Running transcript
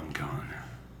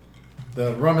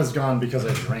The rum is gone because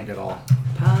I drank it all.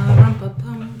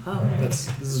 This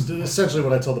is essentially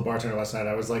what I told the bartender last night.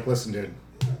 I was like, listen, dude,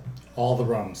 all the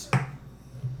rums.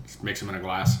 Just mix them in a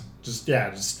glass. Just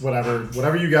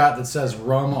whatever you got that says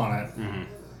rum on it. Mm-hmm.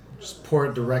 Just pour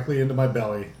it directly into my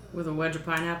belly. With a wedge of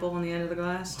pineapple on the end of the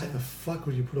glass? Why the fuck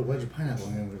would you put a wedge of pineapple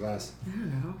in the end of the glass? I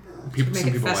don't know.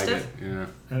 Some people festive? like it.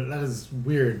 Yeah. That is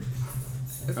weird.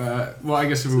 Well, I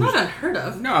guess if it was Not unheard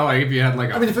of. no, like if you had like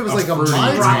a, I mean, if it was like a fruity Mai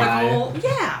drink, Tai. Tropical.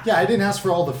 Yeah. Yeah, I didn't ask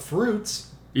for all the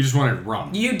fruits. you just wanted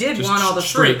rum. You did Just want all the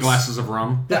straight fruits. glasses of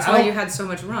rum. That's Yeah, why you had so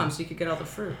much rum, so you could get all the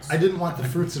fruits. I didn't want the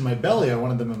fruits in my belly. I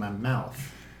wanted them in my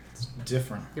mouth. It's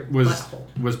different. Your Was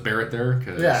butthole. Barrett there?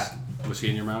 'Cause Yeah. Was he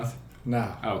in your mouth? No.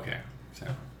 Oh, okay.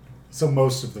 So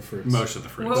most of the fruits. Most of the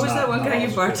fruits. What was Not- that one not guy all you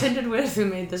the fruits. bartended with who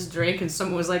made this drink and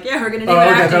someone was like, yeah, we're going to Oh, name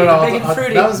it okay. after No, you, big and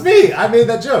fruity. that was me. I made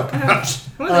that joke. Was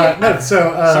it? No, so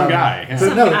Some guy, yeah. So,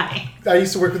 Some no, guy. I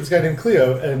used to work with this guy named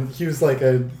Cleo, and he was like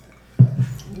a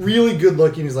really good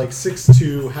looking. He's like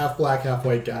 6'2", half black, half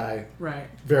white guy. Right.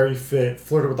 Very fit.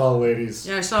 Flirted with all the ladies.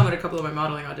 Yeah, I saw him at a couple of my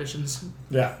modeling auditions.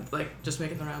 Yeah. Like, just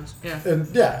making the rounds. Yeah.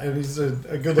 And he's a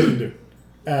good looking dude.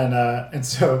 And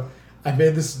so he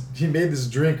made this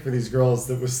drink for these girls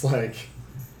that was like,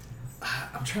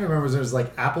 I'm trying to remember. There was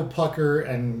like apple pucker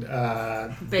and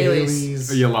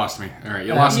Bailey's. You lost me. All right,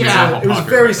 you lost me. Yeah. at apple It was pucker.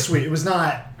 very sweet. It was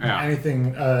not Yeah.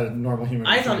 anything normal human.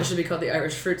 I would thought drink. it should be called the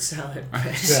Irish fruit salad.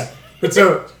 Yeah, but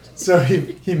so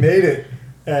he made it,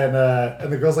 and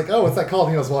the girl's like, "Oh, what's that called?"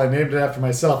 And he goes, "Well, I named it after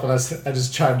myself." And I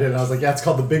just chimed in, and I was like, "Yeah, it's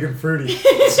called the Big and Fruity."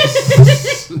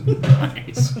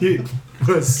 Nice. He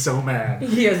was so mad.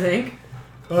 You think?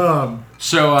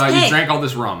 So Hey. you drank all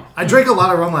this rum. I drank a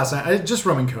lot of rum last night. I just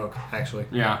rum and Coke, actually,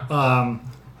 Yeah.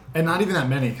 and not even that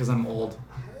many because I'm old.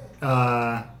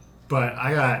 But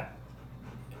I got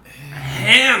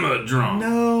Hammer drunk.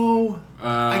 no.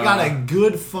 I got a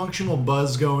good functional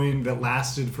buzz going that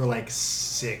lasted for like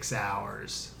 6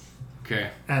 hours. Okay.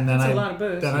 And then That's a lot of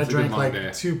booze. Then I That's a good drank long like day.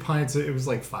 2 pints. It was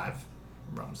like 5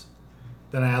 rums.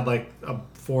 Then I had like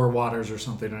 4 waters or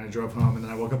something, and I drove home. And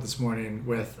then I woke up this morning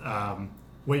with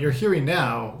what you're hearing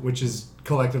now, which is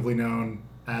collectively known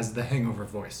as the hangover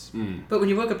voice. But when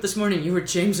you woke up this morning, you were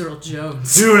James Earl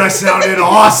Jones. Dude, I sounded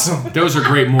awesome. Those are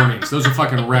great mornings. Those are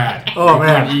fucking rad. Oh,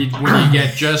 man. When you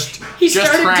get just He just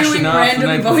started crashed doing enough the random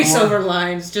night before. voiceover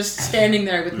lines, just standing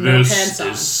there with no This pants on.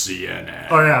 is CNN.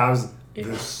 Oh yeah, I was.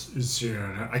 This is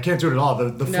CNN. I can't do it at all.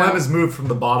 The phlegm is moved from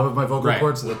the bottom of my vocal Right.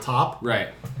 cords to the top. Right.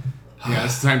 Yeah,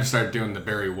 it's time to start doing the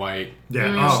Barry White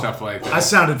Yeah. stuff like that. I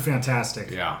sounded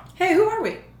fantastic. Yeah. Hey, who are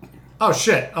we? Oh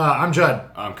shit. I'm Judd.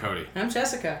 I'm Cody. I'm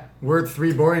Jessica. We're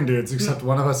 3 boring dudes, except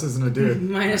one of us isn't a dude.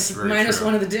 Minus That's very true.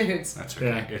 one of the dudes. That's okay.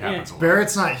 Yeah. It happens a lot.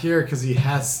 Barrett's not here because he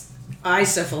has Eye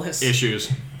syphilis.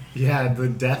 Issues.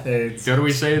 the death AIDS. What do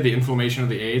we say? The inflammation of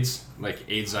the AIDS? Like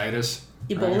AIDS-itis?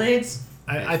 Ebola AIDS.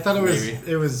 I thought it was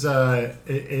Maybe. it was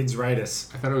AIDS-ritis.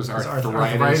 I thought it was It's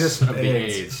arthritis of the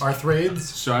AIDS. Arthrades.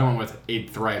 So I went with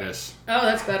arthritis. Oh,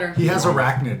 that's better. He has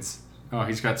arachnids. Oh,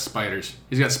 he's got spiders.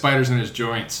 He's got spiders in his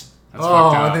joints. That's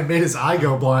Oh, fucked and up. they made his eye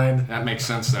go blind. That makes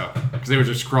sense though, because they would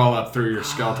just crawl up through your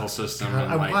skeletal system and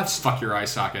I like watched- fuck your eye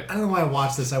socket. I don't know why I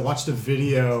watched this. I watched a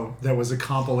video that was a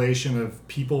compilation of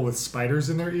people with spiders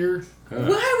in their ear. Why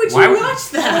would you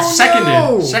watch that?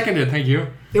 no. Seconded. Thank you.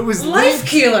 It was Life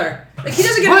killer. Like he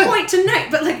doesn't get What? a point tonight,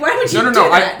 but like, why would you No. do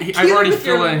that? I've Kill already with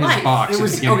your filled in his life. box. It at the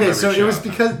was beginning of okay. every So it show. was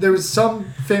because there was some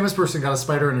famous person got a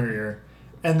spider in her ear,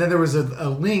 and then there was a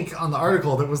link on the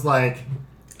article that was like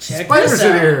Check spiders this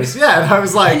in out. ears. Yeah, and I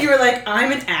was And like, you were like,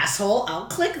 I'm an asshole. I'll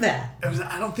click that.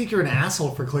 I don't think you're an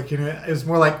asshole for clicking it. It was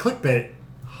more like clickbait.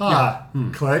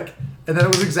 Click. And then it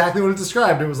was exactly what it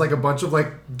described. It was like a bunch of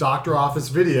like doctor office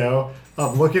video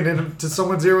of looking into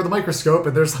someone's ear with a microscope,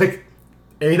 and there's like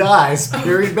 8 eyes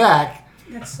peering back.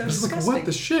 That's so I was like, disgusting. what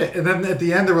the shit? And then at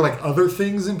the end, there were like other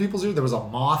things in people's ear. There was a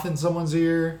moth in someone's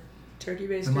ear. Turkey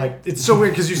based. And like, it's so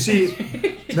weird because you see,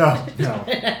 no,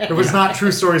 it was not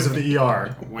true stories of the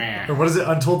ER. Or what is it?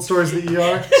 Untold stories of the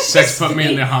ER. Sex put me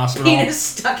in the hospital. Penis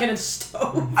stuck in a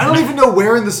stove. I don't even know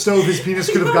where in the stove his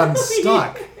penis could have gotten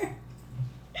stuck.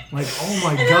 Like, oh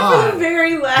my And after the god.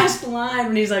 very last line,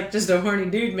 when he's like, just a horny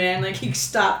dude, man, like he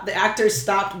stopped, the actor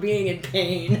stopped being in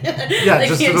pain. Yeah, like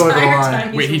just the to deliver the entire line.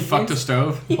 time. Wait, he was fucked a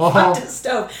stove? He fucked a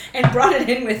stove and brought it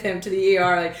in with him to the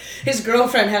ER. Like his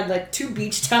girlfriend had like 2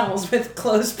 beach towels with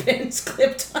clothespins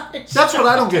clipped on it. That's what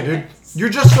I don't get, dude. You're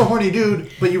just a horny dude,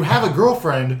 but you have a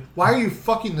girlfriend. Why are you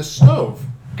fucking the stove?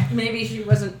 Maybe she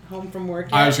wasn't home from work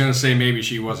yet. I was going to say maybe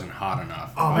she wasn't hot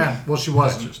enough. Oh man, well she That's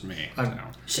wasn't. just me.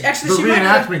 She The might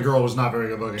not reenactment girl was not very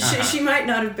good looking. she might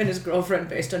not have been his girlfriend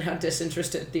based on how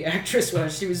disinterested the actress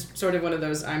was. She was sort of one of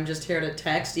those, I'm just here to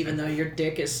text, even though your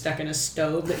dick is stuck in a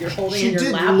stove that you're holding She in your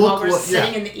did lap look while we're like-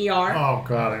 sitting yeah. in the ER. Oh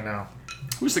god, I know.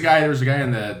 Who's the guy? There was a guy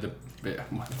in the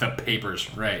papers,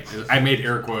 right? I made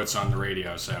air quotes on the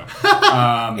radio, so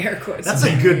Air quotes. That's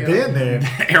a good band name.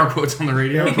 air quotes on the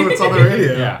radio. Air quotes on the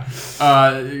radio. Yeah.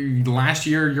 Last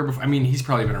year before. I mean, he's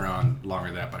probably been around longer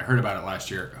than that, but I heard about it last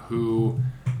year. Who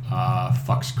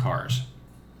fucks cars,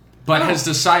 but has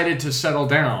decided to settle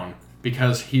down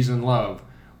because he's in love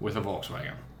with a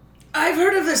Volkswagen. I've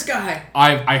heard of this guy.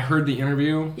 I heard the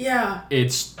interview. Yeah.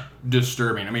 It's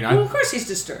disturbing. I mean, Well, of course he's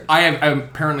disturbed. I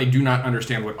apparently do not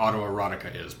understand what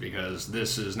autoerotica is because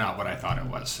this is not what I thought it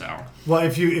was. So Well,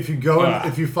 if you go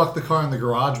if you fuck the car in the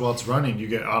garage while it's running, you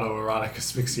get autoerotic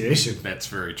asphyxiation. that's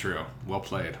very true. Well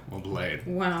played. Well played.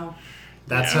 Wow.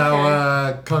 That's Yeah.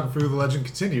 how Kung Fu: The Legend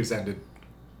Continues ended.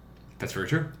 That's very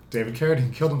true. David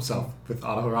Carradine killed himself with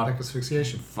autoerotic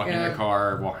asphyxiation. Fucking Yeah. a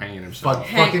car while hanging himself.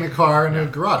 Fucking a car in a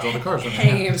garage while the car's running.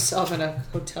 Hanging himself in a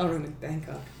hotel room in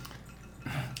Bangkok.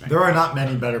 There are not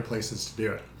many better places to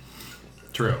do it.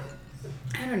 True.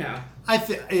 I don't know. I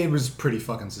think it was pretty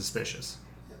fucking suspicious.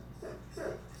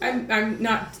 I'm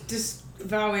not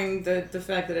disavowing the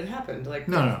fact that it happened. Like,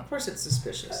 No. of course it's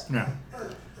suspicious. No.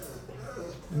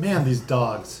 Man, these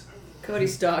dogs.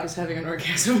 Cody's dog is having an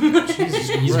orgasm. He's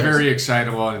Christ. very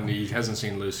excitable and he hasn't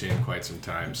seen Lucy in quite some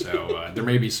time, so there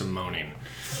may be some moaning,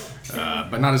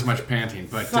 but not as much panting.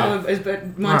 But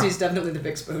but Monty's definitely the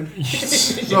big spoon.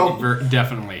 So,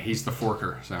 definitely, he's the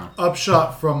forker. So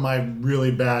upshot from my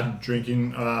really bad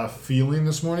drinking feeling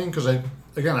this morning, because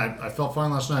I felt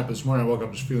fine last night, but this morning I woke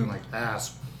up just feeling like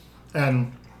ass.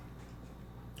 And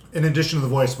in addition to the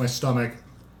voice, my stomach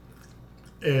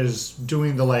is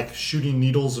doing the like shooting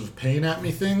needles of pain at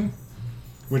me thing,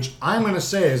 which I'm going to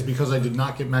say is because I did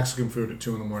not get Mexican food at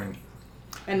 2 a.m.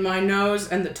 And my nose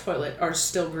and the toilet are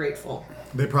still grateful.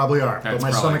 They probably are, That's but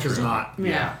my probably stomach is true. not.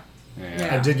 Yeah.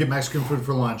 yeah. I did get Mexican food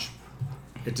for lunch.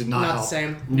 It did not Not help. the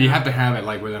same. You have to have it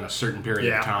like within a certain period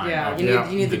Yeah. of time. Yeah,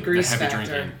 of you need the grease heavy factor.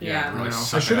 drinking. Yeah. really I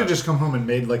suck it should have up. just come home and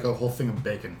made like a whole thing of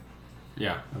bacon.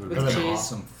 Yeah. With That would have been cheese.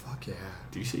 awesome. Fuck yeah.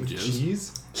 Do you see With jizz?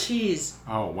 cheese? Cheese.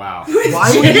 Oh wow.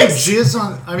 Why would you jizz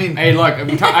on? I mean, Hey, look,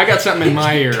 I got something in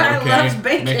my ear. Guy Okay. loves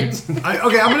bacon.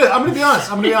 I'm gonna be honest.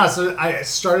 I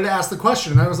started to ask the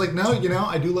question, and I was like, no,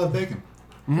 I do love bacon.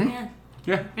 Yeah.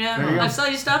 Yeah. Yeah. There you go. I saw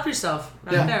you stop yourself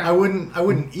right Yeah, there. I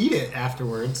wouldn't eat it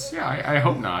afterwards. Yeah, I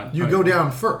hope not. You but- go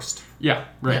down first. Yeah,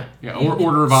 right. Yeah. Yeah,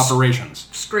 order of operations.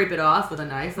 Scrape it off with a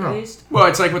knife at Oh. least. Well,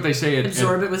 it's like what they say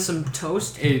Absorb it with some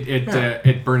toast.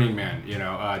 at Burning Man.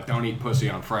 Don't eat pussy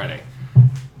on Friday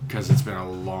because it's been a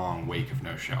long week of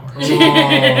no shower. Oh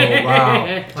wow!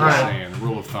 Just All right, saying,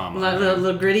 rule of thumb.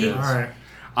 Little gritty. all right.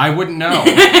 I wouldn't know.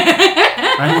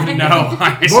 I wouldn't know.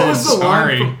 What was the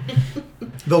sorry? line?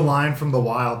 The line from The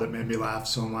Wild that made me laugh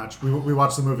so much. We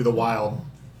watched the movie The Wild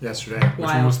yesterday. Which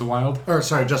one was the wild? Or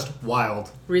sorry, just Wild.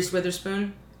 Reese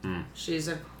Witherspoon. She's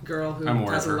a girl who I'm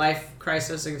aware has of a her. life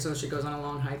crisis, and so she goes on a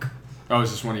long hike. Oh,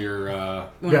 is this one of your One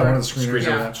of the screeners.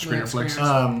 Yeah, of that. screener flicks?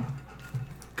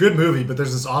 Good movie, but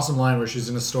there's this awesome line where she's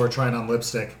in a store trying on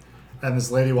lipstick, and this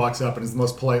lady walks up and is the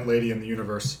most polite lady in the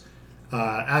universe.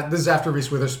 This is after Reese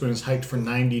Witherspoon has hiked for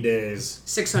 90 days,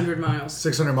 600 miles.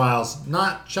 600 miles,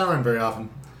 not showering very often.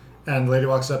 And the lady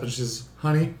walks up and she says,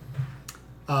 honey,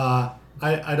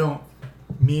 I don't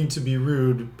mean to be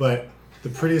rude, but the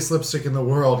prettiest lipstick in the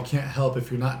world can't help if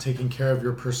you're not taking care of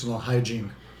your personal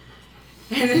hygiene.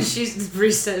 And then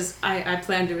Reese says, I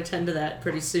plan to attend to that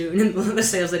pretty soon. And the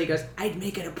sales lady goes, I'd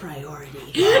make it a priority.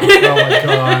 Oh my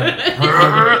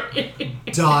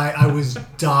god. I was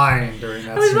dying during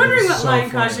that I was scene. wondering It what so line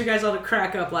funny. caused you guys all to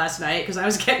crack up last night, because I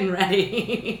was getting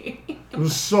ready. It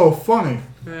was so funny.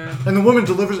 Yeah. And the woman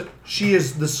delivers it. She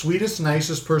is the sweetest,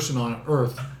 nicest person on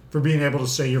earth for being able to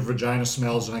say your vagina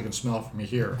smells and I can smell it from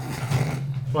here.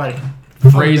 Like,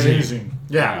 Phrasing. amazing.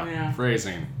 Yeah. Yeah.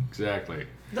 Phrasing. Exactly.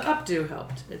 The updo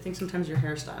helped. I think sometimes your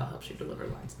hairstyle helps you deliver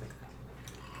lines like that.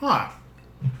 Huh.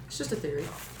 It's just a theory.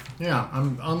 Yeah,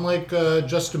 I'm unlike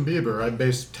Justin Bieber. I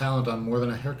base talent on more than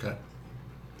a haircut.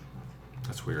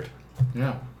 That's weird.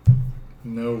 Yeah.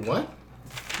 No what?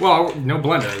 Well, no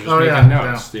blender. Just Oh, making yeah,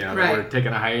 notes. yeah. That Right. we're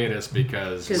taking a hiatus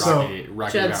because So,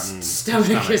 Rocky Judd's Mountain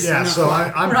stomach is Yeah, not so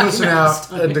I'm right pussing now, out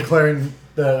stomach. and declaring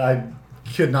that I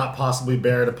could not possibly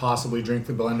bear to possibly drink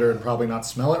the blender and probably not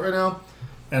smell it right now.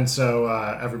 And so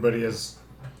everybody is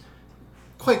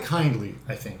quite kindly,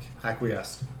 I think,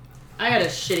 acquiesced. I had a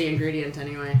shitty ingredient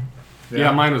anyway.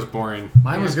 Yeah, mine was boring.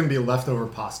 Mine was going to be leftover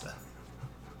pasta.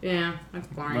 Yeah, that's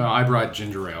boring. Well, I brought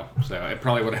ginger ale, so it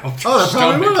probably would have helped. Oh, that your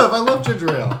probably stomach. would have. I love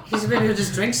ginger ale. He's maybe he'll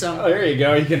just drink some. Oh, there you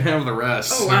go. You can have the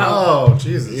rest. Oh, wow. Oh,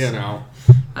 Jesus. You know.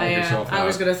 I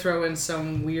was gonna throw in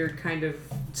some weird kind of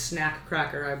snack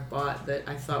cracker I bought that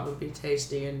I thought would be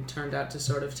tasty and turned out to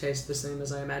sort of taste the same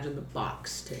as I imagined the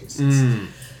box tastes.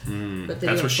 But they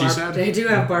That's do what she said? They do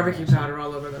have barbecue powder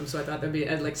all over them, so I thought there'd be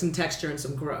like some texture and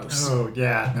some gross. Oh,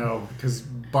 yeah, no, because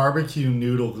barbecue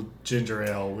noodle ginger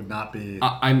ale would not be...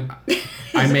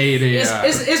 I made a...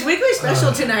 Is weekly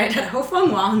special tonight at Ho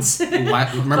Fong Wan's.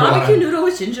 Barbecue noodle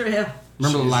with ginger ale.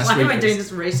 Remember last Why week? am I doing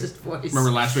this racist voice? Remember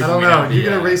last week? I don't when we know. had You the,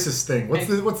 get a racist thing. What's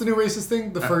the new racist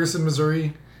thing? The Ferguson,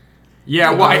 Missouri?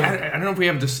 Yeah, well, I don't know if we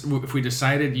have if we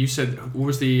decided. You said what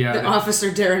was the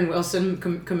Officer Darren Wilson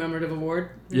commemorative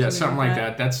award? Yeah, something like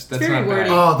that. That's very not wordy.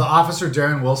 bad. Oh, the Officer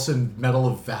Darren Wilson Medal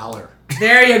of Valor.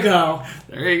 There you go.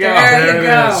 There you go. There you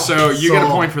go. So you get a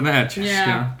Sold. point for that.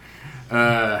 Yeah.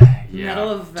 Yeah. Medal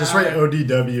of Valor. Just write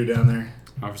ODW down there.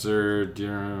 Officer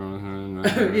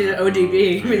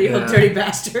ODB, the old dirty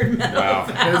bastard. Medal Wow. of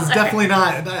Valor. It's definitely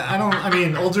not. I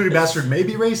mean, Old Dirty Bastard may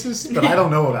be racist, but I don't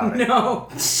know about it. No,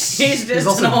 he's just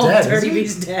also an old dead, dirty. isn't he?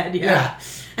 He's dead. Yeah.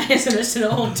 He's just an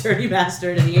old dirty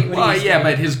bastard, and he ate what Well, he was yeah,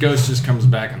 doing. but his ghost just comes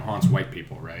back and haunts white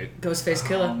people, right? Ghostface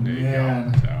Killer. There you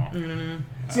Man. go.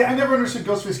 So See, I never understood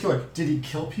Ghostface Killer. Did he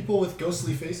kill people with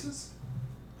ghostly faces?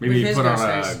 maybe With you his put on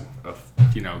ghost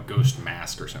a ghost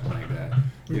mask or something like that.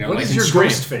 You know, What like is in your Scream.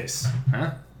 ghost face?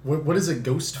 Huh? What is a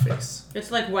ghost face? It's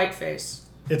like whiteface.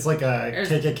 It's like a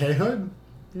KKK hood?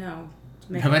 No.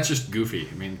 No, that's just goofy.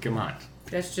 I mean, come on.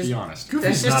 That's just. Be honest.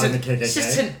 Goofy's That's just not in a, the KKK. it's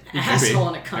just an be. asshole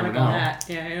in a Never conical know. hat.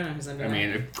 Yeah, I don't know who's under I that.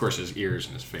 mean, of course, his ears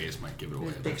and his face might give it away.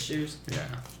 His but- big shoes. Yeah,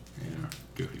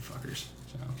 goofy fuckers.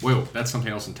 So, whoa, that's something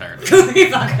else entirely. Goofy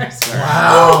fuckers.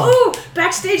 Wow. Ooh,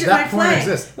 backstage at my That porn play.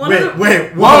 exists. One of the-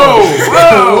 Wait, Whoa,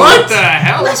 whoa, what the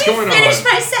hell Let is me going finish on?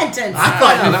 my sentence. I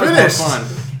thought you that was finished. more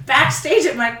fun. Backstage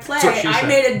at my play, That's what she I said.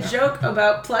 made a joke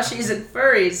about plushies and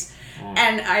furries.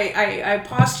 And I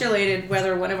postulated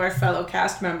whether one of our fellow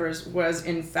cast members was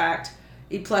in fact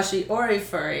a plushie or a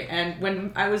furry. And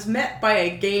when I was met by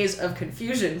a gaze of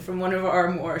confusion from one of our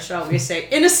more, shall we say,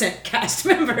 innocent cast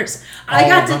members, I All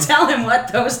got of to them? tell him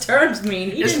what those terms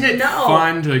mean. He Isn't didn't it know.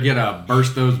 fun to get a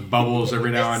burst those bubbles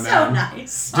every now and It's then? so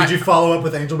nice. Did you follow up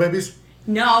with angel babies?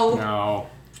 No. No,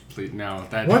 please, no.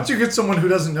 That Once you get someone who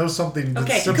doesn't know something that's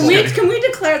Okay, simple, can we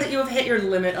declare that you have hit your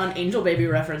limit on angel baby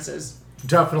references?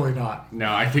 definitely not.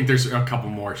 no. I think there's a couple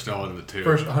more still in the tube.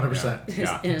 First, 100%.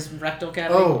 Yeah. In his rectal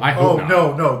cavity? Oh, I hope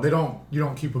not. no, they don't. You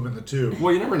don't keep them in the tube.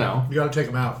 Well, you never know. You got to take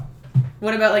them out.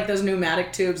 What about like those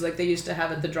pneumatic tubes like they used to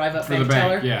have at the drive-up For the bank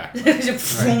bank, teller? yeah.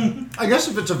 Just I guess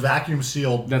if it's a vacuum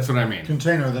sealed That's what I mean.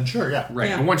 container, then sure, yeah. Right,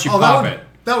 Yeah. but once you Oh, pop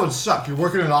that it, would suck. You're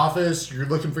working in an office. You're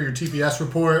looking for your TPS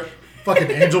report.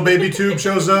 Fucking angel baby tube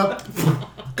shows up.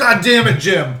 God damn it,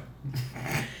 Jim!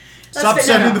 Stop no,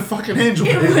 sending no. the fucking angel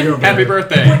It baby would- over. happy It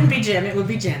birthday. wouldn't be Jim, it would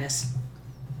be Janice.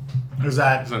 Is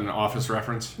that? Is that an office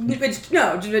reference?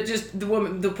 No, just the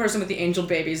woman, the person with the angel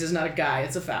babies is not a guy,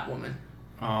 it's a fat woman.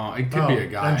 It could be a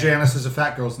guy. And Janice is a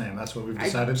fat girl's name. That's what we've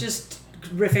decided. I'm just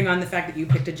riffing on the fact that you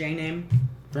picked a J name.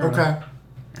 Fair Okay. enough.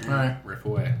 All right. Riff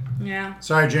away. Yeah.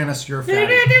 Sorry, Janice, you're a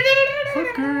fatty.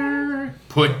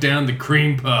 Put down the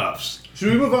cream puffs.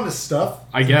 Should we move on to stuff?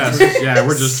 I guess. Yeah,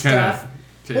 we're just kind Stuff. of.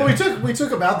 Well, we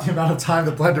took about the amount of time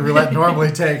that Blender Roulette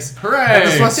normally takes. Hooray!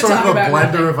 This was To sort of talk a about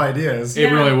blender nothing. of ideas. It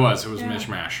Yeah. really was. It was a Yeah.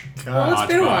 mishmash. Well, it's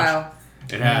been a Hodgepodge. while.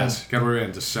 It has. God, we're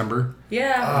in December.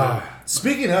 Yeah.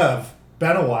 Speaking of,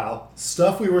 been a while.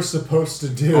 Stuff we were supposed to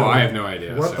do. Oh, I have no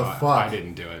idea. What so the I fuck?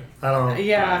 didn't do it. I don't know.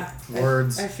 Yeah.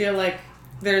 Words. I feel like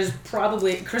there's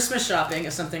probably Christmas shopping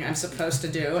is something I'm supposed to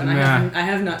do, and Nah. I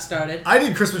have not started. I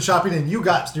did Christmas shopping and you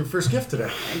got your first gift today.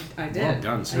 I did. Well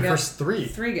done, sir. I got First three.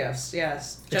 3 gifts.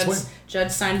 Yes. Explain.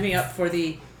 Judd signed me up for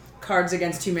the Cards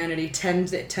Against Humanity 10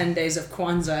 days of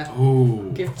Kwanzaa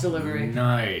Ooh. gift delivery.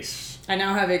 Nice. I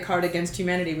now have a card against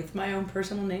humanity with my own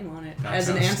personal name on it That's as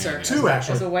an answer. outstanding. Two,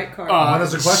 actually. As a white card. One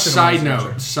is a question, one is an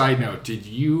answer. Side note. Did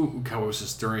you? God, what was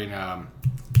this during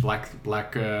Black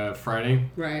Friday?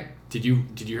 Right. Did you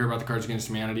hear about the Cards Against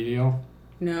Humanity deal?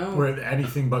 No. With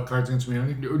anything but Cards Against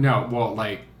Humanity? No. Well,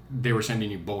 like they were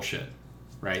sending you bullshit,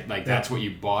 right? Like Yeah. that's what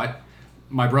you bought.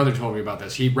 My brother told me about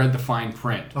this. He read the fine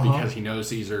print because he knows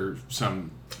these are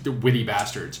some witty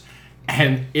bastards.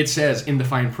 And it says in the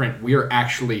fine print, we are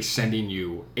actually sending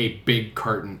you a big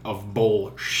carton of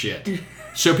bullshit.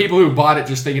 So people who bought it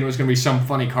just thinking it was going to be some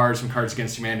funny cards from Cards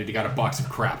Against Humanity got a box of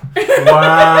crap.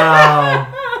 Wow.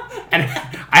 And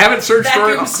I haven't searched for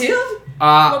Vacuum it. sealed?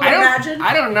 Would imagine?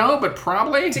 I don't know, but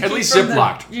probably To at keep least from the-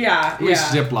 ziplocked. Yeah, At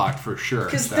least ziplocked for sure.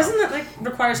 Because so. doesn't that like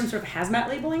require some sort of hazmat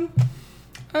labeling?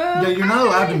 Yeah, you're not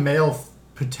allowed to mail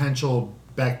potential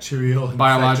bacterial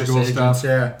Biological infectious agents,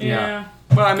 stuff. Yeah. Yeah.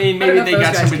 Well, I mean, I don't maybe know if they those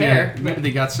got guys somebody. care, Maybe but-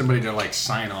 they got somebody to like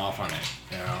sign off on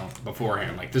it,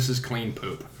 beforehand. Like this is clean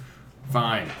poop.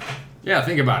 Fine. Yeah,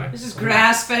 think about it. This is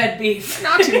grass-fed beef. An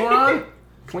oxymoron.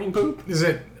 Clean poop. Is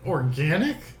it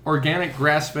organic? Organic,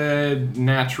 grass-fed,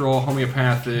 natural,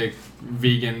 homeopathic,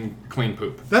 vegan, clean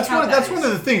poop. That's How one. That's that one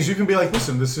of the things you can be like.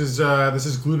 Listen, this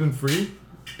is gluten free.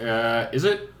 Is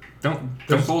it? Don't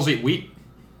bulls eat wheat?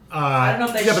 I don't know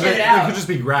if they yeah, but shit it it out. could just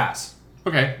be grass,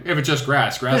 Okay, if it's just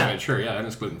grass-fed, Yeah. sure, yeah, then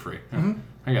it's gluten-free. Yeah.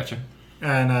 I gotcha.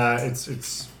 and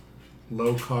it's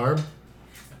low carb.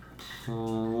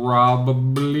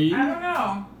 Probably. I don't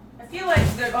know. I feel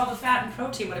like all the fat and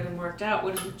protein would have been worked out.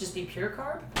 Would it just be pure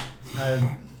carb?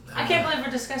 I can't believe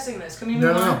we're discussing this. Can we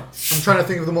move No. on? I'm trying to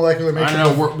think of the molecular I makeup.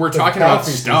 don't know. We're of talking about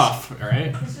coffee. stuff, all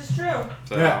right? This is true.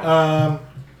 So, Yeah.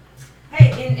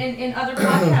 Hey, in other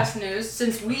podcast news,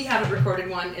 since we haven't recorded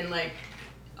one in like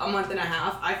a month and a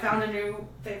half, I found a new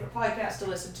favorite podcast to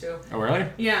listen to. oh, really?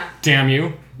 Yeah. Damn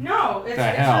you. No, it's The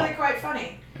hell? really quite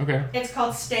funny. Okay. It's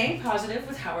called Staying Positive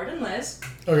with Howard and Liz.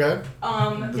 Okay.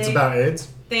 It's about AIDS.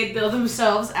 They bill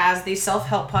themselves as the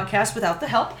self-help podcast without the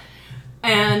help.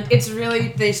 And it's really,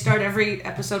 they start every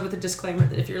episode with a disclaimer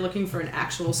that if you're looking for an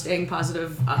actual staying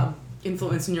positive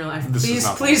influence in your life, This is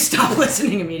not please stop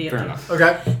listening immediately. Fair enough.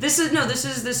 Okay. This is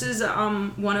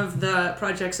one of the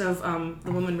projects of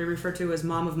the woman we refer to as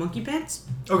Mom of Monkey Pants.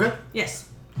 Okay. Yes.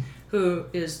 Who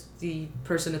is the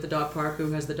person at the dog park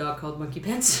who has the dog called Monkey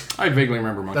Pants. I vaguely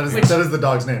remember Monkey. That is the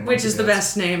dog's name. Which is the Yes.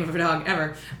 best name of a dog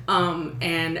ever.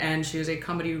 And she is a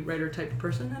comedy writer type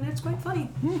person, and it's quite funny.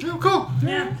 Oh, cool.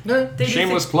 Yeah. Yeah. They do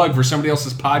Shameless plug for somebody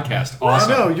else's podcast.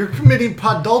 Awesome. I know you're committing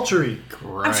podultery.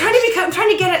 I'm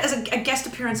trying to get it as a guest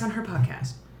appearance on her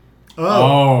podcast.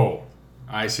 Oh,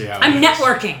 I see how. I'm it is.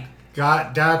 networking.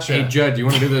 gotcha. Hey Judd, do you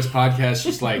want to do this podcast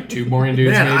just like two boring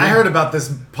dudes? Man, maybe? I heard about this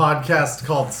podcast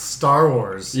called Star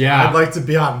Wars. Yeah. I'd like to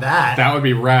be on that. that would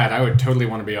be rad. I would totally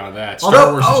want to be on that. Star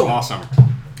Although- Wars oh. is awesome.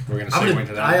 We're gonna segue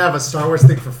into that. I have a Star Wars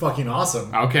thing for fucking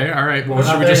awesome. Okay, all right. Well, We're should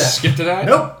not we there just yet. skip to that?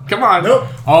 Nope. Come on. Nope.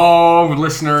 Oh,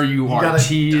 listener, you are gotta-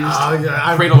 teased.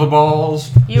 I'm- Cradle the balls.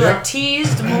 You Yeah. are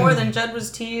teased more than Judd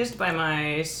was teased by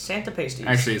my Santa pasties.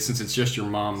 Actually, since it's just your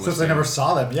mom. Since I listening. never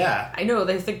saw them, yeah. I know,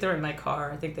 they think they're in my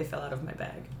car. I think they fell out of my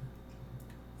bag.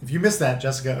 If you missed that,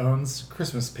 Jessica owns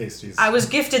Christmas pasties. I was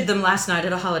gifted them last night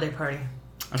at a holiday party.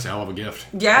 That's a hell of a gift.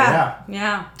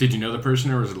 Yeah. Did you know the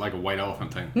person, or was it like a white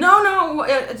elephant thing? No,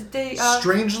 they,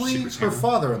 Strangely, Secret her Santa.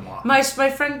 father-in-law. my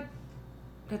friend,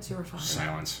 that's your father.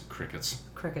 Silence. Crickets.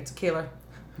 Crickets, Keeler.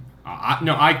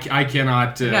 No, I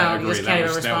cannot No, you agree. just can't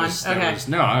even respond. Okay.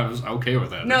 No, I was okay with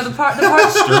that. No, This the is part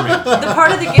disturbing. the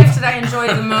part of the gift that I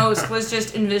enjoyed the most was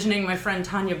just envisioning my friend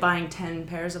Tanya buying 10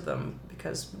 pairs of them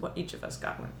because each of us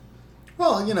got one.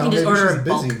 Well, you know, You just maybe order she's in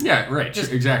bulk. busy. Yeah, right.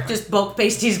 Exactly. Just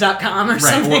bulkpasties.com or right.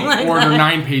 something like order that.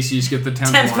 9 pasties, get the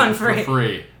 10th 10th one one for free.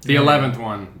 free. The 11th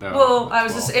one, though. Well, I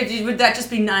was just, would that just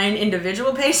be 9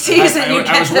 individual pasties? and you I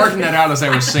get was the- working that out as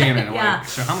I was saying it. Yeah. Like,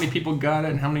 so how many people got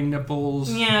it and how many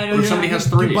nipples? Yeah, I don't Or if know. somebody has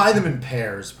You 3. buy them in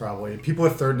pairs, probably. People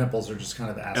with third nipples are just kind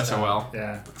of assed SOL. out.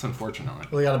 Yeah. That's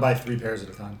unfortunate. Well, you gotta buy 3 pairs at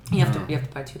a time. You have to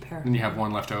buy 2 pairs. Then you have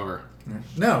one left over.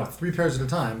 No, 3 pairs at a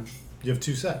time. You have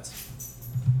 2 sets.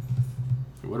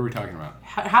 What are we talking about?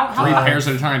 How 3 pairs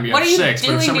at a time, you what have are you 6. But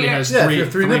doing if to somebody your- has Yeah, 3, if you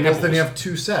have 3 nipples, nipples, then you have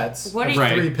 2 sets What of do you-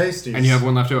 3 pasties. and you have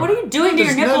one left over. What are you doing to your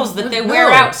There's no- nipples that they no.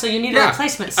 wear out so you need a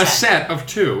replacement set? A set of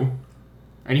 2,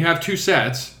 and you have 2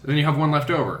 sets, then you have one left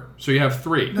over. So you have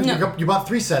 3. No, you bought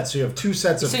 3 sets, so you have 2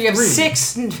 sets of So you have 3.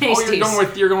 6 pasties.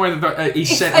 Oh, you're going with a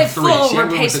set a of 3. full So you're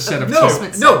going with a set of 2.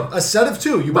 replacement. No, a set of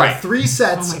 2. You buy Right. 3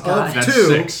 sets Oh my God. of That's 2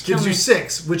 6. gives Tell you me.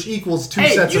 6, which equals 2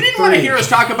 Hey, sets you of didn't 3. want to hear us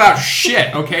talk about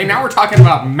shit, okay? Now we're talking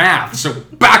about math, so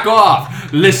back off.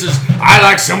 I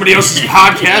like somebody else's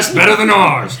podcast better than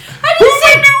ours. I didn't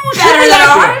say better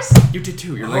than ours. You did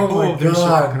too. You're like, Oh my they're so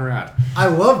God. fucking rad. I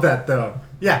love that though.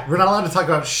 Yeah, we're not allowed to talk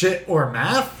about shit or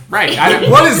math. Right.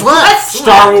 What is left?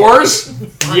 Star Wars?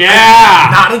 Yeah.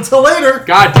 Not until later.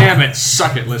 God damn it.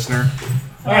 Suck it, listener.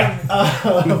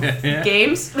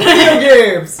 Games? Video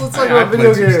games. Let's talk I about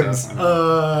video played some games. stuff.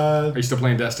 Are you still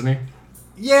playing Destiny?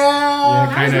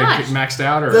 Yeah. Kind of much. maxed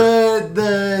out, or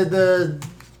The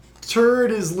turd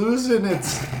is losing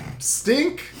its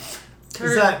stink.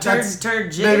 That's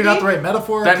maybe not the right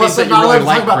metaphor. That Plus, means I'm that not you allowed really to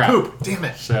talk like about crap. poop. Damn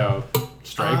it. so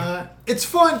strike. It's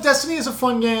fun. Destiny is a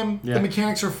fun game. Yeah. The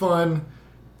mechanics are fun.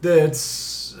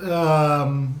 There's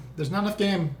not enough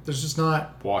game. There's just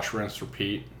not. Wash, rinse,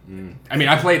 repeat. I mean,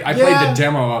 I played the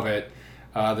demo of it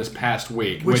this past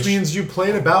week, which means you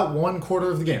played about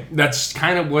 1/4 of the game. That's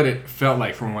kind of what it felt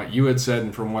like from what you had said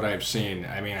and from what I've seen.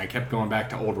 I mean, I kept going back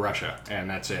to old Russia, and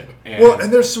that's it.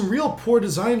 And there's some real poor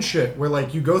design shit where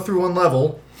like you go through one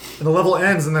level, and the level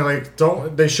ends, and they're like,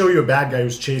 they show you a bad guy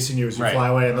who's chasing you as you fly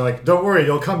away, and they're like, don't worry,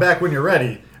 you'll come back when you're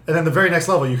ready. And then the very next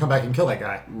level, you come back and kill that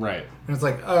guy. Right. And it's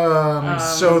like,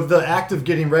 so the act of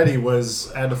getting ready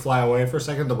was I had to fly away for a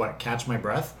second to catch my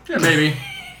breath? Yeah, maybe.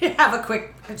 Have a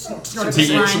quick snort some of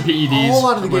line. PEDs. A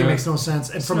lot of the game makes no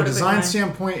sense. And from a design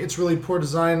standpoint, it's really poor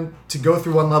design to go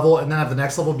through one level and then have the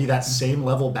next level be that same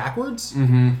level backwards.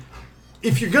 Mm-hmm.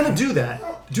 If you're going to do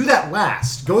that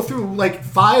last. Go through like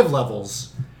 5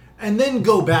 levels and then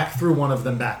go back through one of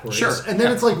them backwards. Sure. And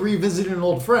then it's like revisiting an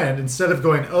old friend instead of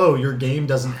going, oh, your game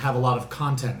doesn't have a lot of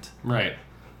content. Right.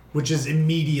 Which is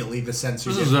immediately the sense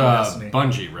you This get is from Destiny.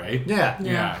 Bungie, right?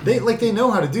 Yeah. They know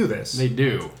how to do this. They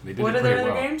do. They did What it are their pretty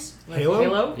other well. games? Like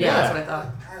Halo? Yeah, that's what I thought.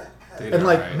 They did And all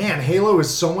right. man, Halo is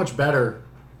so much better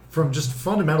from just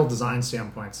fundamental design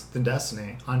standpoints than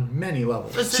Destiny on many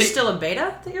levels. Is this still a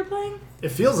beta that you're playing? It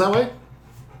feels that way.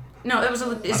 No, it was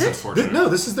a. Is That's it? unfortunate. No,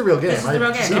 this is the real game. This is the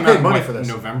real game. I Came paid out money in, for this.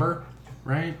 November,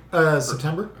 right?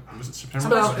 September. Was it It's September?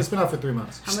 been out for 3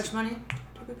 months. How much money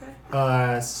did we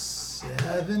pay?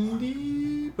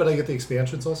 70, but I get the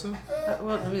expansions also.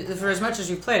 Well, for as much as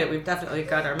you've played it, we've definitely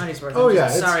got our money's worth. Oh, I'm yeah,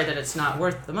 just it's- sorry that it's not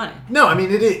worth the money. No, I mean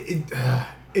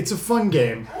it's a fun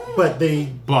game, but they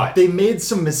made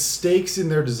some mistakes in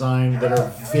their design that are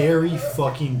very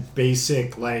fucking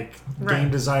basic, like game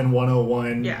design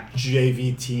 101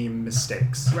 JV team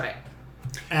mistakes. Right.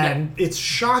 And it's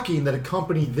shocking that a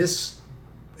company this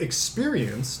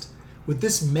experienced, with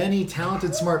this many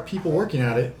talented, smart people working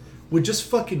at it, would just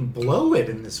fucking blow it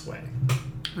in this way.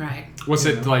 Right. What's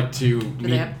it like to meet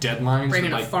they have- deadlines? Bring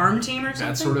in like a farm team or something?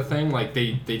 that sort of thing? Like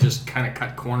they just kind of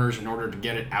cut corners in order to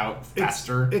get it out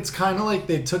faster? It's kind of like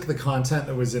they took the content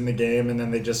that was in the game and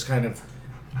then they just kind of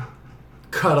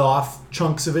cut off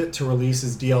chunks of it to release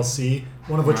as DLC,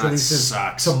 one of which That releases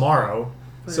sucks. tomorrow.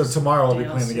 So tomorrow I'll be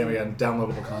playing the DLC? game again,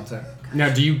 downloadable content. Now,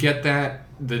 do you get that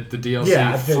the DLC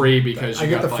Yeah, I paid- free because you I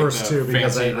get got the like, first two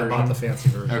because fancy I bought the version? fancy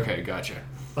version. Okay, gotcha.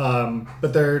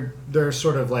 But they're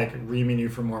sort of like reaming you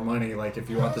for more money. Like if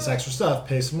you want this extra stuff,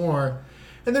 pay some more.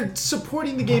 And they're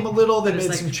supporting the game a little. They But it's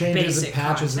made like some changes and basic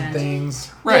patches and content.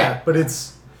 things. Right. Yeah, but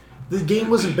the game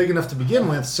wasn't big enough to begin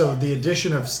with, so the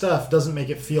addition of stuff doesn't make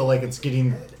it feel like it's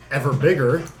getting ever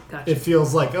bigger. Gotcha. It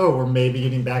feels like, oh, we're maybe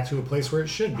getting back to a place where it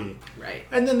should be. Right.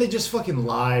 And then they just fucking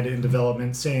lied in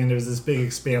development, saying there's this big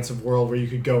expansive world where you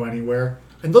could go anywhere.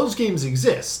 And those games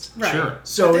exist. Right. Sure.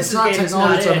 So But it's this not game is technology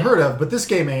not that's it. unheard of, but this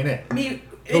game ain't it. Me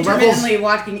The intermittently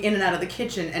walking in and out of the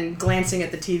kitchen and glancing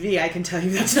at the TV, I can tell you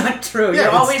that's not true. Yeah, You're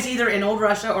it's- always either in old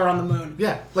Russia or on the moon.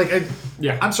 Yeah, like,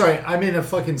 I'm sorry, I'm in a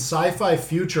fucking sci-fi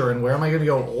future, and where am I going to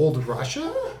go? Old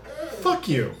Russia? Fuck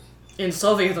you. In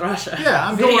Soviet Russia. Yeah,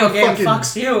 I'm Video going to game fucking...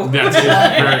 fucks you. That's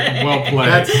very well played.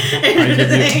 That's-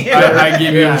 I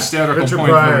give you Yeah, a hysterical Richard point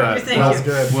Pryor. for that. Thank That was you.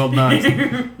 good. Well done.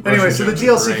 Anyway, so the Russian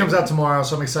DLC great. comes out tomorrow,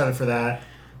 so I'm excited for that.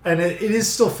 And it is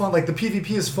still fun. Like, the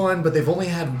PvP is fun, but they've only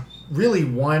had really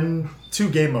 2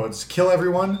 game modes. Kill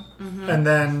everyone, and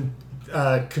then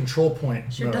control point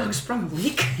Is your mode. dog sprung a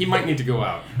leak? He might need to go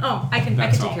out. Oh, I can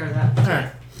That's take all. care of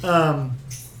that. Alright.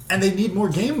 And they need more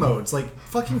game modes, like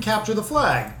fucking Capture the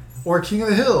Flag, or King of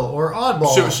the Hill, or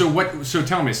Oddball. So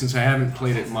tell me, since I haven't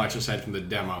played it much aside from the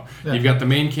demo, Yeah. you've got the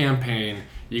main campaign,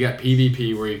 you got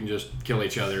PvP where you can just kill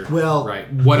each other. Well,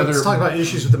 right. What let's talk about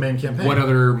issues with the main campaign. What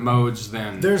other modes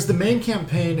then? There's the main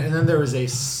campaign, and then there is a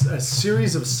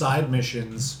series of side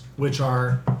missions, which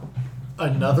are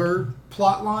another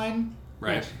plot line,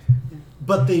 right.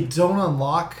 but they don't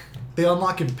unlock. They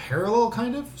unlock in parallel,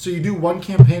 kind of. So you do one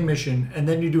campaign mission, and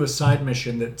then you do a side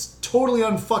mission that's totally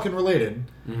unfucking related,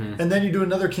 and then you do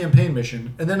another campaign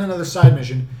mission, and then another side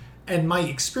mission. And my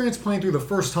experience playing through the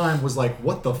first time was like,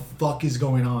 what the fuck is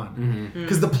going on?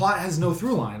 Because the plot has no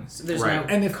through line. So there's Right.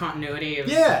 no And if- continuity of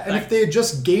Yeah, and like, if they had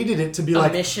just gated it to be a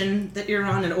like, mission that you're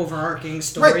on, an overarching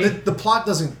story. right, the plot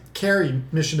doesn't carry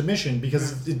mission to mission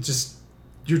because it just,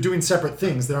 you're doing separate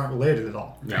things that aren't related at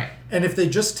all. Yeah. And if they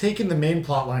just taken the main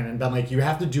plot line and been like, you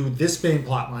have to do this main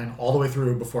plot line all the way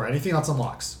through before anything else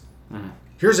unlocks.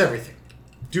 Here's everything.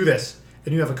 Do this.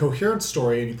 And you have a coherent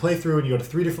story, and you play through, and you go to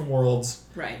 3 different worlds.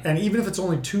 Right. And even if it's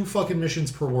only 2 fucking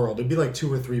missions per world, it'd be like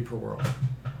 2 or 3 per world.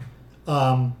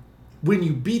 When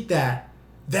you beat that,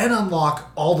 then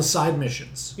unlock all the side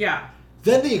missions. Yeah.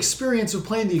 Then the experience of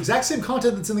playing the exact same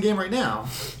content that's in the game right now,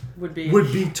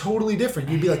 would be totally different.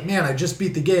 You'd be like, man, I just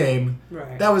beat the game.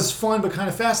 Right. That was fun, but kind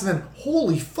of fast. And then,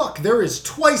 holy fuck, there is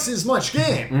twice as much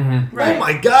game. Mm-hmm. Right. Oh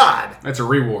my god. That's a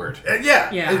reward.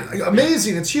 Yeah.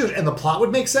 Amazing. It's huge, and the plot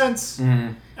would make sense.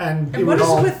 Mm-hmm. And what is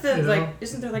all, with the you know, like?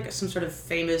 Isn't there like some sort of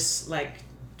famous like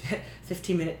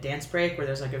 15-minute dance break where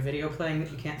there's like a video playing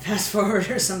that you can't fast forward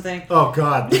or something? Oh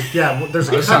god, yeah. There's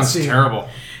a That sounds cutscene. terrible.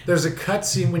 There's a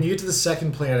cutscene when you get to the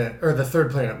second planet or the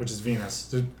third planet, which is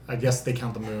Venus. I guess they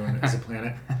count the moon as a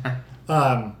planet.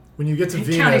 When you get to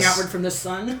Venus, Counting outward from the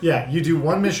sun. yeah, you do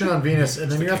one mission on Venus,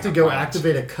 and then you have to go planets.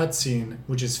 activate a cutscene,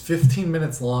 which is 15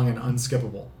 minutes long and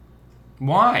unskippable.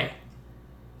 Why?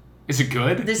 Is it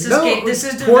good? This is No, this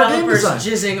is poor game developers design.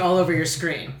 jizzing all over your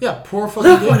screen. Yeah, poor fucking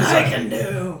Look game what design. I can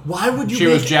do. Why would you She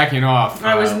make was jacking off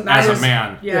I was a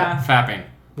man. Yeah. Fapping.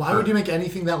 Why would you make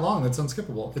anything that long that's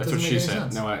unskippable? It That's doesn't what make she any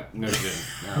said. sense. No, she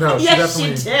didn't. No, she Yes, she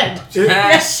definitely did. If-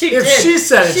 Yes, she if did. she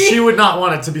said it, she would not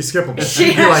want it to be skippable. She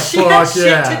She'd be like, had fuck shit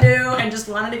yeah. to do and just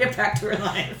wanted to get back to her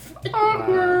life.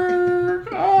 Awkward.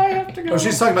 Oh, I have to go. Oh,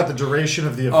 she's talking about the duration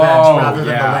of the event Oh, rather than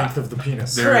the yeah. length of the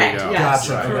penis. There Correct, you go. yes,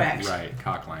 Gotcha. correct. Right,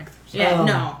 cock length. Yeah,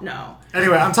 Um, no.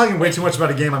 Anyway, I'm talking way too much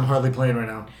about a game I'm hardly playing right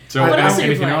now. So, What else are you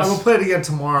anything playing? I will else? play it again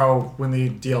tomorrow when the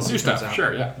DLC New comes stuff. out.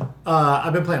 Sure, yeah.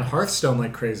 I've been playing Hearthstone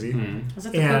like crazy. Was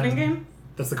it the And- pooping game?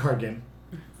 That's the card game.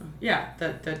 Yeah,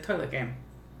 the toilet game.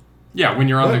 Yeah, when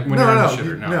you're on the What? when no, you're no, on the no,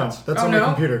 shitter. No, no, it's- that's Oh, on no? my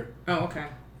computer. Oh, okay.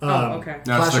 Um, okay.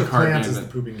 No, it's Clash the of card Clans game is that-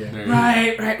 the pooping game. There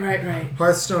you go. Right.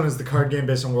 Hearthstone is the card game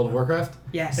based on World of Warcraft.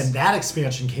 Yes. And that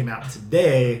expansion came out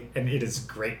today, and it is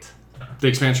great. The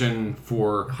expansion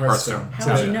for Hearthstone. Hearthstone.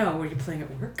 How would you know? Were you playing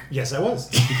at work? Yes, I was.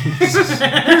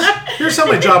 here's how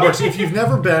my job works. If you've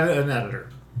never been an editor,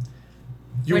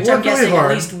 you Which work I'm really guessing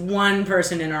hard. at least one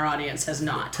person in our audience has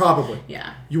not. Probably.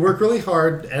 Yeah. You work really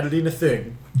hard editing a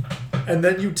thing, and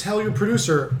then you tell your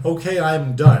producer, okay,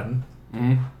 I'm done.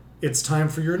 It's time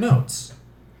for your notes.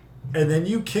 And then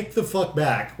you kick the fuck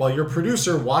back while your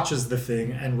producer watches the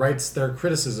thing and writes their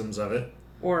criticisms of it.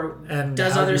 Or And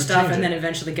does how other you stuff change and it. then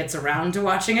eventually gets around to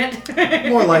watching it.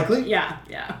 More likely. Yeah.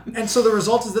 And so the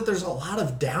result is that there's a lot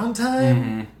of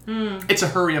downtime. It's a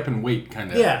hurry up and wait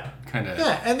kind of. Yeah. Kind of.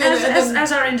 Yeah, and then,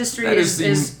 As our industry That is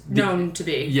is known to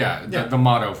be. Yeah, the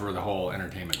motto for the whole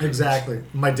entertainment business. exactly.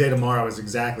 My day tomorrow is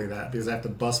exactly that because I have to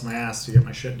bust my ass to get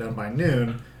my shit done by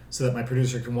noon so that my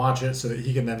producer can watch it so that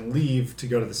he can then leave to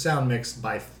go to the sound mix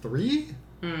by 3.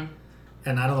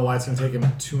 And I don't know why it's going to take him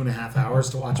 2.5 hours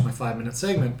to watch my 5-minute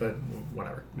segment, but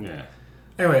whatever. Yeah.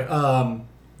 Anyway,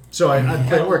 so I play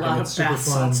Got a work lot and of it's super bath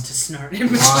fun. salts to snort in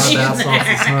A lot of between bath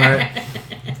salts there.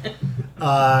 to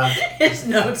snort. His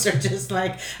notes are just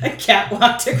like a cat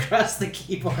walked across the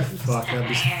keyboard. Fuck, that'd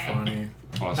be funny.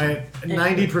 Awesome.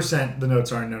 90% the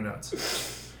notes are no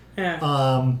notes.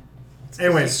 Yeah.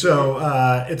 Anyway,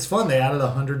 so it's fun. They added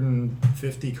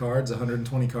 150 cards,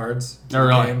 120 cards to Oh, the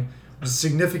really? game. A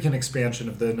significant expansion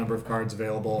of the number of cards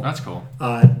available. That's cool.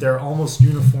 They're almost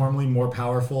uniformly more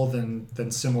powerful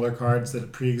than similar cards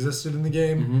that pre-existed in the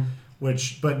game,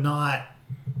 but not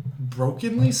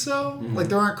brokenly so. Like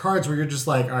there aren't cards where you're just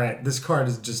like, all right, this card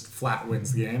is just flat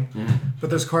wins the game. But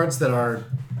there's cards that are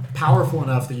powerful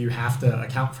enough that you have to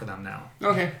account for them now.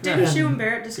 Okay. Didn't you and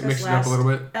Barrett discuss Mix it up last a little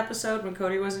bit. episode when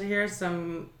Cody wasn't here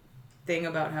some thing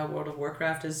about how World of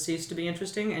Warcraft has ceased to be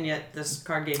interesting, and yet this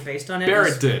card game based on it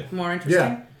Barrett is did. more interesting?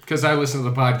 Yeah. Because I listened to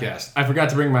the podcast. I forgot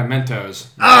to bring my Mentos.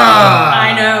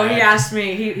 I know. He asked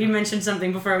me. He mentioned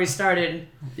something before we started.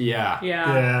 Yeah.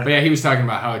 Yeah. But yeah, he was talking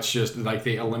about how it's just like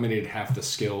they eliminated half the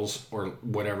skills or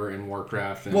whatever in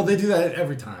Warcraft. And, Well, they do that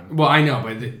every time. well, I know,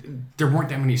 but there weren't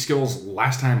that many skills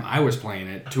last time I was playing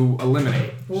it to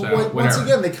eliminate. Well, So, once whatever.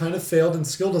 again, they kind of failed in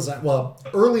skill design. Well,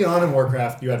 early on in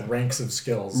Warcraft, you had ranks of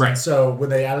skills. Right. So when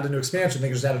they added a new expansion, they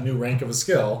could just add a new rank of a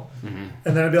skill. And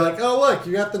then it'd be like, oh, look,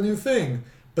 you got the new thing.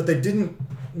 But they didn't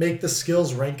make the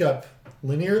skills rank up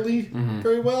linearly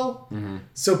very well.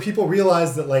 So people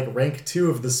realized that like rank 2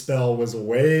 of the spell was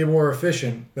way more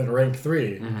efficient than rank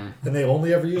 3. And they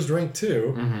only ever used rank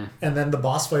 2. And then the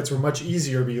boss fights were much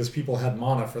easier because people had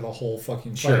mana for the whole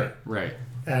fucking fight. Sure. Right.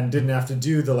 And didn't have to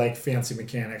do the like fancy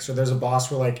mechanics. Or there's a boss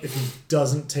where like if he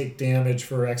doesn't take damage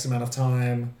for X amount of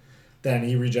time, then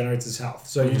he regenerates his health.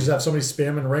 So you just have somebody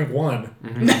spamming rank 1 for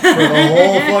the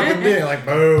whole fucking thing. Like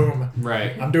boom,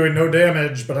 Right. I'm doing no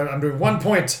damage, but I'm doing 1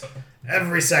 point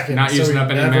every second. Not using he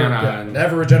up any never, mana yeah, and-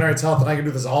 never regenerates health, and I can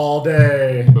do this all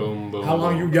day. Boom, boom. How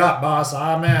long boom. you got, boss?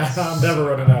 Ah man, I'm never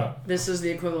running out. This is the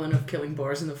equivalent of killing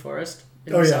boars in the forest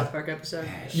in Oh, the yeah. South Park episode.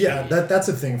 Yeah, that's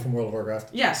a thing from World of Warcraft.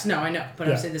 Yes. No, I know. But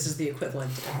Yeah. I'm saying this is the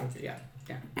equivalent. Yeah.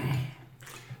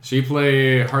 So you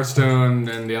play Hearthstone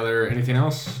and the other anything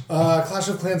else? Clash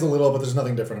of Clans a little, but there's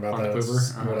nothing different about On that. the It's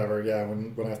pooper? whatever. Yeah,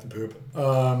 when I have to poop. What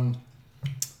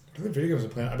other video games I'm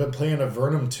playing? I've been playing a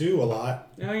Vernum 2 a lot.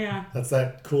 Oh yeah. That's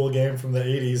that cool game from the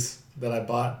 80s that I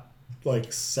bought.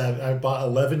 I bought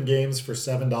 11 games for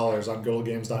 $7 on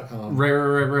GoodOldGames.com.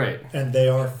 Right. And they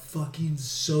are fucking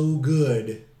so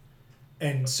good.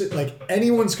 And so,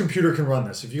 anyone's computer can run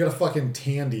this. If you got a fucking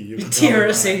Tandy, you can.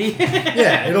 Tierra Sadie.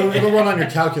 Yeah, it'll run on your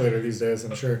calculator these days,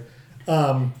 I'm sure.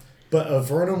 But a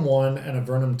Vernum 1 and a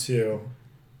Vernum 2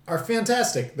 are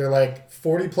fantastic. They're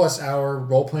 40-plus hour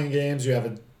role-playing games. You have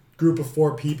a group of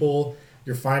 4 people.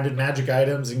 You're finding magic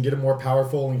items and getting more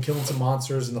powerful and killing some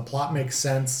monsters, and the plot makes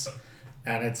sense.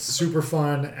 And it's super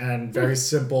fun and very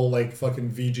simple,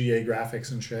 fucking VGA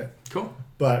graphics and shit. Cool.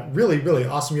 But really, really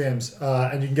awesome games.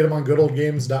 And you can get them on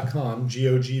goodoldgames.com,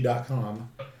 GOG.com,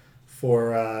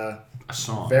 for A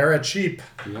song. very cheap.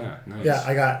 Yeah, nice. Yeah,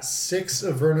 I got 6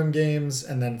 of Vernum games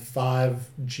and then 5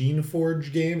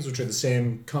 Geneforge games, which are the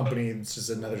same company. It's just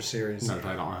another series. No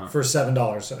title, For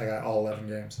 $7, so I got all 11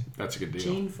 games. That's a good deal.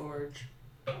 Geneforge.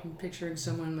 I'm picturing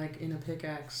someone in a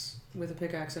pickaxe, with a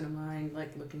pickaxe in a mine,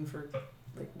 looking for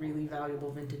really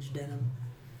valuable vintage denim.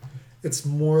 It's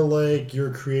more like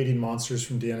you're creating monsters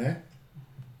from DNA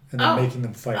and then making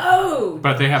them fight. Oh!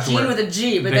 But they have to Gene wear... with a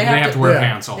G, but they have to wear Yeah.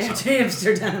 pants They have also. to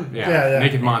hipster denim. Yeah. Yeah.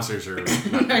 Naked monsters are...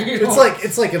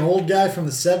 It's like an old guy from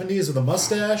the 70s with a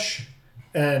mustache,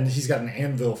 and he's got an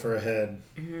anvil for a head.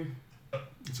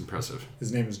 It's impressive.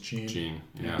 His name is Gene. Gene.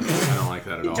 Yeah. I don't like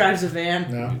that at all. Drives a van.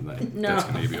 No. No. That's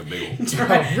going to give you a big old...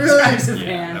 Really? Drives a Yeah,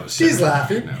 van. that was She's terrible.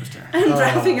 laughing. That was terrible. I'm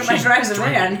driving if I she's drives a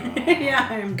driving. van. Yeah,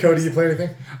 I'm. Cody, you play anything?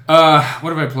 What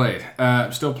have I played?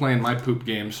 I'm still playing my poop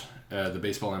games. The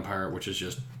Baseball Empire, which is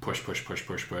just push.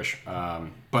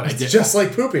 But It's just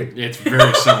like pooping. it's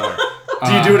very similar.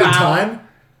 Do you do it in Wow. time?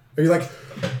 Are you like,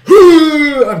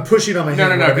 I'm pushing on my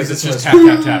hand? No, because it's just tap.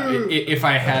 If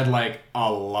I had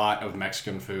a lot of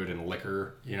Mexican food and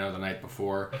liquor, the night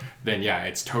before, then yeah,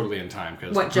 it's totally in time.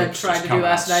 Because What Judge tried to do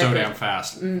last night, so but damn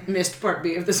fast. Missed part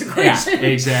B of this Yeah, equation.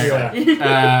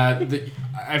 exactly.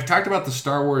 I've talked about the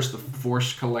Star Wars: The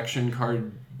Force Collection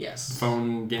card Yes.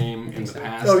 phone game in the so.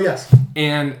 past. Oh, yes.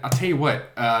 And I'll tell you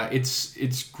what,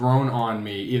 it's grown on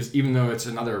me. Even though it's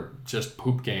another just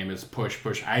poop game, it's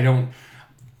push. I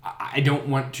don't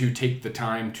want to take the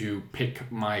time to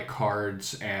pick my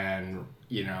cards and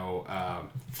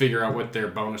figure out what their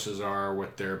bonuses are,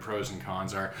 what their pros and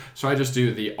cons are. So I just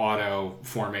do the auto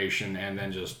formation and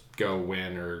then just go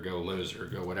win or go lose or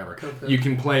go whatever. You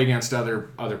can play against other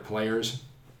players.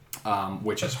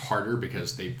 Which is harder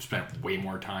because they've spent way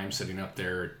more time setting up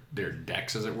their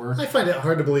decks, as it were. I find it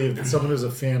hard to believe that someone who's a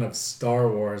fan of Star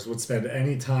Wars would spend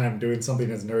any time doing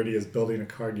something as nerdy as building a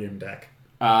card game deck.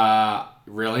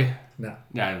 Really? No.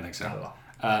 Yeah, I didn't think so. Not at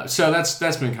all. So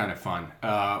that's been kind of fun.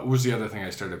 What was the other thing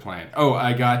I started playing? Oh,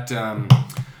 I got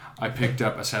I picked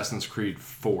up Assassin's Creed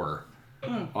 4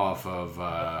 off of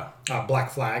Black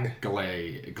Flag.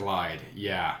 Glide.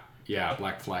 Yeah,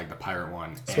 Black Flag, the pirate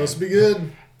one. Supposed to be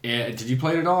good. Did you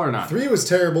play it at all or not? 3 was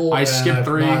terrible. I and skipped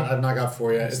 3. I've not got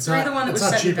 4 yet. It's 3 not, the one that it's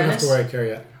was not set in cheap enough to Venice? where I care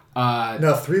yet.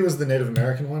 No, 3 was the Native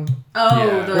American one. Oh,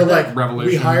 Yeah. the, Where the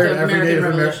Revolution. we hired The every American Native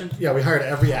Revolution. American. Yeah, we hired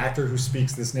every actor who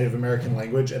speaks this Native American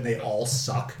language, and they all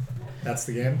suck. That's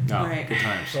the game. No, Right. good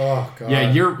times. Oh god.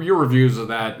 Yeah, your reviews of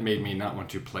that made me not want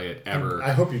to play it ever.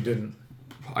 I hope you didn't.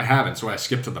 I haven't, so I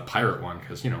skipped to the pirate one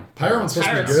because Pirate one's supposed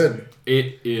Pirates. to be good.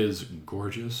 It is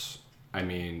gorgeous. I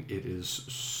mean, it is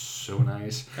so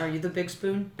nice. Are you the big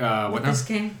spoon? What With now? this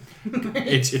game?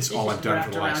 It's all I've done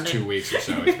for the last Wrapped 2 around weeks or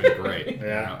so. It's been great.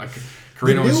 Yeah. The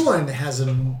Karina new was. one has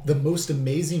the most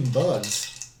amazing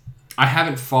bugs. I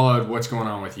haven't followed what's going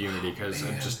on with Unity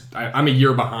because I'm a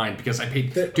year behind because I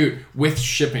paid, dude, with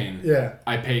shipping. Yeah.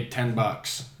 I paid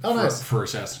 $10 Oh, nice. for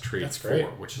Assassin's Creed That's 4, great.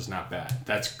 which is not bad.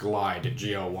 That's Glide,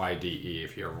 Glyde,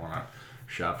 if you ever want to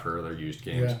shop for other used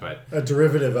games. Yeah. But A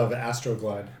derivative of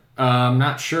Astroglide. I'm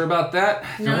not sure about that.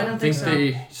 No, I don't think so.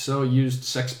 they sell used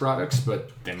sex products, but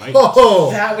they might.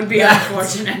 Oh, That would be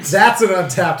unfortunate. that's an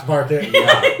untapped market.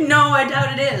 No, I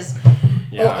doubt it is.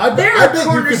 Yeah. Oh, I There bet are you could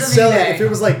corners of sell it eBay. if it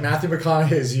was like Matthew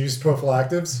McConaughey's used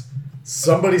prophylactics.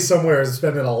 Somebody somewhere is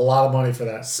spending a lot of money for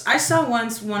that. I saw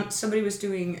once somebody was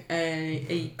doing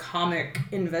a comic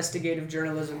investigative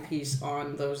journalism piece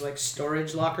on those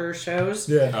storage locker shows.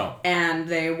 Yeah. Oh. And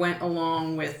they went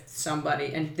along with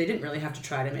somebody, and they didn't really have to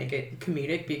try to make it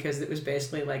comedic because it was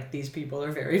basically these people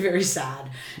are very, very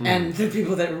sad. And the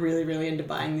people that are really, really into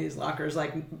buying these lockers,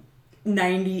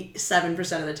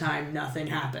 97% of the time, nothing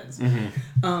happens.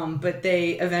 But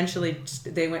they eventually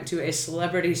went to a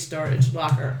celebrity storage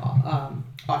locker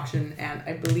auction, and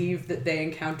I believe that they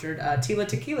encountered Tila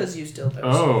Tequila's used dildos.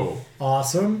 Oh,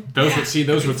 Awesome. those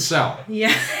would sell.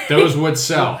 Yeah. Those would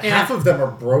sell. Half of them are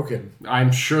broken.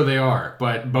 I'm sure they are,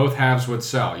 but both halves would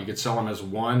sell. You could sell them as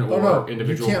one or Oh no,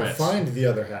 individual you can't bits. find the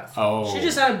other half. Oh, She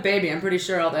just had a baby. I'm pretty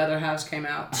sure all the other halves came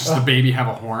out. does the baby have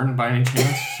a horn by any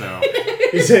chance? So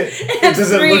Is it? And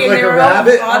Does it three, look and like they a were all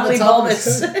rabbit on the oddly top of bulbous.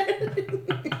 his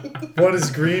head? One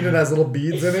is green and has little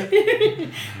beads in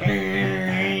it. Oh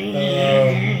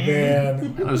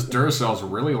man, those Duracells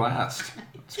really last.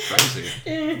 It's crazy.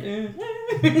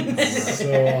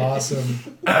 so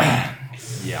awesome.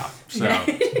 Yeah. So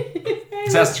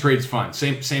Assassin's Creed is fun.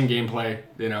 Same gameplay,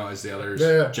 as the others.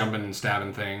 Yeah. Jumping and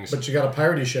stabbing things. But you got a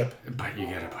piratey ship. But you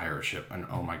get a pirate ship, and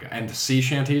oh my god! And the sea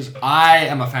shanties. I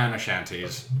am a fan of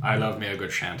shanties. I love me a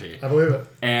good shanty. I believe it.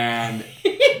 And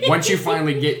once you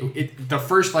finally get it, the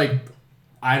first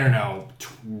I don't know,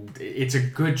 it's a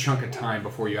good chunk of time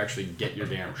before you actually get your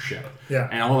damn ship. Yeah.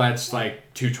 And all that's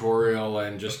tutorial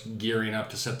and just gearing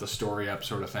up to set the story up,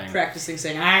 sort of thing. Practicing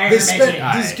saying, These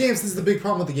games. This is the big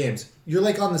problem with the games. You're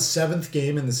on the 7th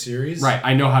game in the series. Right.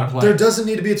 I know how to play. There doesn't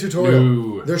need to be a tutorial.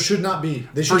 No. There should not be.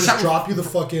 They should For just some- drop you the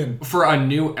fuck in. For a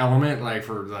new element,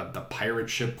 for the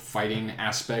pirate ship fighting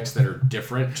aspects that are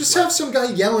different. Just have some guy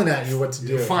yelling at you what to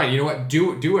do. Fine. You know what?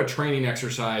 Do a training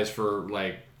exercise for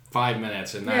 5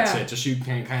 minutes, and that's Yeah. it. Just so you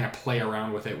can kind of play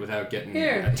around with it without getting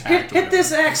Here, attacked. hit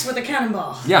this X with a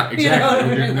cannonball. Yeah, exactly.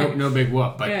 You know what I mean? No big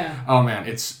whoop. But Yeah. oh man,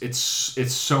 it's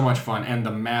so much fun, and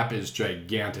the map is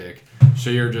gigantic. So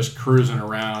you're just cruising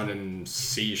around and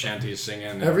sea shanties singing.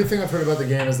 And Everything I've heard about the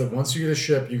game is that once you get a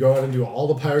ship, you go out and do all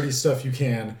the piratey stuff you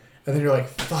can, and then you're like,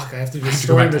 fuck, I have to do a to go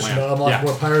story back to mission land. to unlock Yeah.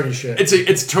 more piratey shit.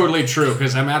 It's totally true,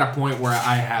 because I'm at a point where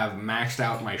I have maxed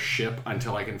out my ship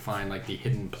until I can find the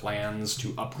hidden plans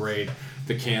to upgrade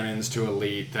the cannons to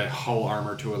elite, the hull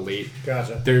armor to elite.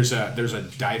 Gotcha. There's a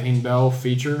diving bell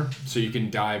feature, so you can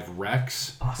dive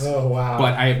wrecks. Oh, wow.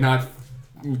 But I have not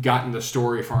gotten the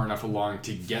story far enough along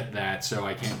to get that, so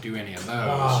I can't do any of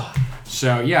those.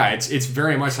 So yeah, it's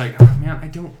very much oh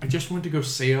man, I just want to go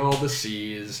sail the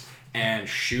seas and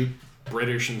shoot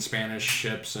British and Spanish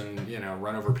ships and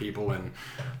run over people and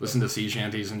listen to sea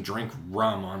shanties and drink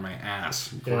rum on my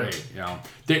ass. Great.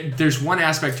 There's one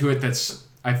aspect to it that's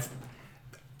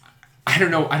I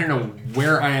don't know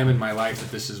where I am in my life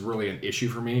that this is really an issue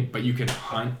for me, but you can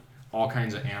hunt all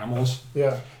kinds of animals.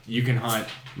 Yeah. You can hunt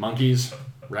monkeys,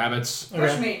 rabbits,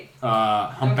 Push me.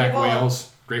 humpback Okay, well.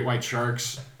 whales, great white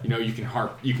sharks. You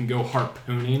can go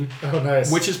harpooning, Oh,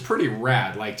 nice. which is pretty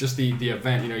rad. Just the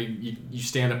event. You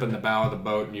stand up in the bow of the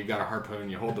boat and you've got a harpoon.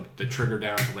 You hold the trigger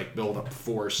down to build up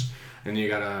force, and you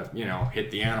gotta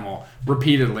hit the animal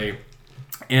repeatedly.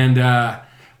 And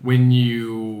when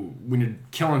you're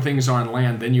killing things on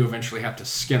land, then you eventually have to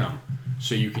skin them.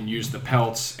 So you can use the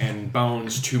pelts and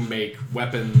bones to make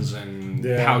weapons and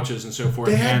pouches and so forth.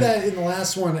 They had that in the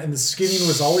last one, and the skinning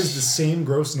was always the same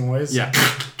gross noise. Yeah.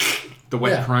 The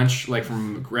wet crunch,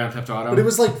 from Grand Theft Auto. But it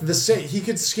was the same. He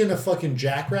could skin a fucking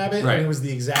jackrabbit, Right. and it was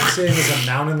the exact same as a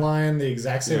mountain lion, the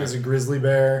exact same as a grizzly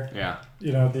bear. Yeah.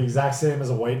 The exact same as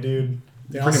a white dude.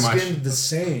 They all Pretty much. skinned the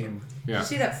same. Yeah. Did you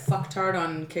see that fucktard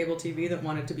on cable TV that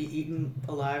wanted to be eaten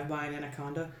alive by an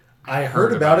anaconda? I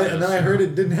heard about it, and this, then I heard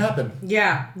it didn't happen.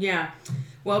 Yeah.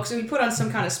 Well, because he put on some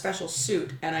kind of special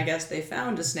suit, and I guess they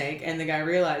found a snake, and the guy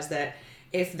realized that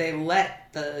if they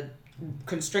let the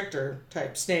constrictor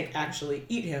type snake actually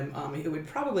eat him, it would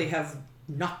probably have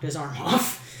knocked his arm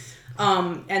off.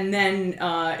 And then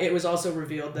it was also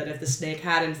revealed that if the snake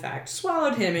had in fact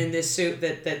swallowed him in this suit,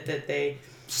 that they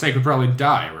Snake would probably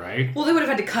die, right? well, they would have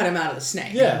had to cut him out of the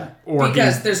snake. Yeah. Or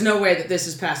because there's no way that this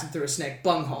is passing through a snake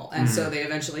bunghole. And so they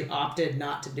eventually opted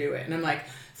not to do it. And I'm like,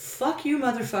 fuck you,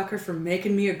 motherfucker, for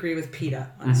making me agree with PETA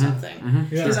on something.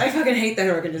 Because I fucking hate that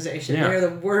organization. Yeah. They're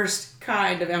the worst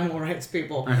kind of animal rights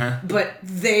people. But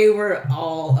they were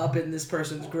all up in this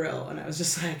person's grill. And I was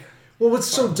just like... Well, what's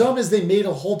so dumb is they made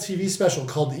a whole TV special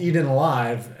called Eaten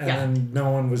Alive, and Yeah. then no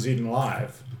one was eaten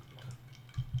alive.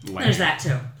 There's that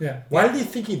too. Yeah. Why did he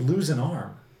think he'd lose an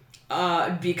arm?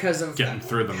 Because of Getting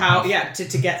through the how mouth. yeah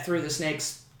to get through the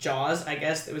snake's jaws. I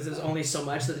guess there's only so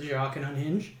much that the jaw can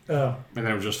unhinge Oh. And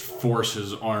then it would just force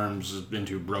his arms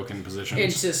into broken positions.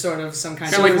 into sort of some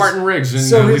kind Kind of of like Martin Riggs in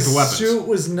So his Lethal Weapons. suit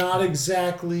was not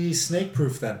exactly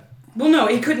snake-proof then. Well, no,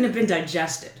 it couldn't have been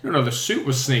digested. No, the suit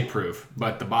was snake-proof,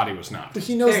 but the body was not. But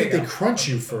he knows There that you they go. crunch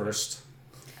you first.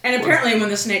 And apparently, when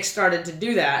the snake started to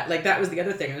do that, that was the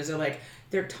other thing. Is they're like,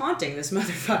 they're taunting this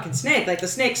motherfucking snake. Like, the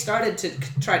snake started to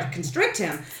try to constrict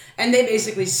him, and they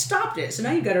basically stopped it. So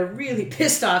now you've got a really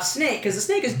pissed off snake, because the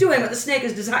snake is doing what the snake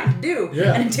is designed to do,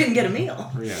 and it didn't get a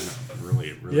meal. Yeah, no,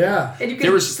 really. Yeah. And you could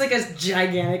just like a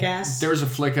gigantic ass There was a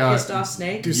flick out pissed off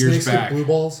snake. Do years snakes back. get blue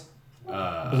balls?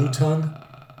 Blue tongue?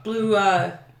 Blue,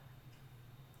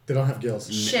 They don't have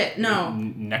gills. shit, no.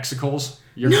 Nexicles.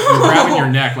 You're grabbing your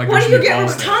neck like What there's do you no get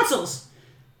balls with there. tonsils?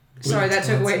 Sorry, that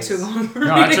took way too long for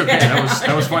No, me that's to okay. get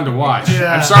That was fun to watch.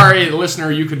 Yeah. I'm sorry,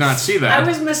 listener, you could not see that. I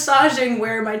was massaging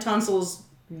where my tonsils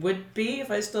would be if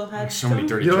I still had so many them.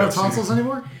 dirty You don't have jokes. tonsils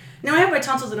anymore? No, I have my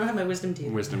tonsils. I don't have my wisdom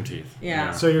teeth. Wisdom teeth.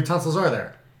 Yeah. So your tonsils are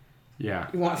there. Yeah.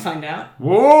 You want to find out?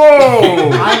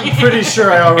 Whoa! I'm pretty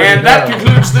sure I already And that know.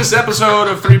 concludes this episode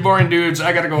of Three Boring Dudes.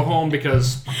 I gotta go home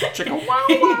because chicken wow wow.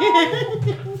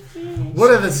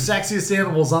 What are the sexiest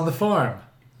animals on the farm?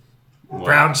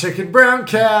 Brown chicken, brown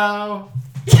cow.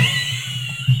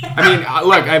 I mean,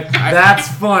 look, That's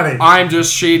funny. I'm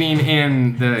just shading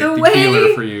in the way-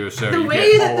 dealer for you, so The you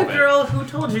way get that all the of it. girl who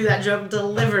told you that joke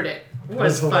delivered it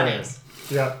was That's funny. hilarious.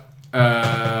 Yep. What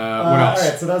else?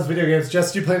 Alright, so that was video games.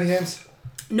 Jess, do you play any games?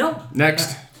 Nope.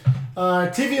 Next.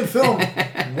 TV and film.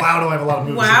 Wow, do I have a lot of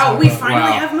movies to Wow, talk we about. finally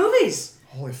Wow. have movies.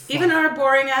 Holy fuck. Even our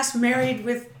boring ass married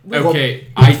with Okay,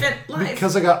 infant life.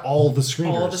 Because I got all the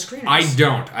screeners. all the screeners. I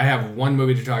don't. I have one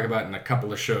movie to talk about and a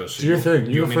couple of shows. So Do your thing.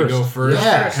 You You want go me to go first. first?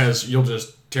 Yeah. Because you'll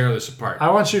just tear this apart. I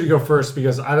want you to go first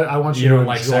because I want you, You to don't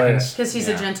like enjoy seconds? it. Because he's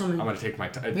a Yeah. gentleman. I'm gonna take my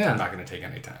time. Yeah. I'm not gonna take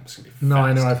any time. It's gonna be fast No,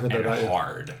 I know, I've heard that and about you.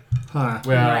 hard. Huh. Right in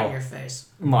Well, your face.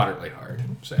 moderately hard.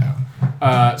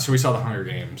 So we saw The Hunger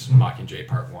Games Mockingjay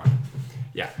Part 1.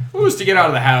 Yeah. It was to get out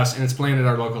of the house, and it's playing at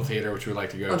our local theater, which we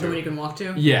like to go Oh, to. the one you can walk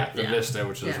to? Yeah, the Yeah. Vista,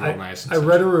 which is Yeah. real nice. and I such.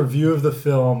 read a review of the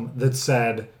film that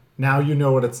said, now you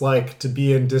know what it's like to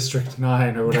be in District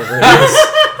 9 or whatever it is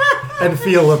and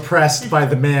feel oppressed by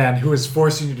the man who is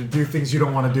forcing you to do things you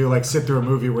don't want to do, like sit through a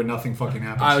movie where nothing fucking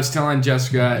happens. I was telling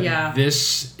Jessica, Yeah.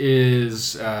 this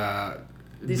is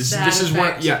The this sad is one.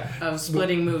 effect Yeah, of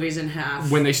splitting movies in half.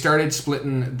 when they started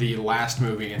splitting the last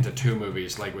movie into two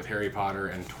movies, like with Harry Potter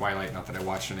and Twilight. Not that I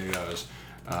watched any of those.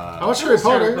 I watched Harry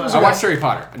Potter. Harry It was Potter. I okay. watched Harry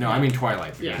Potter. No, I mean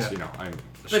Twilight because Yeah. you know I'm. a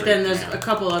but straight then there's man. a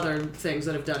couple other things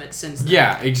that have done it since then.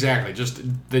 Yeah, exactly. Just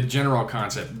the general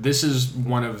concept. This is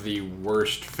one of the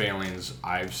worst failings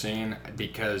I've seen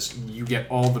because you get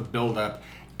all the build-up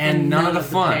and none of the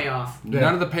fun. payoff.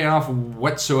 None of the payoff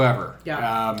whatsoever.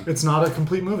 Yeah. It's not a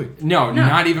complete movie. No,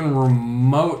 not even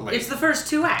remotely. It's the first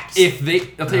two acts.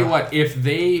 I'll tell you what, if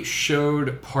they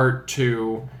showed part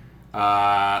 2,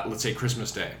 let's say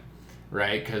Christmas Day,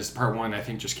 right? Because part 1 I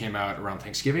think just came out around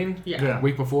Thanksgiving, Yeah.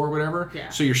 week before, whatever. Yeah.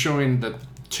 So you're showing the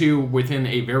 2 within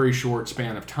a very short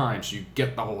span of time, so you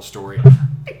get the whole story.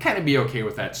 I'd kind of be okay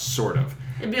with that, sort of.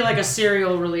 It'd be like a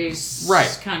serial release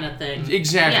kind of thing.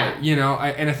 Exactly. Yeah. You know,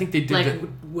 and I think they did Like,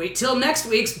 wait till next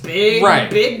week's big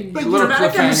But Little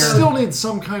dramatic cliffhanger. You episode. still need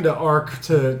some kind of arc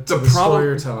to the story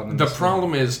you're telling. in The this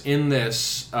problem is in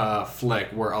this flick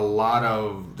where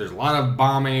there's a lot of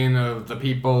bombing of the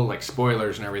people, like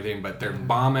spoilers and everything, but they're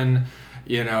bombing,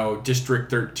 District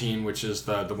 13, which is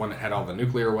the one that had all the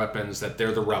nuclear weapons. That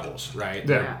they're the rebels, right?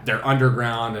 Yeah. They're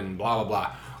underground and blah blah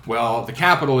blah. Well, the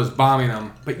Capitol is bombing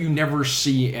them, but you never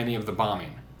see any of the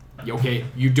bombing. Okay,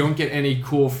 you don't get any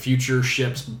cool future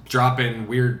ships dropping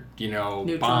weird,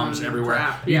 Neutron bombs everywhere.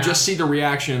 crap, You yeah. just see the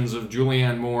reactions of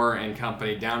Julianne Moore and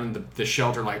company down in the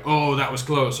shelter, like, oh, that was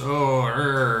close.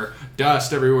 Oh,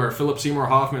 dust everywhere. Philip Seymour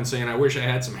Hoffman saying, I wish I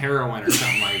had some heroin or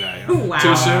something like that. Wow.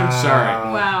 Too soon?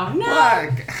 Sorry. Wow. No.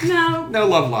 Fuck. No. No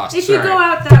love lost. If you Sorry. go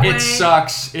out that way- It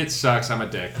sucks. It sucks. I'm a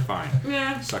dick. Fine.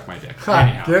 Yeah. Suck my dick. Ha,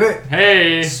 Anyhow. get it?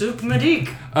 Hey. Souk Madik.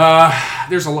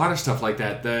 There's a lot of stuff like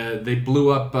that. They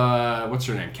blew up, what's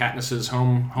her name? Katniss's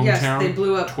hometown? Yes, they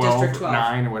blew up 12, District 12.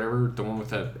 9 or whatever. The one with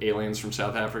the aliens from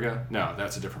South Africa? No,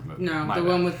 that's a different movie. No, My the bad.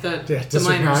 one with the District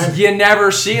miners. 9. You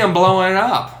never see them blowing it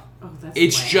up. Oh, that's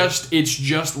It's lame.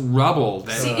 just rubble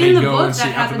that See, they in the go book, and see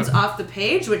that after happens the, off the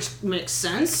page, which makes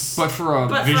sense. But for a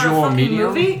But visual for a fucking medium,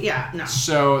 movie, yeah, no.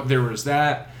 so there was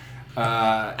that.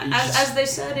 As they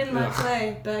said in my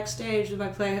play backstage, my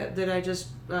play that I just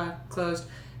closed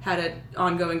had an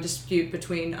ongoing dispute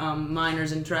between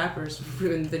miners and trappers.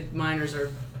 And the miners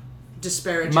are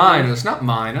disparaging. miners, not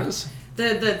miners.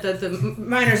 The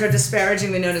miners are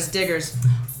disparagingly known as diggers.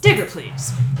 Digger,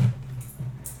 please.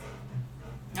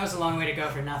 That was a long way to go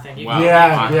for nothing. You Wow.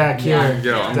 Yeah, Kieran.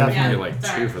 Yo, I'm gonna Definitely. give you like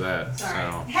Sorry. 2 for that.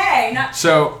 Sorry. So. Hey, not.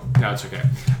 So no, it's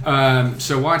okay.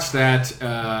 So watch that.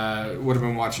 What have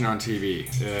been watching on TV?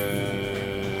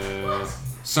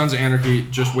 Sons of Anarchy.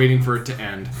 Just waiting for it to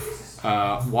end.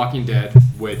 Walking Dead,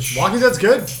 which Walking Dead's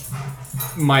good.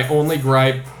 my only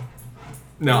gripe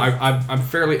No, I'm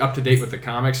fairly up to date with the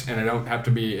comics, and I don't have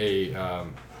to be a,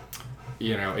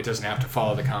 it doesn't have to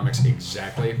follow the comics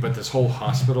exactly. But this whole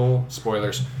hospital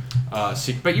spoilers, but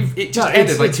it just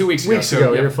ended like 2 weeks ago.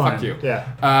 So you're fuck fine. you.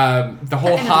 Yeah. The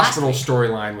whole ended hospital last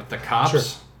storyline with the cops, Sure.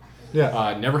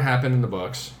 Yeah. never happened in the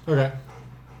books. Okay.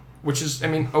 Which is,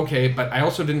 okay, but I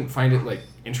also didn't find it like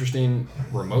interesting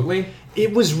remotely.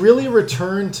 It was really a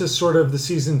return to sort of the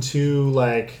season 2,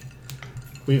 like,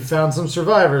 we've found some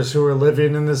survivors who are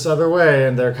living in this other way,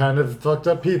 and they're kind of fucked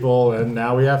up people, and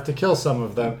now we have to kill some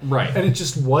of them. Right. And it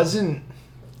just wasn't.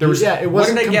 It wasn't what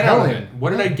did I get out of compelling. it? What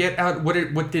did I get out?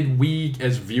 What did we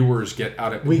as viewers get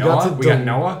out of it? We got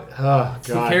Noah. Oh God.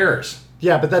 Who cares?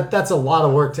 Yeah, but that's a lot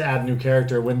of work to add a new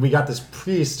character when we got this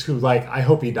priest who, like, I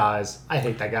hope he dies. I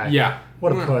hate that guy. Yeah.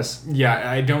 What a puss. Yeah,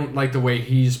 I don't like the way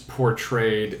he's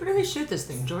portrayed. Where do we shoot this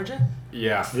thing, Georgia?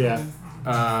 Yeah. Yeah.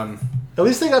 At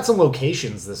least they got some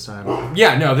locations this time.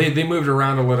 Yeah, no, they moved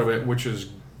around a little bit, which is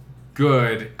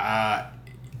good.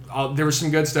 There was some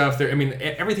good stuff there. I mean,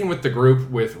 everything with the group,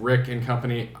 with Rick and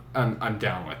company, I'm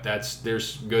down with.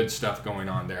 There's good stuff going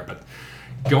on there. But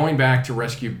going back to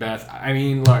rescue Beth, I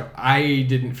mean, look, I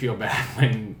didn't feel bad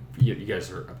when you guys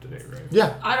are up to date, right?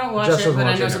 Yeah. I don't watch Jess it, doesn't but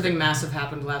I watch know it. something massive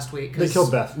happened last week. 'Cause They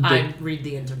killed Beth. I read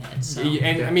the internet. So.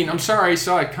 And I mean, I'm sorry I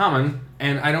saw it coming,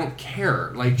 and I don't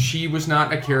care. Like, she was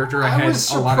not a character I had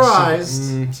was a lot of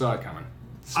surprised. saw it coming.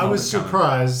 I was Smelled it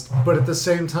coming. surprised, but at the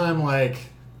same time, like,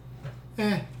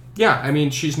 Yeah, I mean,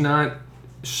 she's not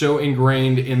so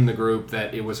ingrained in the group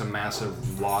that it was a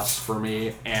massive loss for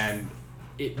me. And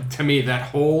to me, that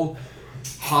whole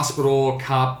hospital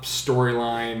cop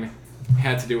storyline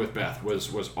had to do with Beth.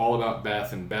 Was all about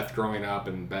Beth and Beth growing up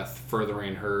and Beth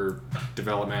furthering her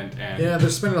development. And yeah, they're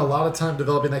spending a lot of time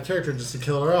developing that character just to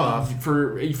kill her off.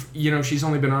 she's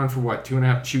only been on for what,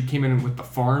 2.5. She came in with the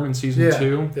farm in season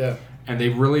 2. Yeah. And they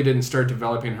really didn't start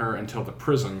developing her until the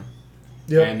prison.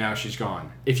 Yep. And now she's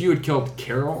gone. If you had killed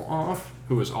Carol off,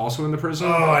 who was also in the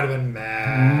prison, I'd have been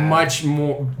mad. much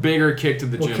more bigger kick to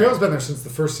the Well, gym. Carol's been there since the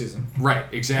first season. Right,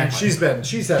 And exactly.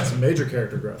 she's had some major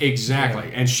character growth. Exactly.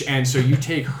 Yeah. And so you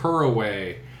take her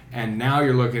away, and now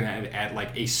you're looking at like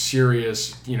a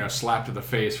serious, slap to the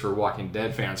face for Walking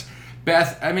Dead fans.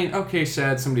 Beth, I mean, okay,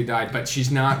 sad somebody died, but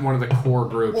she's not one of the core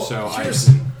group, Well, so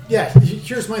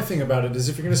here's my thing about it is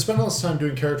if you're going to spend all this time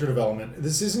doing character development,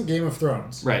 this isn't Game of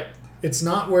Thrones. Right, It's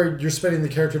not where you're spending the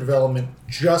character development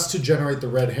just to generate the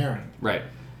red herring. right.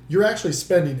 You're actually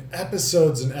spending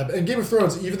episodes and Game of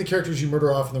Thrones, even the characters you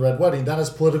murder off in the Red Wedding, that has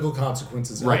political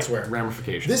consequences Right, elsewhere.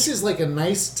 ramifications. This is like a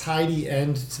nice, tidy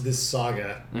end to this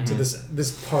saga, to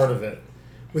this part of it.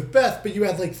 With Beth, but you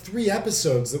had like 3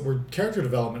 episodes that were character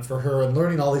development for her and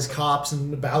learning all these cops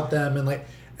and about them and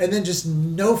then just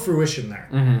no fruition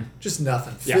there. Just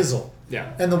nothing. Yeah. Fizzle.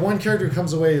 Yeah. And the one character who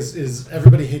comes away is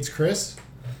everybody hates Chris.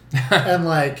 And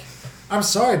like, I'm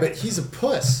sorry, but he's a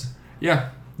puss. Yeah.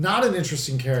 Not an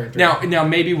interesting character. Now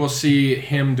maybe we'll see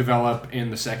him develop in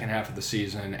the second half of the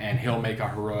season, and he'll make a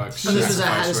heroic So this was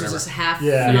sacrifice, just half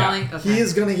Yeah. finale? Yeah. Okay. He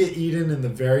is going to get eaten in the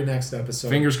very next episode.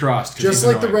 Fingers crossed. 'cause Just he's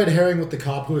like the annoying. red herring with the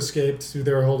cop who escaped, who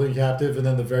they were holding captive, and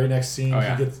then the very next scene, Oh,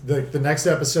 yeah. he gets the next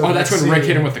episode. Oh, that's when Rick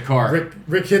hit him with the car.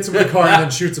 Rick hits him with the car and then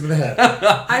shoots him in the head.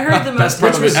 I heard the most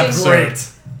part of the interesting.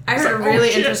 episode. I heard a like, oh, really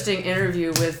shit. interesting interview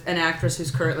with an actress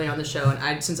who's currently on the show,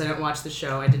 and since I don't watch the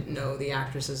show, I didn't know the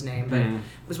actress's name, but it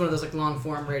was one of those like long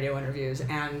form radio interviews,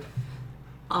 and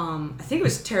I think it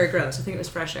was Terry Gross. I think it was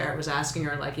Fresh Air. Was asking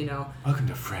her like, Welcome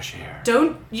to Fresh Air.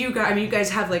 don't you guys? I mean, you guys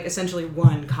have like essentially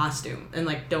one costume, and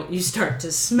like, don't you start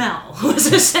to smell?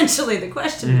 Was essentially the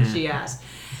question that she asked,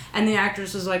 and the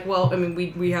actress was like, well, I mean,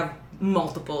 we have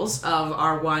multiples of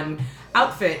our one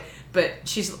outfit, but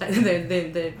she's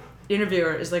the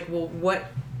interviewer is like, well, what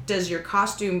does your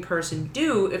costume person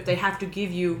do if they have to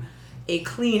give you a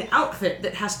clean outfit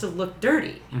that has to look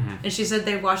dirty? And she said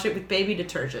they wash it with baby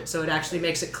detergent, so it actually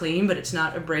makes it clean, but it's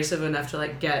not abrasive enough to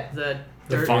like get the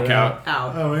dirt funk out.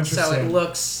 Oh, interesting. So it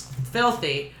looks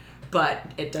filthy, but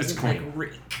it doesn't clean. like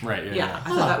reek. Right, Yeah, I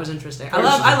thought that was interesting. That I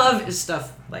was- love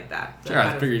stuff like that. Sure,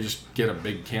 I figure you just get a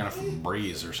big can of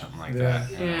Febreze or something like that.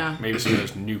 you know. Yeah. Maybe some of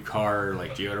those new car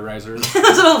like deodorizers.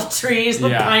 Those little trees,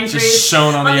 little Yeah, pine just trees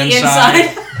sewn on the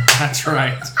inside. That's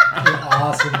right.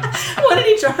 Awesome. One in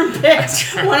each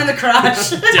armpit, one in the crotch.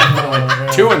 Definitely.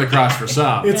 man. 2 in the cross for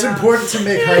some. It's important to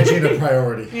make hygiene a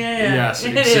priority. Yeah, Yes,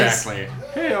 it exactly.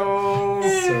 Hey-o.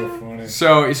 So funny.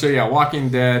 So yeah, Walking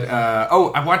Dead.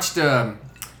 I watched.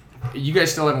 You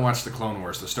guys still haven't watched the Clone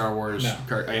Wars, the Star Wars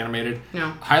animated?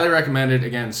 No. Highly recommended.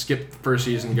 Again, skip the first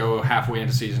season, go halfway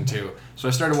into season 2. So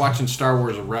I started watching Star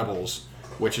Wars Rebels,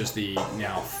 which is the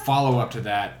follow up to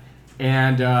that,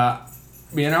 and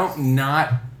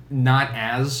not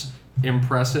as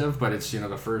impressive, but it's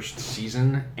the first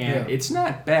season, and it's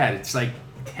not bad. It's like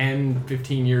 10,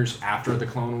 15 years after the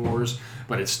Clone Wars,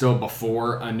 but it's still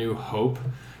before A New Hope.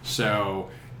 So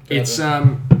it's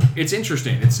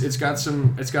interesting. It's got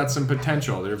some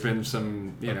potential. There have been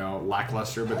some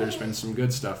lackluster, but there's been some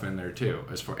good stuff in there too.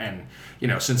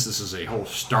 Since this is a whole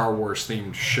Star Wars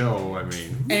themed show, I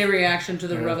mean, any reaction to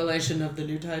the revelation of the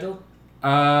new title?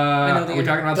 Are we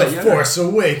talking about that yet? The Force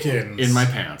Awakens. In my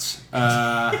pants.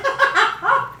 Yeah.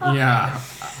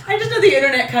 I just know the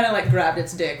internet kind of grabbed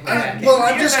its dick. Well,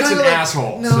 I'm just kind of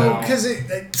asshole. No,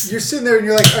 because you're sitting there and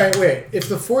you're like, all right, wait. If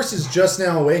the Force is just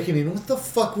now awakening, what the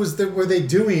fuck were they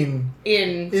doing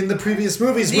in the previous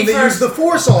movies when they used the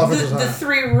Force all the time? The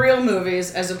 3 real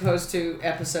movies, as opposed to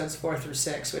episodes 4 through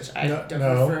 6, which I don't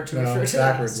refer to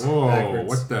backwards. Whoa, backwards.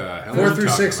 what the hell? 4 are you through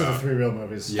talking 6 are about? the 3 real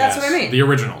movies. Yes, That's what I mean. The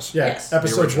originals. Yeah, Yes.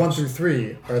 episodes The 1 through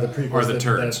 3 are the prequels. Are the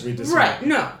turds. that we decided. Right,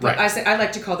 no. But Right. I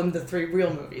like to call them the 3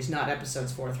 real movies, not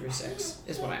episodes 4 through 6,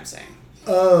 is what I'm saying.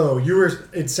 Oh,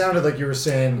 it sounded like you were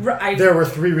saying Right. there were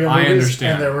 3 real movies. I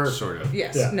understand. And there were sort of.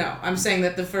 Yes, Yeah. no. I'm saying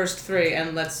that the first 3,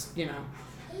 and let's,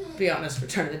 be honest,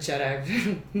 Return of the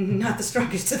Jedi, not the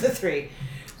strongest of the 3.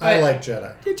 I But like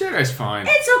Jedi. The Jedi's fine.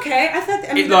 It's okay. I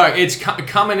thought... Look, it's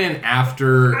coming in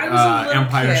after I was a little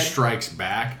Empire kid. Strikes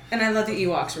Back. and I thought the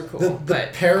Ewoks were cool, The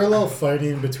but... parallel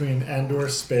fighting between Endor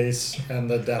Space and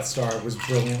the Death Star was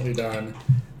brilliantly done.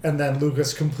 And then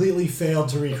Lucas completely failed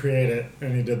to recreate it,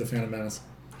 and he did the Phantom Menace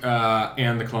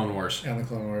And the Clone Wars. and the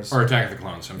Clone Wars. Or Attack of the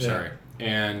Clones, I'm Yeah. sorry.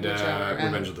 And Whichever.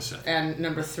 Revenge of the Sith. And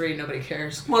number 3, nobody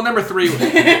cares. Well, number 3,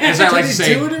 as I like to Did he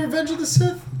say... do it in Revenge of the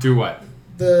Sith? Do what?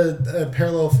 The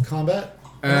parallel combat?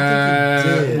 I don't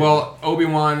think he did. Well,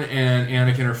 Obi-Wan and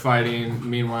Anakin are fighting.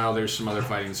 Meanwhile, there's some other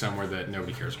fighting somewhere that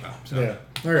nobody cares about. So, Yeah.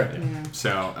 Okay.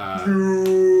 So,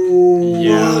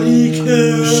 Nobody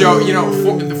cares. So,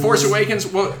 The Force Awakens,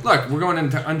 well, look, we're going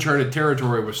into uncharted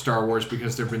territory with Star Wars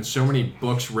because there have been so many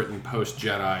books written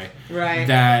post-Jedi Right.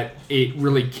 that it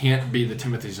really can't be the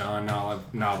Timothy Zahn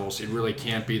novels. It really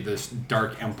can't be this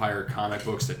Dark Empire comic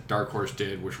books that Dark Horse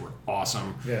did, which were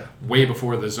awesome. Yeah. Way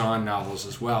before the Zahn novels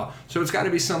as well. So it's got to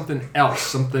be something else,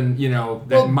 something,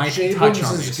 that might J. touch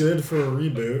Abrams on is these. good for a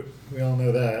reboot. We all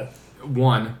know that.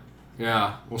 One.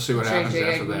 Yeah, we'll see what happens J.J.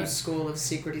 after Abrams' that. School of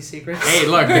Secrety Secrets. Hey,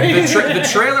 look, the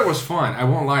trailer was fun. I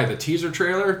won't lie. The teaser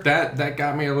trailer, that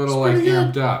got me a little pretty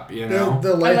good. amped up, The like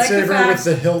the lightsaber fact- with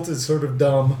the hilt is sort of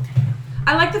dumb.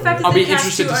 I like the fact that I'll they be cast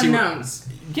interested 2 to see what- unknowns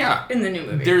Yeah. in the new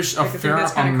movie. There's a I think fair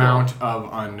that's kinda amount of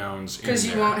unknowns in Because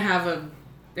you there. won't have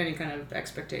any kind of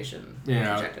expectation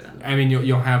projected on them. I mean,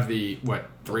 you'll have the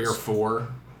 3 or 4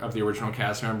 of the original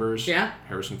cast members. Yeah.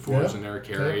 Harrison Ford's Yeah. in there,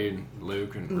 Carrie, and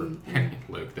Luke, and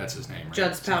Luke. That's his name, right?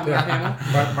 Judd's pal, Mark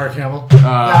Hamill. Mark Hamill. Yeah,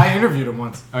 I interviewed him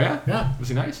once. Oh yeah. Yeah. Was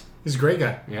he nice? He's a great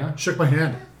guy. Yeah. Shook my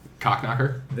hand. Cock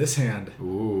knocker. This hand.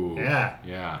 Ooh. Yeah.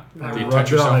 Yeah. I Do you rubbed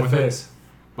touch it on yourself my with face.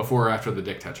 it before or after the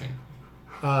dick touching?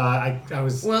 I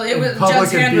was. Well, it in was public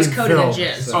Judd's and hand was being coated in filmed,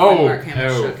 jizz. so- When Mark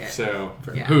Hamill shook it. So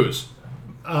Yeah. whose?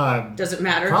 Does it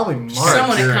matter? Probably Mark.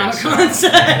 Someone at Comic Con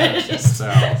said. Just So.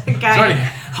 guy.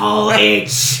 Holy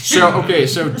So okay,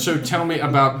 so tell me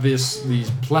about these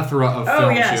plethora of Oh,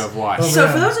 films yes. you have watched. So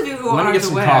yeah. for those of you who Let me aren't get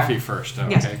some aware, coffee first. Okay,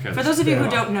 yes. 'cause- For those of you who Yeah.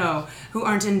 don't know, who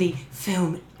aren't in the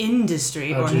film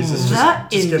industry Oh, or Jesus, the just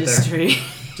get there. industry,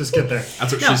 Just get there.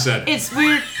 That's what no, she said. it's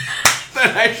weird.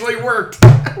 That actually worked.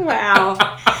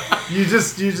 Wow. You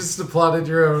just applauded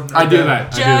your own. I do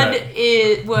that.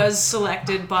 Judd was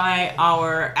selected by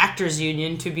our actors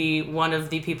union to be one of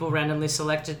the people randomly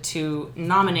selected to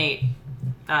nominate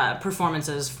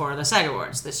performances for the SAG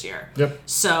Awards this year. Yep.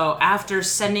 So after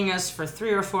sending us for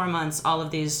 3 or 4 months all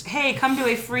of these, hey, come to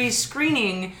a free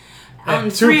screening on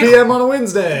At 2 p.m. on a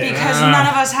Wednesday. because none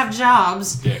of us have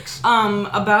jobs. Dicks.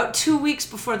 About 2 weeks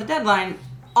before the deadline,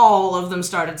 all of them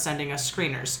started sending us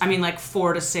screeners. I mean, like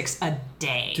 4 to 6 a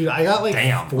day. Dude, I got like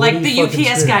Damn. 40 Like the fucking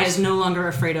UPS guy screens. is no longer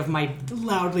afraid of my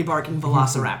loudly barking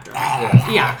Velociraptor.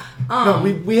 Yeah. No,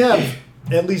 we have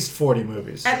at least 40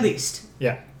 movies. At least.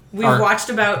 Yeah. We've Are- watched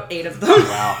about 8 of them.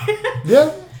 Wow.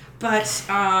 Yeah. But,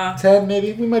 10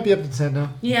 maybe. We might be up to 10 now.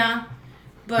 yeah.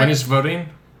 But When is voting?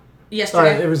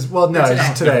 yesterday. It was, well, no, Today.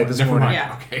 it's today, this Never morning. mind.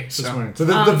 Yeah. Okay. This So morning. So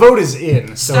the vote is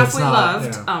in. So stuff it's we not,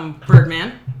 loved. you know.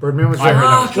 Birdman. Birdman was I heard great.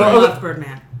 that Oh, was I Well, love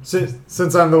Birdman.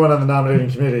 Since I'm the one on the nominating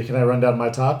committee, can I run down my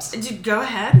tops? Dude, go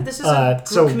ahead. This is a group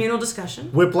so- communal discussion.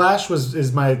 Whiplash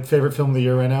is my favorite film of the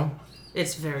year right now.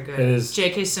 It's very good. It is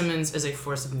J.K. Simmons is a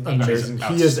force of nature. Amazing. He's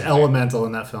He is outstanding. elemental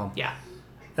in that film. Yeah.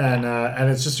 And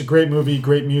it's just a great movie,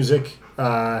 great music,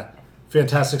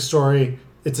 fantastic story.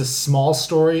 It's a small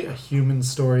story, a human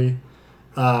story,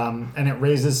 and it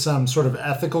raises some sort of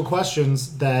ethical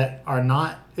questions that are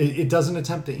not. It doesn't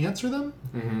attempt to answer them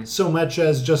so much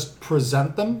as just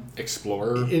present them.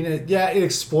 Explorer. It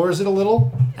explores it a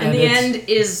little. And the end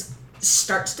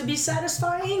starts to be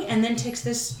satisfying, and then takes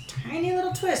this tiny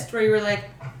little twist where you were like,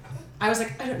 I was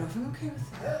like, I don't know if I'm okay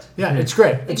with that. Yeah, it's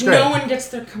great. It's great. No one gets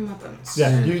their comeuppance.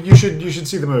 Yeah, you should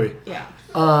see the movie. Yeah.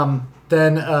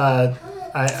 Then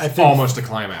I think Almost a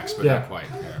climax, but Yeah. not quite.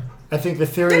 Yeah. I think the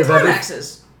theory They're of everything.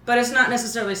 climaxes, but it's not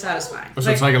necessarily satisfying. So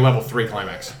it's like a level 3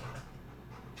 climax.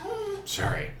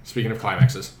 Sorry. Speaking of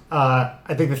climaxes. I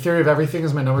think the theory of everything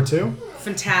is my number 2.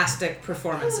 Fantastic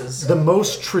performances. The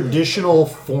most traditional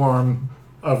form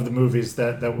of the movies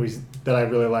that I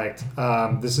really liked.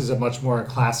 This is a much more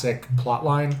classic plot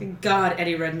line. God,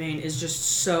 Eddie Redmayne is just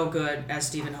so good as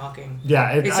Stephen Hawking. Yeah,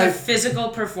 It's a physical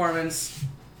performance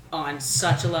on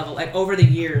such a level. Like, over the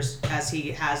years, as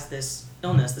he has this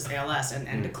illness, this ALS,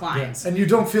 and declines. and you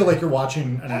don't feel like you're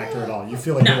watching an actor at all. You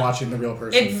feel like No. you're watching the real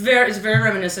person. It's very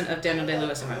reminiscent of Daniel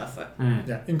Day-Lewis in My Left Foot.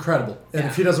 Yeah, incredible. And Yeah.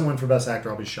 if he doesn't win for Best Actor,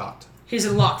 I'll be shocked. He's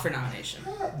a lock for nomination.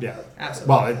 Yeah.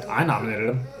 Absolutely. Well, I nominated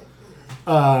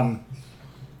him.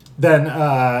 Then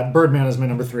Birdman is my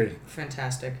number 3.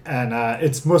 Fantastic. And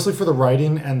it's mostly for the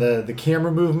writing and the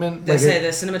camera movement. They say the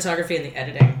cinematography and the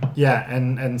editing. Yeah,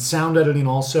 and sound editing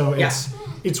also. Yeah.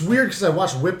 It's weird because I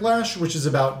watched Whiplash, which is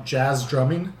about jazz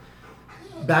drumming,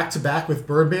 back to back with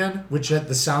Birdman, which the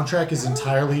soundtrack is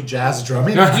entirely jazz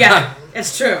drumming. Yeah,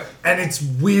 it's true. And it's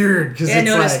weird because I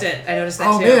noticed it. I noticed that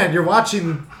oh too. man, you're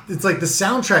watching. It's like the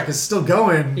soundtrack is still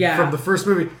going from the first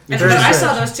movie. And Very I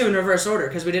saw strange. those two in reverse order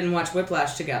because we didn't watch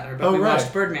Whiplash together, but we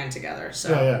watched Birdman together.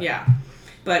 So yeah.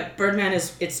 But Birdman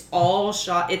it's all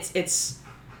shot. It's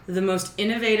the most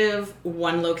innovative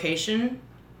one location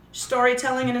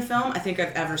storytelling in a film I think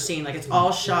I've ever seen. Like, it's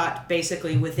all shot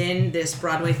basically within this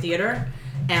Broadway theater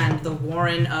and the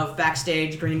warren of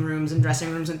backstage green rooms and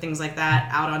dressing rooms and things like that,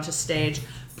 out onto stage,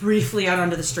 briefly out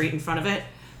onto the street in front of it,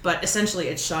 but essentially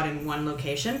it's shot in one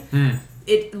location.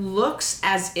 It looks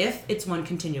as if it's one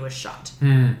continuous shot.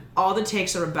 All the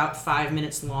takes are about 5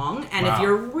 minutes long, and if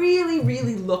you're really,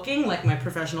 really looking, like my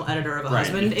professional editor of a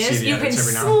husband is, you can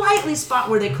slightly spot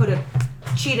where they could have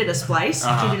cheated a splice,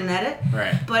 cheated an edit.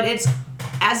 Right. But it's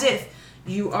as if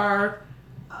you are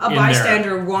a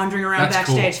bystander wandering around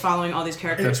backstage following all these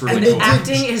characters. That's really and cool. the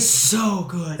acting is so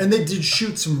good. And they did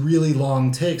shoot some really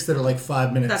long takes that are like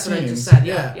 5 minute That's scenes. what I just said,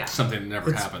 yeah. Something that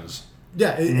never happens.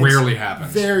 Yeah, it's rarely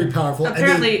happens. Very powerful.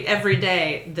 Apparently, every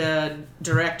day the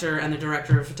director and the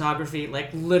director of photography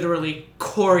literally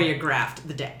choreographed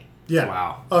the day. Yeah.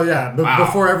 Wow. Oh yeah. But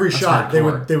before every That's shot,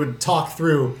 hardcore. they would talk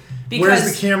through Because-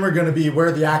 where's the camera going to be,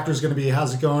 where the actor's going to be,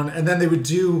 how's it going, and then they would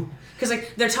do. Because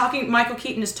they're talking, Michael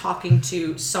Keaton is talking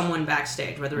to someone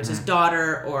backstage, whether it's his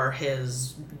daughter or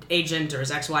his agent or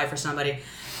his ex-wife or somebody,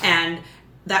 and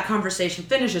that conversation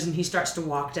finishes and he starts to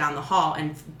walk down the hall,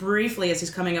 and briefly as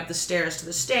he's coming up the stairs to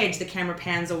the stage, the camera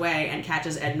pans away and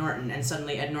catches Ed Norton, and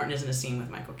suddenly Ed Norton is in a scene with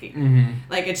Michael Keaton.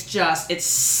 Like, it's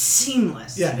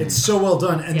seamless. Yeah, it's so well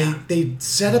done, and they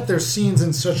set up their scenes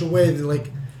in such a way that,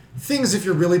 like, things if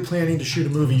you're really planning to shoot a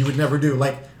movie you would never do.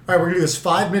 Like, all right, we're gonna do this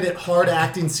 5 minute hard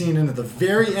acting scene, and at the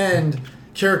very end,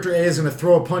 character A is gonna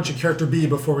throw a punch at character B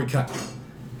before we cut.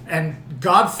 And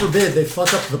God forbid they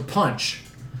fuck up the punch,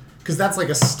 because that's like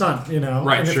a stunt, you know.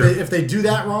 Right, and sure. if they do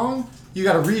that wrong, you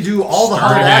got to redo all the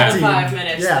Start hard again. acting. 5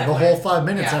 minutes Yeah, that the way. whole 5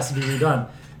 minutes Yeah. has to be redone,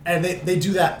 and they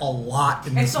do that a lot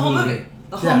in It's this the whole movie. movie.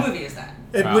 The whole Yeah. movie is that.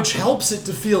 Wow. Which helps it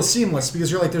to feel seamless,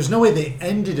 because you're like, there's no way they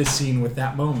ended a scene with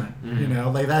that moment. You know,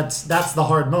 like that's the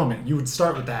hard moment. You would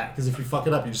start with that, because if you fuck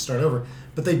it up, you just start over.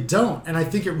 But they don't, and I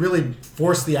think it really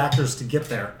forced the actors to get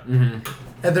there.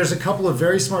 And there's a couple of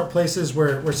very smart places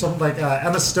where someone like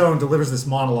Emma Stone delivers this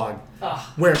monologue,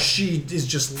 where she is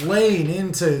just laying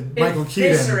into Michael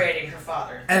Keaton. Eviscerating her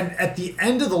father. And at the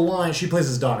end of the line, she plays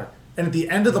his daughter. And at the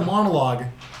end of the monologue,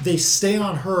 they stay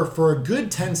on her for a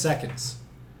good 10 seconds.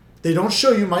 They don't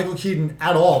show you Michael Keaton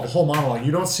at all, the whole monologue.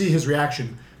 You don't see his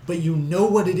reaction, but you know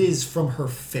what it is from her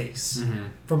face.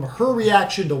 From her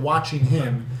reaction to watching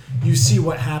him, you see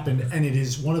what happened, and it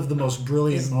is one of the most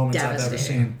brilliant moments I've ever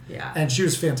devastating. seen. Yeah. And she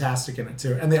was fantastic in it,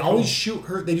 too. And they always shoot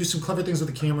her, they do some clever things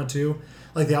with the camera, too.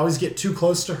 Like, they always get too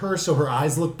close to her so her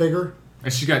eyes look bigger.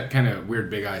 And she's got kind of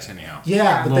weird big eyes anyhow.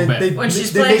 Yeah, A but little bit. they When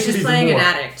she's they playing, make it she's even playing an more.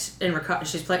 addict in recovery.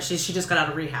 She just got out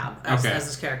of rehab as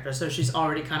this character, so she's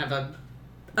already kind of a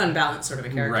unbalanced sort of a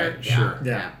character. Right, Yeah. sure.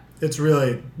 Yeah. It's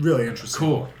really, really interesting.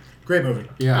 Cool. Great movie.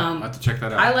 Yeah, I'll have to check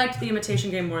that out. I liked The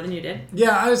Imitation Game more than you did.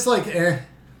 Yeah, I was like,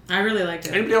 I really liked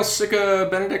it. Anybody else sick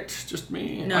of Benedict? Just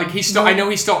me? No. Like, I know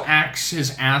he still acts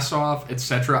his ass off,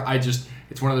 etc.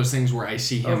 it's one of those things where I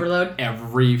see him Overload?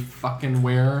 every fucking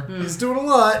where. He's doing a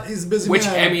lot. He's a busy Which,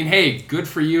 man. I mean, hey, good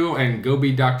for you, and go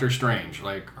be Doctor Strange.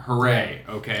 Like, hooray,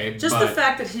 okay? Just but, the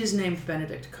fact that he's named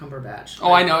Benedict Cumberbatch.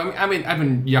 Oh, I know. I mean, I've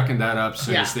been yucking that up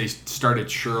since Yeah. they started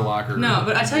Sherlock or No,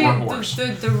 but I tell War you, Horse.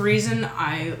 the reason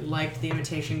I liked The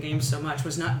Imitation Game so much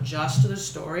was not just the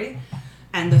story,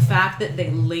 and the fact that they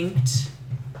linked.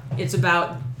 It's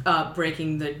about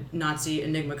breaking the Nazi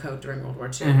Enigma code during World War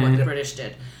II, what the British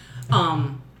did,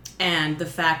 and the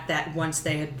fact that once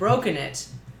they had broken it,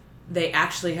 they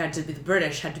actually had to be the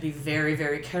British had to be very,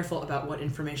 very careful about what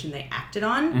information they acted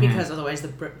on because otherwise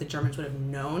the Germans would have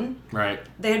known Right.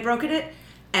 they had broken it.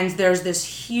 And there's this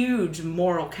huge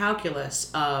moral calculus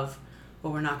of,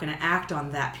 well, we're not going to act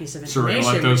on that piece of So we're information,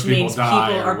 gonna let those which means people die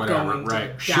people or are whatever. going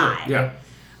Right. to Sure. die. Yeah.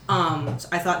 So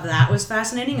I thought that was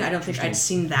fascinating. I don't think I'd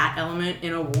seen that element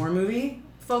in a war movie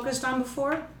focused on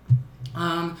before.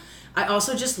 I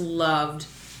also just loved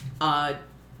the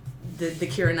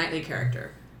Keira Knightley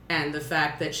character and the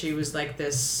fact that she was like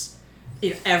this.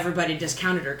 You know, everybody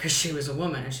discounted her because she was a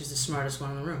woman and she's the smartest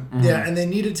one in the room. Yeah, and they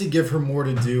needed to give her more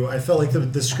to do. I felt like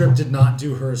the script did not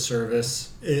do her a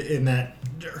service in that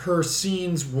her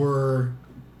scenes were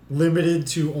limited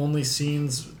to only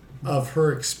scenes of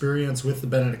her experience with the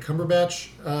Benedict Cumberbatch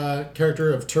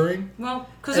character of Turing. Well,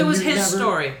 because And it was you his never-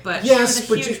 story, but Yes, she was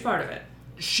but a huge you- part of it.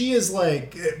 She is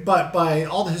like, but by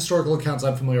all the historical accounts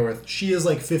I'm familiar with, she is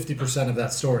like 50% of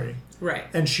that story. Right.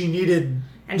 And she needed...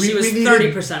 And she was needed-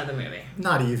 30% of the movie.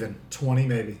 Not even 20,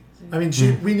 maybe. I mean,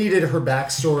 we needed her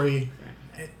backstory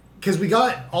because we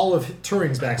got all of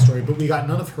Turing's backstory, but we got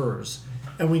none of hers,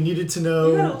 and we needed to You got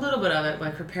a know. little bit of it,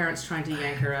 like her parents trying to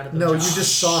yank her out of the No, you job.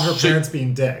 just saw her parents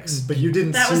being dicks, but you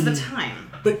didn't. That see, was the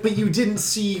time. But you didn't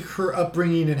see her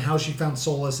upbringing and how she found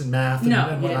solace in math and, No,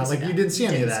 and you whatnot. didn't see Like you that. didn't see You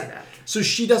any of didn't see that. that. So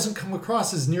she doesn't come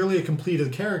across as nearly a complete a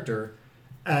character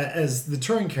as the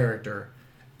Turing character,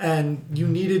 and you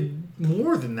needed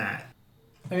more than that.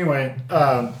 Anyway,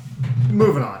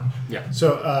 moving on. Yeah.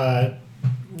 So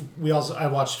I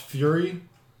watched Fury.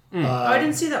 I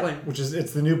didn't see that one. Which is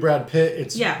it's the new Brad Pitt.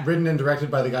 It's Yeah. written and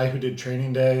directed by the guy who did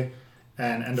Training Day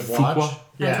and End of Watch. Fuqua?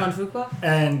 Yeah. Antoine Fuqua?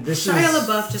 And this Shia is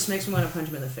LaBeouf just makes me want to punch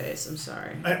him in the face. I'm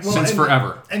sorry. Since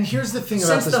forever. And here's the thing about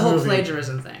Since this the whole movie.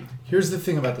 plagiarism thing. Here's the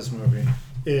thing about this movie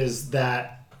is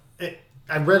that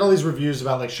I read all these reviews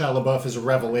about like Shia LaBeouf is a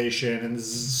revelation and this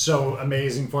is so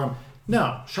amazing for him.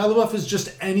 No, Shia LaBeouf is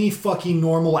just any fucking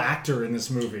normal actor in this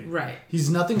movie. Right. He's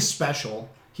nothing special.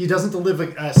 He doesn't deliver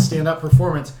a stand-up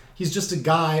performance. He's just a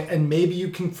guy, and maybe you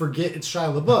can forget it's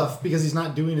Shia LaBeouf because he's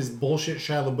not doing his bullshit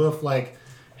Shia LaBeouf like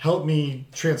help me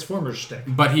Transformers shtick.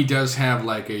 But he does have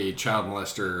like a child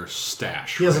molester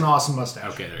stash. He has an awesome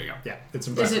mustache. Okay, there you go. Yeah, it's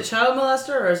Is impressive. it child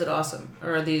molester or is it awesome?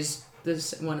 Or are these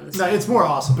this one of the No, same? it's more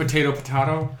awesome. Potato.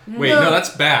 Wait, No. no, that's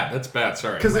bad. That's bad.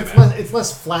 Sorry. Because my it's bad. it's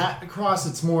less flat across.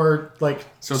 It's more like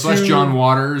So it's less John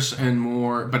Waters and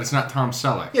more, but it's not Tom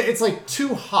Selleck. Yeah, it's like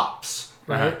two hops,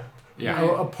 right? Yeah.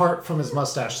 Apart from his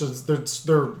mustache, so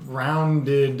they're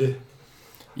rounded.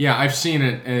 Yeah, I've seen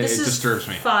it, and This it is disturbs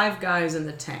me. 5 guys in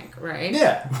the tank, right?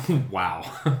 Yeah, Wow.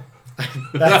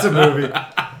 that's a movie.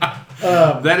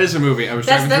 That is a movie. I was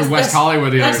driving through West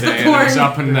Hollywood the other that's the day, and it was porn.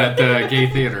 up in that gay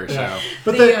theater. So,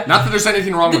 But The, not that there's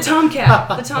anything wrong the with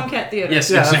Tomcat Theater.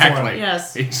 Yes, Yeah, that's the exactly. one.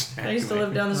 Yes. Exactly. I used to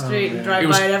live down the street and man. drive It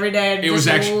was- by it every day and it was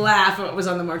just actually- laugh at what was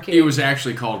on the marquee. It was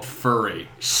actually called Furry.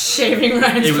 Shaving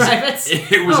Ryan's It was. privates.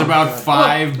 It was about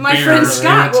 5 My bears friend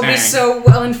Scott in a will be tank. so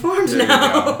well informed There you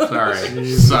now. go. Sorry.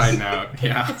 Side note.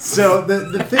 Yeah. So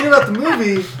the thing about the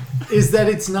movie is that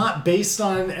it's not based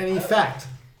on any fact.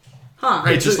 Huh.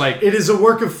 Right. Just like It is a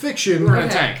work of fiction. we're in a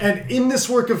Okay. tank. And in this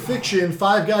work of fiction,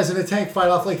 5 guys in a tank fight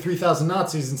off like 3,000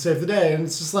 Nazis and save the day. And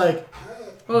it's just like,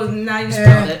 Well, now you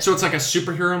spoiled it. So it's like a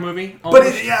superhero movie. but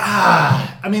almost?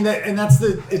 I mean,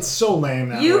 it's so lame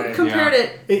that You way. compared Yeah.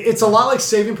 it It's a lot like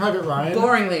Saving Private Ryan.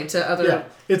 boringly to other. Yeah,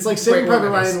 it's like Saving Great Private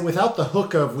movies. Ryan without the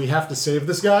hook of we have to save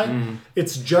this guy.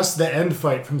 It's just the end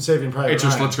fight from Saving Private It's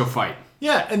just Ryan. let's go fight.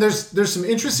 Yeah, and there's some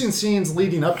interesting scenes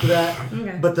leading up to that.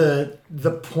 Okay. But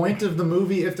the point of the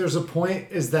movie, if there's a point,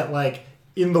 is that like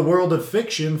in the world of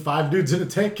fiction, 5 dudes in a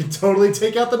tank can totally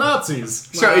take out the Nazis.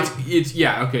 So Wow. it's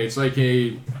yeah, okay. It's like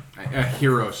a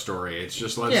hero story. It's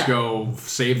just let's Yeah. go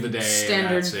save the day.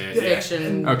 Standard That's it.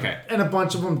 fiction. Okay. And a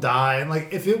bunch of them die. And like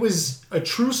if it was a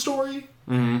true story,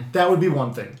 that would be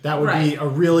one thing. That would be Right. a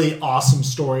really awesome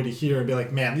story to hear and be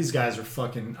like, man, these guys are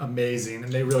fucking amazing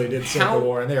and they really did save How- the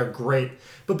war and they are great.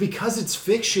 But because it's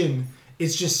fiction,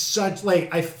 it's just such like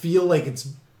I feel like it's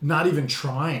not even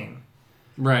trying.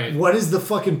 Right. What is the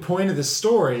fucking point of this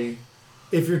story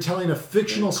if you're telling a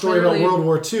fictional story about Clearly, World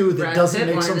War II that Brad doesn't Pitt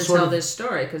make wanted some to sort tell of this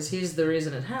story because he's the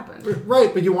reason it happened.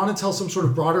 right, but you want to tell some sort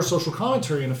of broader social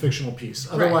commentary in a fictional piece.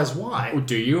 Otherwise, why?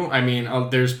 Do you? I mean,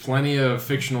 there's plenty of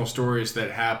fictional stories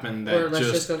that happen Or that let's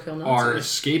just just go kill are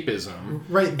Nazis. escapism.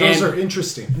 Right, those And- are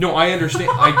interesting. No, I understand.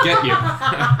 I get you.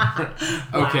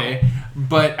 Okay,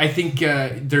 but I think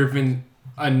there have been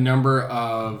a number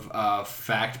of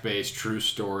fact-based, true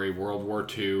story World War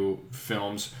II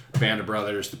films, Band of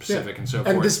Brothers, The Pacific, and so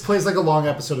forth. And this plays like a long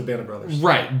episode of Band of Brothers.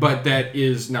 Right, but that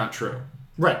is not true.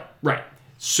 Right. Right.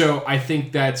 So I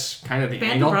think that's kind of the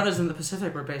Band angle. of Brothers in the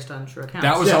Pacific were based on true accounts.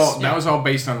 That was Yes. all. That was all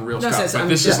based on real No, stuff. so But I'm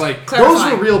this just- is like Those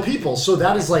Clarifying. were real people, so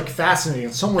that is like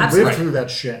fascinating. Someone lived Absolutely. through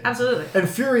that shit. Absolutely. And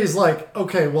Fury is like,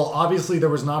 okay, well, obviously there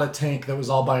was not a tank that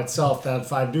was all by itself that had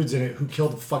 5 dudes in it who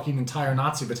killed a fucking entire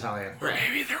Nazi battalion.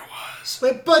 maybe there was,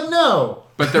 But no,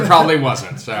 but there probably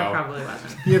wasn't. So That probably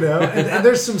wasn't. you know. And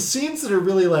there's some scenes that are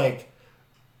really like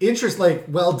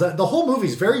well done. The whole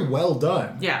movie's very well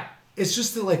done. Yeah. It's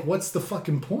just that like, what's the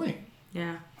fucking point?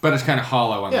 Yeah. but it's kind of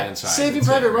hollow on the Yeah, inside. Saving That's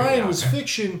it, Private right? Ryan Yeah, was okay.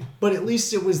 fiction, but at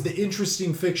least it was the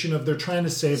interesting fiction of they're trying to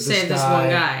save this Save guy. this one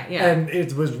guy, yeah. And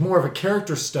it was more of a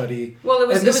character study. Well, it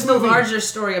was And this the movie- larger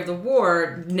story of the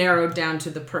war narrowed down to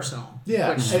the personal. Yeah,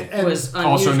 Which and was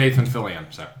Also unusual. Nathan Fillion.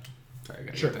 So sorry, I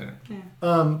gotta Sure. get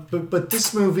that in. But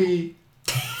this movie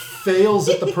fails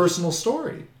at the personal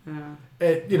story.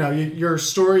 Your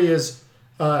story is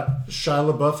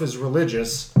Shia LaBeouf is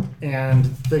religious, and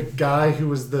the guy who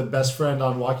was the best friend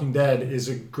on Walking Dead is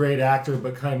a great actor,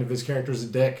 but kind of his character's a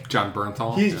dick. John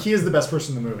Bernthal. He is the best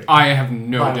person in the movie. I have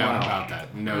no By a doubt mile. about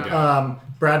that. No doubt.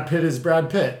 Brad Pitt is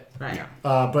Brad Pitt, Right.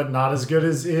 Yeah. but not as good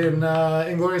as in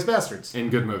Inglourious Bastards.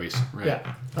 In good movies. Right.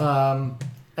 Yeah.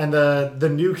 And the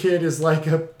new kid is like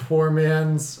a poor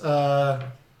man's. Who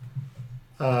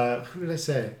did I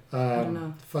say? don't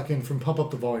know. Fucking from Pump Up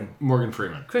the Volume. Morgan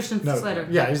Freeman. Christian No, Slater.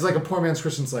 yeah, he's like a poor man's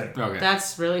Christian Slater. Okay.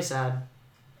 That's really sad.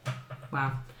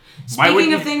 Wow. Why Speaking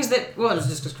wouldn't of you- things that... Well, it's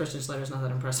just because Christian Slater's not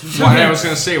that impressive. Well, I was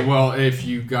going to say, well, if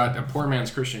you got a poor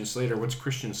man's Christian Slater, what's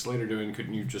Christian Slater doing?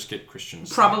 Couldn't you just get Christian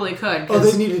Slater? Probably could. Oh,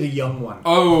 'cause- they needed a young one.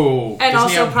 Oh. and doesn't he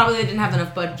also have- probably they didn't have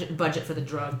enough budget for the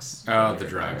drugs. Oh, the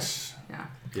drugs. Yeah.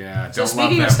 Yeah. So Don't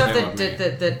speaking love of them, stuff they love me.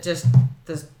 that just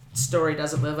the story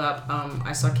doesn't live up,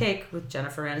 I saw Cake with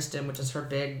Jennifer Aniston, which is her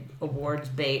big awards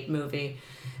bait movie.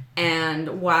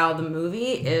 And while the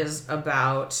movie is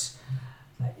about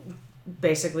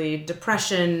basically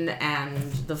depression and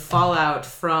the fallout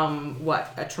from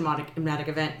what a traumatic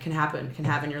event can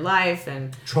have in your life,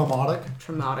 and Traumatic.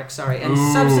 and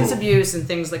Ooh. substance abuse and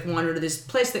things like wander to this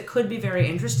place that could be very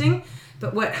interesting.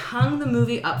 But what hung the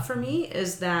movie up for me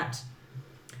is that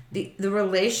the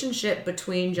relationship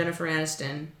between Jennifer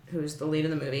Aniston, who's the lead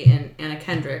in the movie, and Anna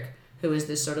Kendrick, who is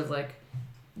this sort of like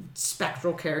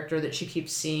spectral character that she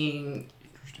keeps seeing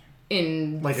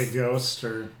in Like a ghost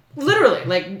or. literally,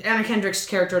 like Anna Kendrick's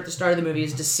character at the start of the movie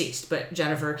is deceased, but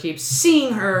Jennifer keeps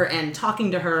seeing her and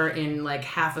talking to her in like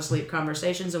half asleep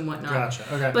conversations and whatnot. Gotcha.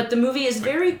 Okay. But the movie is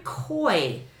very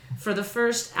coy for the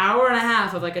first hour and a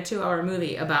half of like a 2-hour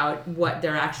movie about what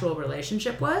their actual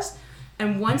relationship was.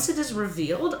 And once it is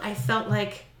revealed, I felt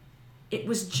like it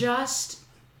was just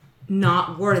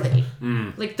not worthy.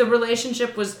 Like the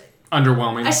relationship was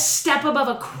Underwhelming. a step above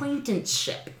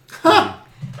acquaintanceship.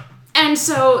 And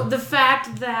so the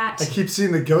fact that I keep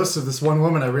seeing the ghost of this one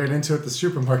woman I ran into at the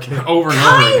supermarket. Over and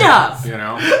Kind over again. of. You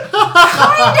know?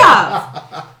 kind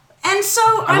of. And so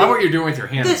I love what you're doing with your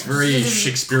hands. It's very This-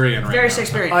 Shakespearean right very now.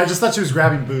 Shakespearean. I just thought she was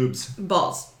grabbing boobs.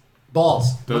 Balls.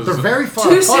 Balls. But Those they're are- very far Two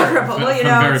apart. separate balls. Well, you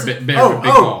know. Very it's- big, big Oh,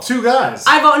 balls. two guys.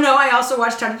 I also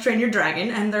watched How to Train Your Dragon,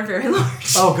 and they're very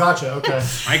large. Oh, gotcha. Okay.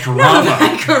 Ay,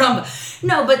 caramba. Caramba.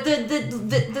 No, but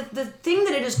the thing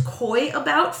that it is coy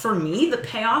about for me, the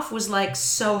payoff was like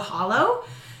so hollow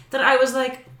that I was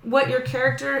like, what your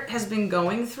character has been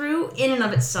going through in and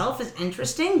of itself is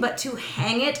interesting, but to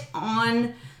hang it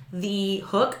on the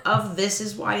hook of this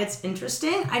is why it's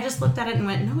interesting, I just looked at it and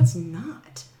went, no, it's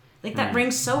not. Like that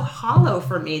rings so hollow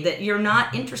for me that you're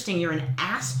not interesting, you're an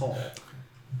asshole.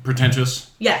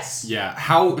 Pretentious. Yes. Yeah.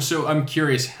 How? So I'm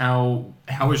curious. How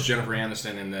is Jennifer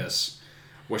Aniston in this?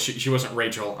 Was she wasn't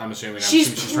Rachel? I'm assuming.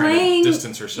 She's trying playing. to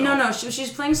distance herself. No.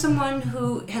 She's playing someone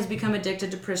who has become addicted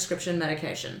to prescription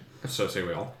medication. So say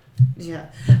we all. Yeah.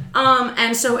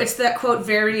 And so it's that quote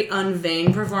very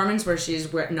unvain performance where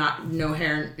she's no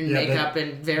hair and Yeah, makeup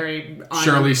and very.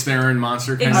 Charlize Theron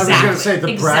monster. Kind I was Exactly. going to say the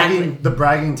Exactly.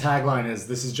 bragging tagline is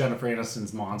 "This is Jennifer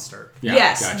Aniston's monster." Yeah,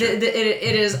 Yes, Gotcha.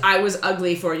 it is. I was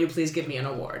ugly for you. Please give me an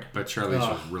award. But Charlize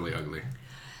was really ugly.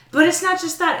 But it's not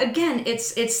just that. Again,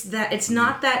 it's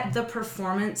not that the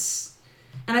performance,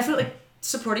 and I feel like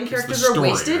supporting characters story, are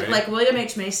wasted. right? Like William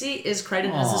H. Macy is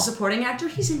credited as a supporting actor.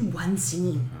 He's in one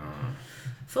scene.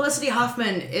 Felicity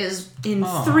Huffman is in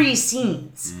 3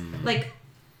 scenes. Like,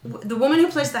 the woman who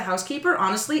plays the housekeeper,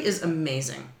 honestly, is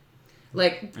amazing.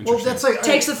 Like, Well, that's like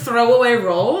takes a throwaway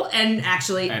role and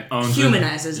actually owns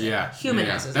humanizes it. Yeah,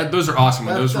 Humanizes yeah. it. Those are awesome.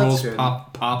 When those That's roles good.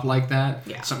 pop like that,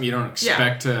 Yeah. something you don't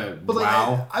expect to But like,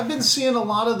 wow. I've been seeing a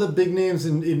lot of the big names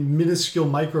in minuscule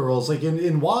micro roles. Like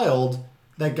in Wild,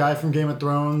 that guy from Game of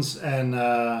Thrones, and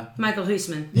Michael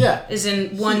Huisman yeah, is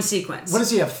in one sequence. what does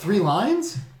he have? 3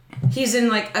 lines? He's in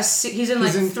like he's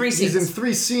in 3 scenes. He's in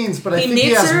 3 scenes, but I He think he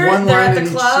meets has her. one They're line at in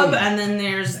the each club, scene. and then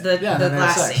there's the Yeah, and then they have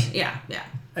last sex. scene. Yeah, yeah.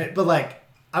 But like,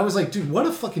 I was like, dude, what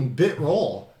a fucking bit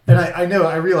role. And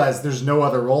I realized there's no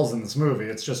other roles in this movie.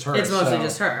 It's just her. It's mostly so,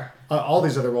 just her. all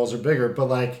these other roles are bigger, but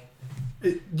like,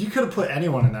 you could have put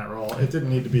anyone in that role. It didn't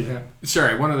need to be him.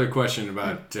 Sorry, one other question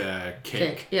about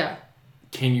cake. Yeah.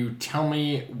 Can you tell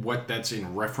me what that's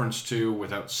in reference to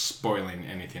without spoiling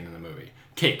anything in the movie?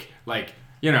 Cake, like,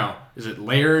 is it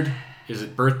layered? Is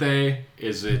it birthday?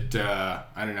 Is it I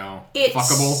don't know,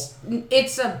 fuckable?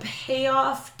 It's a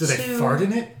payoff. Do they fart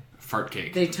in it? Fart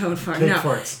cake. They don't fart. Cake No,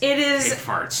 farts. it is. Cake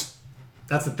farts.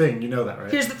 That's the thing. You know that,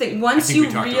 right? Here's the thing. Once think you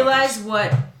we talked about realize this.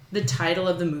 what the title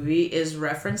of the movie is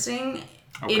referencing,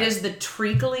 Okay. it is the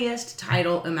treacliest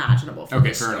title imaginable for Okay,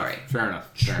 this fair story. enough. Fair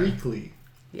enough. Treacly.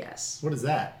 Yes. What is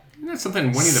that? Isn't that something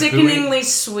Winnie the Pooh? Sickeningly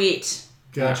sweet.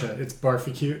 Gotcha. It's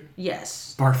barfy cute.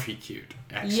 Yes. Barfy cute.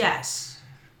 Excellent. Yes.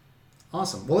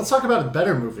 Awesome. Well, let's talk about a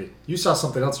better movie. You saw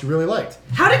something else you really liked.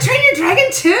 How to Train Your Dragon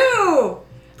 2!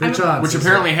 Preach on. Which sister.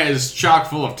 apparently has chock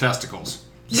full of testicles.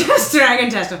 Just Dragon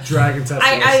Test. Dragon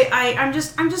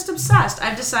Testicles. I'm just obsessed.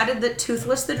 I've decided that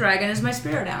Toothless the Dragon is my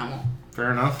spirit animal.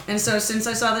 Fair enough. And so since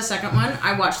I saw the second one,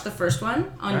 I watched the first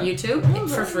one on Right. YouTube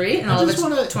for free, and I all of just its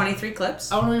wanna- 23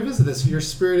 clips. I want to revisit this. Your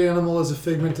spirit animal is a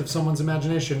figment of someone's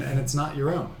imagination, and it's not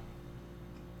your own.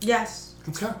 Yes.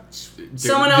 Okay.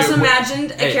 Someone else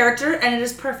imagined a hey, character, and it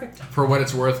is perfect. For what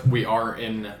it's worth, we are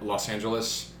in Los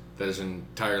Angeles. That is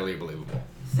entirely believable.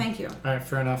 Thank you. All right.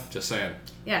 Fair enough. Just saying.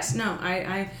 Yes, no,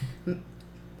 I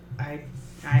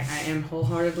am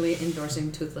wholeheartedly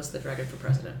endorsing Toothless the Dragon for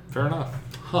president. Fair enough.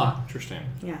 Huh. Interesting.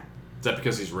 Yeah. Is that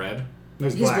because he's red?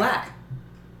 There's He's black.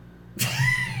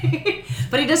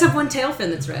 But he does have one tail fin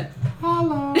that's red.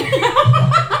 Hello.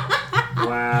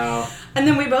 Wow. And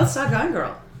then we both saw Gone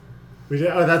Girl. We did,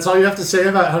 that's all you have to say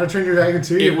about How to Train Your Dragon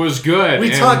 2? It was good. We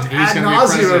and talked he's ad gonna be nauseum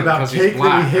president about 'cause he's Cake that we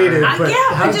black. hated, but yeah,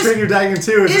 How I to just- Train Your Dragon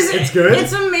 2 it's good.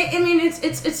 It's I mean,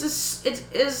 it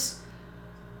is.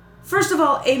 First of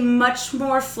all, a much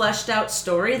more fleshed out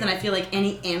story than I feel like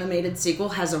any animated sequel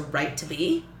has a right to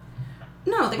be.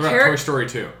 No, the What about Toy character. Story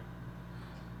 2?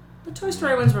 The Toy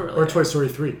Story ones were really or good. Toy Story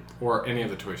 3. Or any of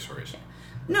the Toy Stories?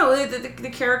 No, the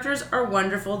characters are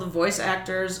wonderful. The voice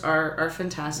actors are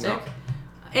fantastic. No.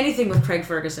 Anything with Craig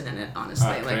Ferguson in it, honestly.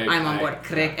 Craig, like, I'm on board. I-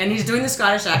 Craig. And he's doing the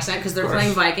Scottish accent because they're Of course.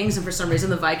 playing Vikings, and for some reason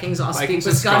the Vikings all Vikings speak with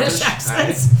and Scottish Scottish,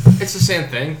 accents. right? It's the same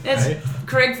thing. It's right?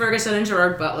 Craig Ferguson and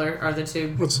Gerard Butler are the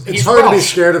two. It's He's hard to be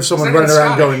Welsh. scared of someone He's not running even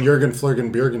around Scottish. going Jurgen,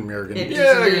 Flurgen, Bjergen, Mjergen.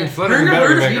 Yeah, you can flutter and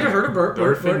better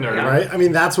than Yeah. Right? I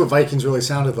mean, that's what Vikings really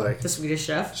sounded like. The Swedish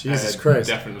chef. Jesus Christ.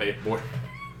 Definitely. Boy,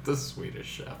 the Swedish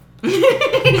chef.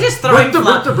 He's just throwing,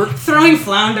 throwing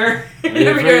flounder in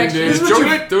every direction. This is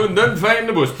chocolate and then find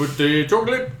the bush. Put the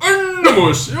chocolate in the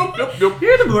bush. Yup.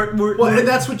 Well, and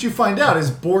that's what you find out is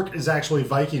Bork is actually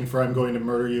Viking for I'm going to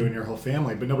murder you and your whole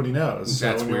family, but nobody knows. So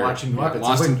That's when you're weird. watching Yeah, Muppets,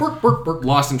 Lost it's like in- Bork, Bork, Bork.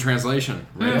 Lost in translation.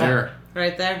 Right Yeah. there.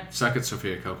 Right there. Suck it,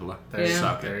 Sophia Coppola. There you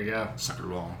Suck go. There it. you go. Suck it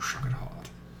long, suck it hard.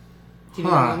 Do you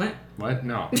need a moment? What?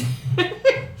 No.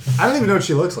 I don't even know what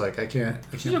she looks like. I can't.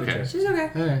 She's okay. She's okay.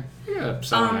 Hey. Yeah,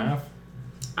 7.5.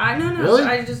 I no. Really?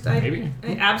 Maybe.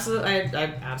 I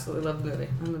absolutely love the movie.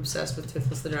 I'm obsessed with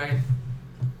Toothless the Dragon.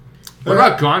 What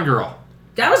about Gone Girl?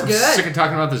 That was I'm good. sick of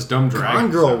talking about this dumb dragon.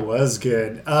 Gone Girl stuff. was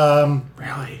good.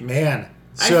 Really? Man.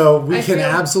 So we I can feel-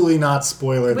 absolutely not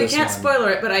spoiler We this can't one. spoiler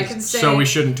it, but I can say So we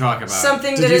shouldn't talk about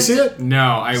something Did that you is see it? it.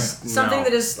 No, something no.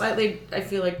 that is slightly, I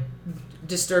feel like,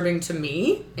 disturbing to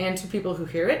me and to people who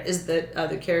hear it is that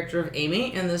the character of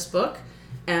Amy in this book,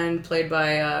 and played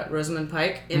by Rosamund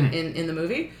Pike in the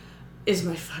movie, is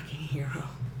my fucking hero.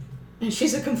 And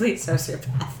she's a complete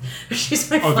sociopath. She's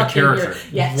my Oh, the fucking character. hero.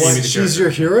 Yes. Amy What? the She's character. your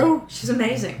hero? She's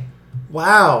amazing.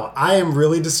 Wow. I am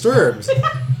really disturbed.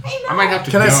 I might have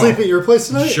to Can go. I sleep at your place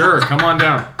tonight? Sure, come on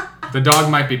down. The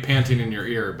dog might be panting in your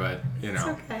ear, but, you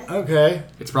know, Okay. Okay.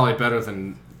 it's probably better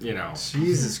than, you know.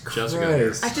 Jesus Jessica.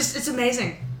 Christ. It's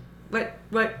amazing. What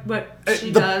she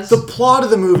the, does. the plot of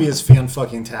the movie is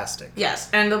fan-fucking-tastic. Yes,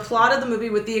 and the plot of the movie,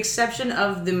 with the exception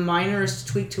of the minorest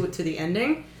tweak to it to the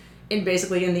ending,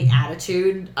 basically in the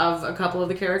attitude of a couple of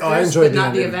the characters, I enjoyed but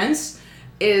not the ending. events,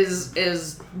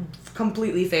 is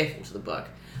completely faithful to the book.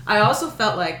 I also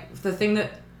felt like the thing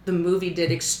that the movie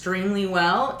did extremely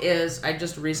well is, I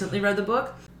just recently read the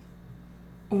book.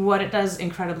 What it does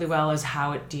incredibly well is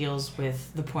how it deals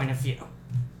with the point of view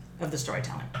of the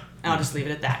storytelling. And I'll just leave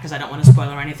it at that because I don't want to spoil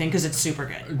or anything because it's super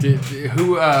good.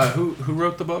 Who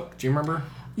wrote the book? Do you remember?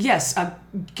 Yes,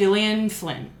 Gillian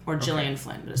Flynn, or Gillian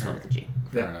Flynn, but it's spelled with a G.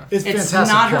 Fair enough. It's It's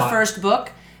fantastic not plot. her first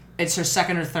book. It's her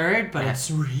second or third, but it's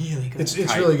really good. It's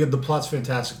Tight. really good. The plot's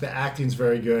fantastic. The acting's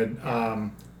very good.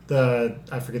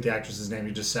 I forget the actress's name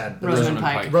you just said. Rosamund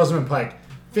Pike. Rosamund Pike.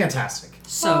 Fantastic.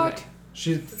 So good.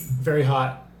 She's very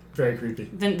hot, very creepy.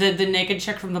 The naked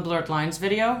chick from the Blurred Lines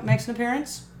video makes an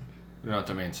appearance. I don't know what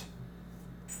that means.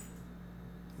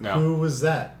 No, Who was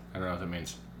that? I don't know what that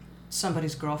means.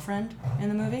 Somebody's girlfriend in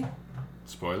the movie.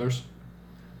 Spoilers?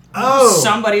 Oh!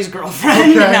 Somebody's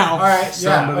girlfriend. Okay. No. All right. Yeah.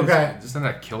 Somebody's- Okay. Isn't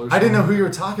that killer? I didn't know who you were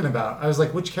talking about. I was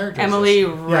like, which character? Emily is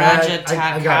this? Yeah, I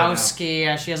got it now.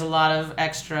 Ratajkowski. She has a lot of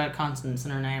extra consonants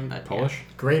in her name, but Polish?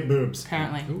 Great boobs.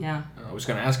 apparently, yeah. I was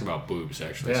going to ask about boobs,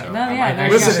 actually. Yeah. So No, I yeah, might there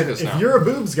actually you see Listen, this if now. you're a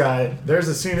boobs guy, there's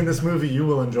a scene in this movie you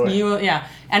will enjoy. You will, yeah.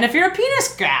 And if you're a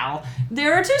penis gal,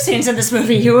 there are 2 scenes in this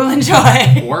movie you will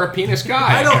enjoy. Or a penis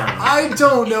guy. apparently. I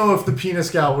don't know if the penis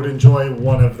gal would enjoy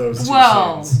one of those 2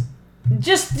 Well, scenes.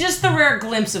 just the rare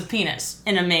glimpse of penis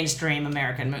in a mainstream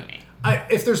American movie.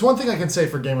 If there's one thing I can say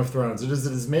for Game of Thrones, it is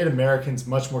that it has made Americans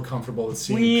much more comfortable with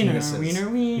seeing Wiener, penises. wiener,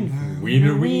 wiener.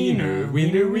 Wiener, wiener,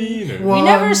 wiener, wiener. We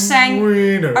never sang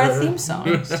wiener. our theme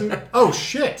song. Oh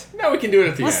shit! No, we can do it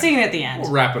at the Let's end. sing it at the end.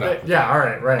 We'll wrap it up. Yeah, all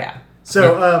right, right. Yeah.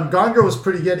 So Gone Girl was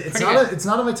pretty good. It's Pretty not good. it's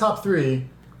not in my top 3,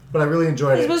 but I really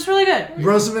enjoyed It it. was really good.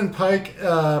 Rosamund Pike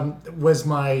was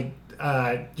my.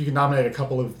 You can nominate a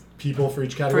couple of people for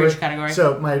each category. each category.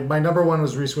 So my number 1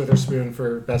 was Reese Witherspoon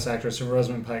for Best Actress, and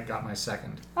Rosamund Pike got my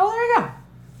second. Oh, there you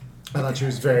go. I thought she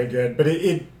was very good, but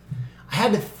I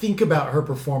had to think about her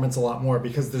performance a lot more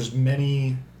because there's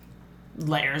many.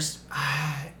 Layers.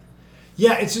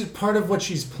 Yeah, it's just part of what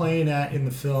she's playing at in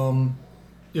the film.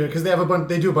 You know, because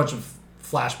they do a bunch of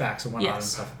flashbacks and whatnot and Yes.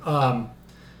 stuff.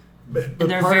 But And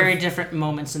there are part very of- different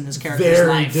moments in this character's very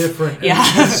life. different. And-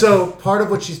 Yeah. and so part of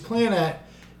what she's playing at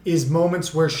is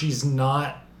moments where she's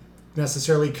not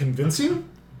necessarily convincing,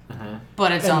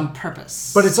 But it's And- on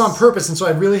purpose. but it's on purpose. And so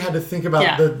I really had to think about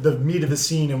Yeah. the meat of the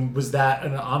scene, and was that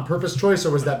an on purpose choice or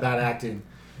was that bad acting?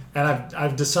 And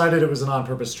I've decided it was an on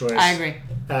purpose choice. I agree.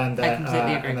 And that,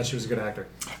 completely agree. and that she was a good actor.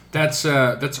 That's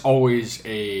always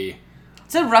a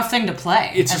It's a rough thing to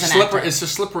play. it's a as an slippery actor. it's a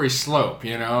slippery slope,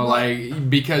 you know, like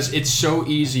because it's so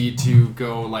easy to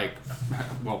go like,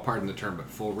 well, pardon the term, but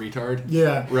full retard,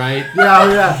 Yeah. right? Yeah,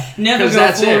 oh, yeah. Never 'Cause go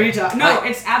that's full it. retard. No, I-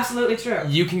 it's absolutely true.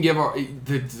 You can give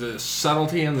the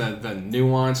subtlety and the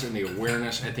nuance and the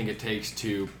awareness I think it takes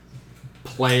to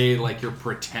play like you're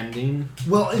pretending.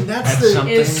 Well, and that's That's the.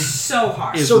 something- It's so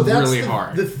hard. is So that's really the,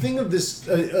 hard. The thing of this.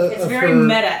 It's of very her-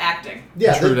 meta acting.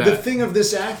 Yeah, True the that. thing of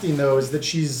this acting though is that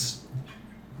she's.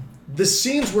 The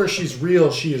scenes where she's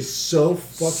real, she is so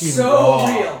fucking So raw.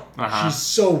 real. Uh-huh. She's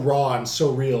so raw and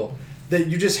so real that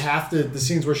you just have to. The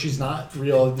scenes where she's not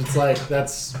real, it's like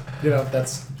that's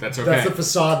That's That's okay. the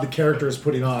facade the character is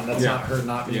putting on. That's Yeah. not her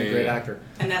not being Yeah, a yeah, great yeah. actor.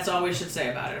 And that's all we should say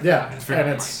about it. Yeah, Fair and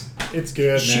it's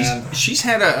good, man. She's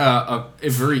had a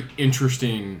very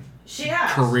interesting She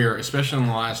has. career, especially in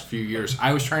the last few years.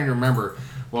 I was trying to remember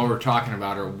while we were talking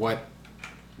about her what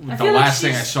the feel like last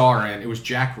thing I she's- saw her in. It was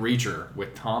Jack Reacher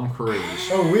with Tom Cruise.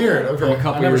 Oh, weird. Okay, From a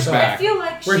couple I never years saw back. I feel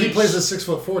like Where he she's- plays a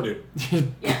 6'4"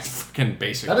 dude. Yes. Fucking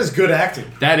basic. That is good acting.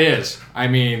 That is. I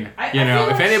mean, I you know, feel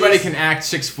if like anybody she's- can act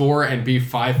 6'4" and be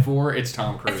 5'4", it's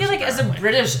Tom Cruise. I feel like as a apparently.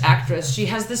 British actress, she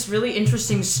has this really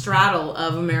interesting straddle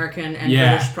of American and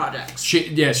Yeah. British projects.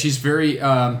 She's very.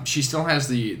 She still has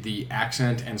the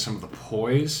accent and some of the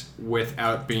poise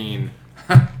without being,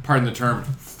 pardon the term,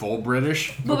 full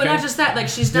British. But okay? not just that, like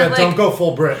she's Yeah, not like don't go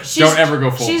full Brit. she's- Don't ever go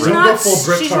full she's Brit. Not, Don't go full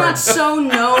Brit she's card. not so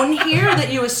known here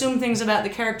that you assume things about the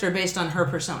character based on her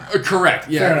persona. Correct.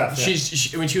 Yeah. Fair enough, yeah.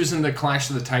 She when she was in the Clash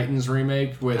of the Titans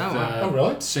remake with Oh, wow. Oh,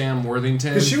 really? Sam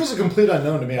Worthington. Because she was a complete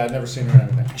unknown to me. I'd never seen her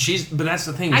in anything. But that's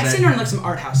the thing. is I've that seen her in like some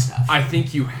art house stuff. I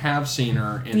think you have seen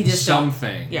her in You just some don't.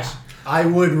 things. Yeah. I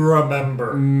would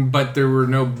remember. But there were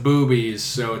no boobies,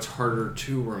 so it's harder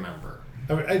to remember.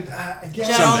 I guess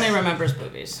Jen Someday. only remembers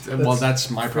boobies. Well, that's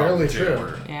my problem fairly too. true.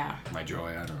 Or Yeah. my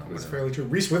joy. I don't know. That's whatever. fairly true.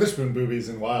 Reese Witherspoon boobies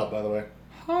in Wild, by the way.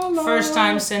 First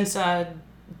time since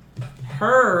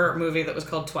her movie that was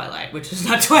called Twilight, which is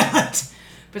not Twilight,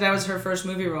 but that was her first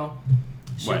movie role.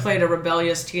 She What? played a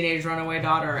rebellious teenage runaway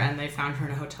daughter, and they found her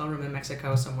in a hotel room in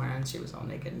Mexico somewhere, and she was all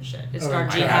naked and shit. It starred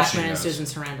Oh, Gene yeah, Hackman she and knows. Susan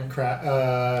Sarandon.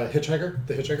 Hitchhiker?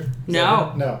 The Hitchhiker? Is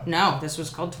No. that it? No, this was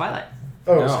called Twilight.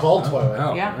 Oh, it was No. called Twilight.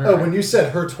 Oh, Yeah. all Oh, right. when you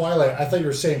said her Twilight, I thought you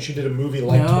were saying she did a movie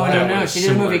like No, Twilight. no. was She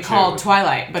did a movie similar called to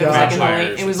Twilight, but it was like in the Vampires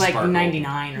late. It was and like Sparkle.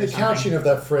 99 or The something. couching of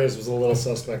that phrase was a little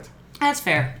suspect. That's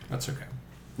fair. That's okay.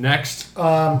 Next.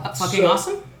 Fucking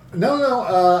awesome. No.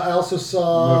 I also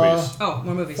saw Movies. Oh,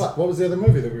 more movies. Fuck, what was the other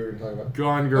movie that we were talking about?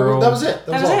 Gone Oh, Girl. that was it.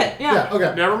 That was all. it, yeah.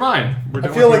 Okay. Never mind. We're I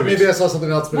done feel with like movies. maybe I saw something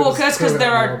else, but Well, it was because clearly there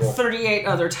not are memorable. 38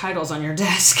 other titles on your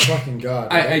desk. Fucking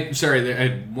God. Sorry, I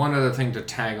had one other thing to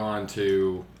tag on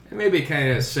to. Maybe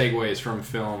kind of segues from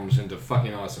films into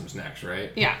fucking awesome's next,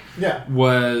 right? Yeah. Yeah.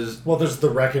 Was Well, there's The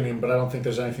Reckoning, but I don't think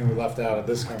there's anything we left out of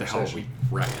this the hell conversation.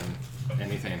 we reckon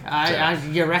anything?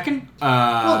 You reckon?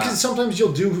 Well, because sometimes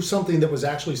you'll do something that was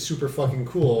actually super fucking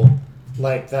cool,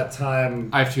 like that time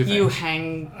I have two things. You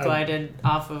hang glided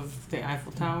off of the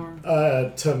Eiffel Tower.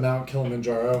 to Mount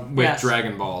Kilimanjaro, with Yes.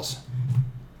 Dragon Balls.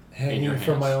 hanging your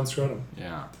from hands. my own scrotum.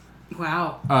 Yeah.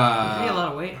 Wow. You a Uh,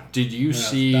 lot of weight. did you it's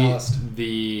see ballast.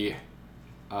 the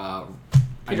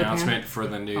Peter announcement Pan? for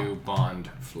the new Bond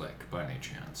flick by any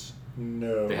chance?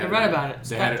 No. They I had read about it.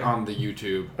 They had it Spectre. on the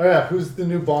YouTube. Oh yeah, who's the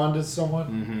new Bond? Is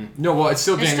someone? No, well, it's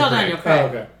still It's Daniel still Craig. Daniel Oh, Craig.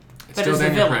 okay. It's But still it's the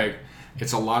Daniel villain. Craig.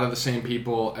 It's a lot of the same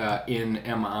people in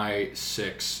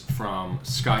MI6 from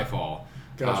Skyfall.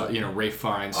 Gotcha. Rafe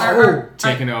Fiennes Oh,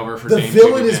 taking over for the James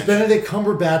villain is Benedict. Benedict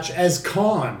Cumberbatch as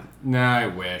Khan. Nah, I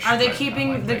wish. Are they but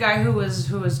keeping I like the it. guy who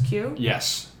was Q?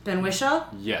 Yes. Ben Whishaw?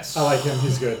 Yes. I like him.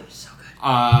 He's good. So good.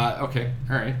 Okay.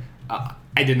 All right.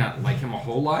 I did not like him a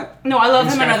whole lot. No, I love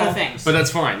him in Skyfall, other things. But that's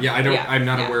fine. Yeah, I don't. Yeah, I'm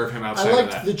not yeah. aware of him I outside of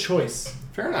liked that. the choice.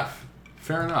 Fair enough.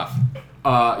 Fair enough.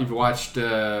 You've watched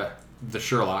the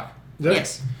Sherlock.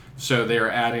 yes. So they are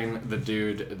adding the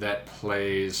dude that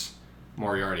plays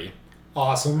Moriarty.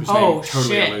 Awesome. Whose Oh, name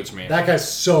totally shit. eludes me. That guy's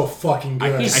so fucking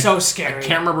good. He's so scary. I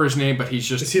can't remember his name, but he's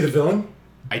Is just. he the villain?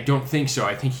 I don't think so.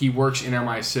 I think he works in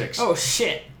MI6. Oh,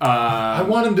 shit. I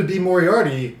want him to be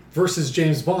Moriarty versus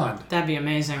James Bond. That'd be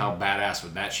amazing. How badass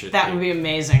would that shit That be? would be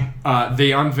amazing.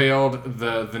 They unveiled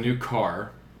the new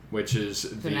car, which is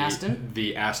an Aston?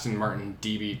 the Aston Martin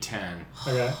DB10,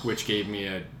 Okay. which gave me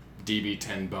a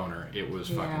DB10 boner. It was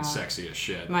Yeah. fucking sexy as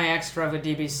shit. My ex drove a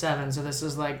DB7, so this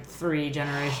is like 3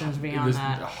 generations It beyond was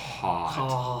that. hot.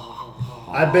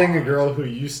 Oh. I banged a girl who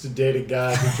used to date a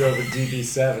guy who drove a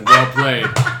DB7. Well played.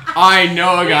 I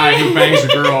know a guy who bangs a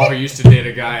girl who used to date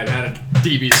a guy and had a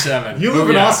DB7. You live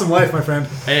Moving an on. awesome life, my friend.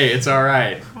 Hey, it's all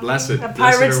right. Bless it. A Bless it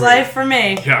pirate's over life for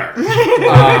me. Yar.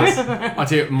 I'll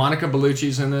tell you, Monica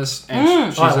Bellucci's in this,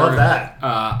 and she's Oh, I love already- that.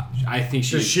 I think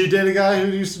Does she date a guy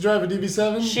who used to drive a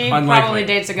DB7? She Unlikely. probably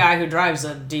dates a guy who drives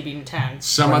a DB10.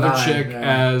 some Or other nine, chick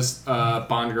yeah. as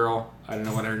Bond girl. I don't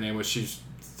know what her name was. She's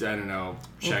I don't know,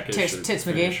 Czechish Tits- or Tits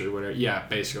Finnish McGee? or whatever. Yeah,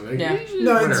 basically. Yeah.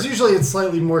 No, Whatever. it's usually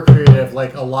slightly more creative,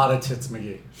 like a lot of Tits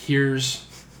McGee.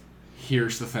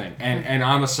 Here's the thing, and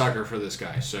I'm a sucker for this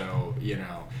guy. So you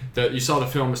know, you saw the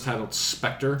film is titled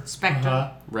Spectre, Spectre.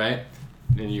 Uh-huh. right?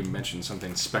 And you mentioned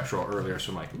something spectral earlier,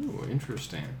 so I'm like, ooh,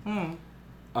 interesting.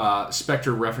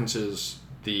 Spectre references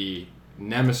the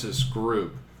Nemesis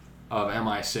group of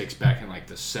MI6 back in like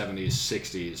the 70s,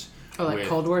 60s. Oh, like with,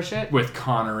 Cold War shit? with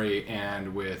Connery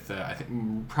and with I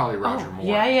think probably Roger Moore.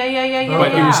 Yeah.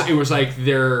 But yeah. it was like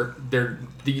they're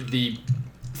the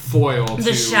foil to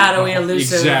The shadowy,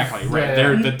 elusive, exactly right. Yeah.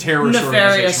 They're the terrorist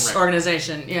nefarious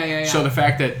organization. organization. Yeah. So the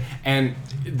fact that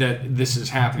this is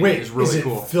happening Wait, is really it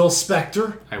cool. Phil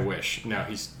Spector? I wish. No,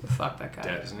 he's Fuck that guy.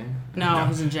 dead, isn't he? No,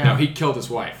 he's in jail. No, he killed his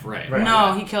wife. Right.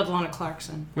 No, he killed Lana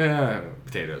Clarkson.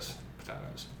 Potatoes.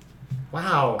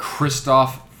 Wow.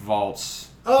 Christoph Waltz.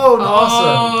 Oh,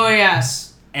 awesome. Oh,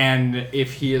 yes. And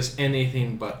if he is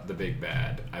anything but the big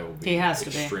bad, I will be He has to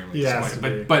be. extremely He has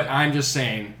disappointed. to be. But I'm just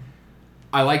saying,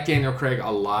 I like Daniel Craig a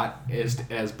lot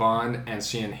as Bond, and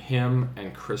seeing him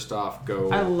and Christoph go.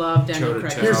 I love Daniel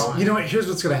toe-to-toe. Craig. You know what? Here's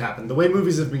what's going to happen. The way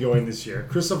movies have been going this year,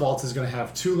 Christoph Waltz is going to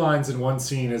have 2 lines in one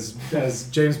scene as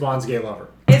James Bond's gay lover.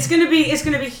 It's gonna be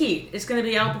Heat. It's gonna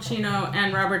be Al Pacino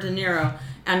and Robert De Niro,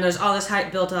 and there's all this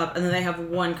hype built up, and then they have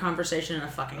one conversation in a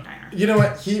fucking diner. You know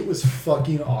what? Heat was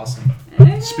fucking awesome.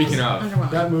 Speaking of,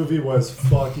 Underwhelming. That movie was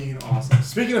fucking awesome.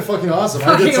 Speaking of fucking awesome, I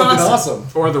Fucking did something awesome.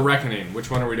 awesome. or The Reckoning, which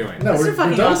one are we doing? No, That's we're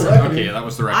fucking done with awesome. The Reckoning. Okay, that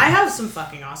was The I Reckoning. have some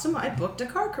fucking awesome. I booked a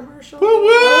car commercial.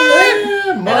 Oh,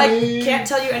 yeah, And I money. can't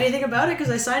tell you anything about it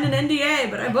because I signed an NDA,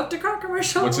 but I booked a car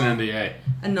commercial. What's an NDA?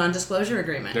 A non-disclosure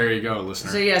agreement. There you go,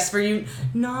 listener. So yes, for you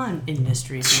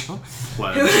non-industry people.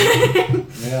 Pledge.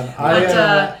 Man,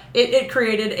 But it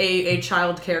created a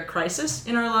child care crisis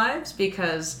in our lives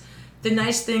because The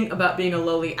nice thing about being a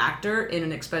lowly actor in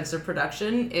an expensive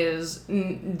production is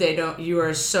you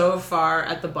are so far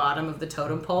at the bottom of the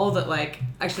totem pole that, like,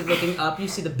 actually looking up, you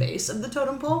see the base of the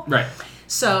totem pole. Right.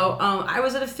 So I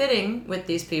was at a fitting with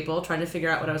these people trying to figure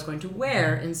out what I was going to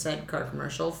wear in said car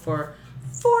commercial for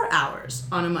 4 hours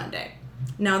on a Monday.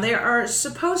 Now, they are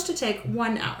supposed to take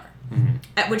 1 hour. Mm-hmm.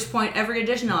 At which point, every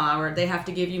additional hour, they have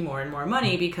to give you more and more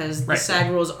money because the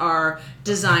SAG rules are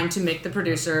designed to make the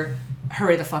producer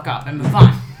hurry the fuck up and move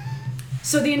on.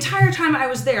 So the entire time I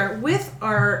was there with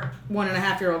our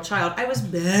 1.5-year-old child, I was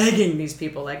begging these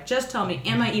people, like, just tell me,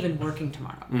 am I even working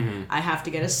tomorrow? Mm-hmm. I have to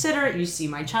get a sitter. You see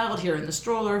my child here in the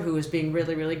stroller who is being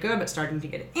really, really good but starting to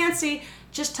get antsy.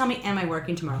 Just tell me, am I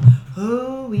working tomorrow?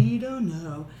 Oh, we don't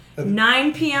know.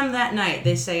 9 p.m. that night,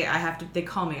 they say they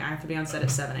call me, I have to be on set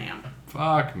at 7 a.m.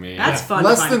 Fuck me. That's fun.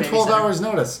 Less than 12 hours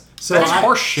notice. So That's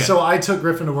horseshit. So I took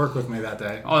Griffin to work with me that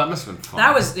day. Oh, that must have been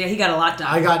fun. He got a lot done.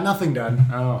 I got nothing done.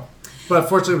 Oh. But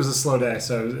fortunately, it was a slow day,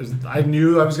 so I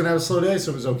knew I was going to have a slow day,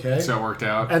 so it was okay. So it worked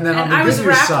out. And then on the I was good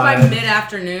news wrapped side, by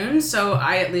mid-afternoon, so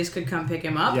I at least could come pick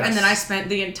him up. Yes. And then I spent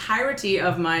the entirety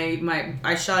of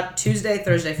I shot Tuesday,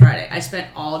 Thursday, Friday. I spent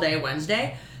all day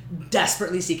Wednesday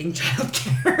desperately seeking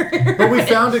childcare. But we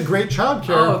found a great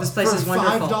childcare. Oh, this place is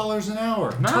wonderful. $5 an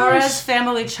hour. Nice. Torres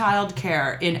Family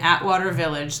Childcare in Atwater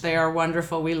Village. They are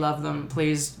wonderful. We love them.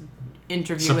 Please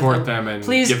support with them and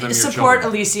please give them your support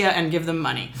children. Alicia and give them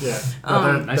money. Yeah.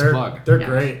 Nice plug. They're Yeah.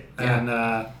 great. Yeah.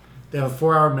 And they have a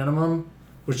 4-hour minimum,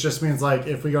 which just means, like,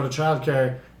 if we go to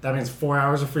childcare, that means 4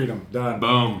 hours of freedom. Done.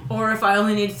 Boom. Or if I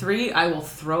only need 3, I will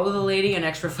throw the lady an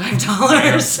extra $5.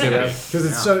 Because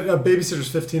it's a babysitter's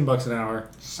 $15 an hour.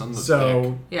 Sons of So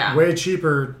dick. Yeah. way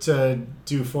cheaper to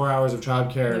do 4 hours of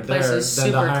childcare The place there is than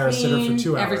to super hire a sitter clean. for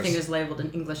 2 hours. Everything is labeled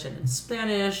in English and in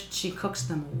Spanish. She cooks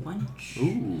them lunch.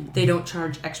 Ooh. They don't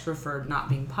charge extra for not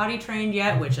being potty trained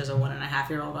yet, which as a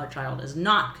 1.5-year-old our child is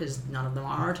not, because none of them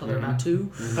are until they're about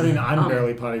 2. I mean, I'm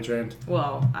barely potty trained.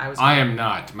 Well, I am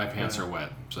not. My pants are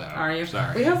wet. So, Are you?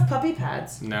 Sorry. We have puppy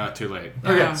pads. No, too late.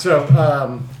 Okay,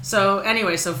 so So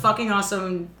anyway, fucking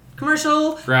awesome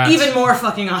commercial. Congrats. Even more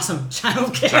fucking awesome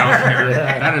childcare.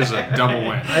 Yeah. That is a double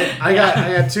win. I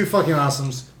got 2 fucking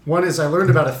awesomes. One is I learned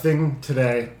about a thing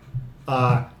today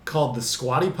called the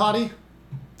squatty potty.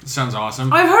 Sounds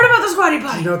awesome. I've heard about the squatty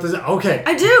potty. You know what this is? Okay,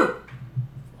 I do.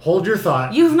 hold your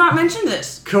thought. You have not mentioned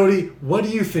this. Cody, what do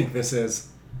you think this is?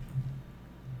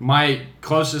 My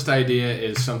closest idea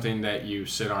is something that you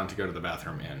sit on to go to the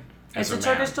bathroom in. It's as a man.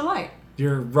 Turkish delight.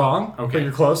 You're wrong. Okay. But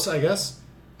you're close, I guess.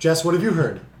 Jess, what have you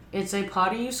heard? It's a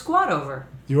potty you squat over.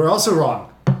 You are also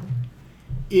wrong.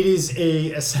 It is a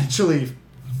essentially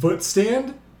foot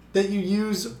stand that you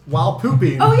use while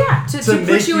pooping. Oh yeah, to to put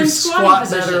make you in squatting squat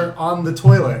position, better on the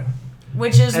toilet.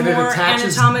 which is and it more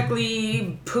attaches-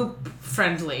 anatomically poop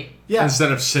friendly. Yeah.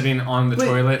 Instead of sitting on the But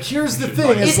toilet. here's you the should thing,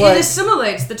 like- is- It like-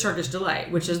 assimilates the Turkish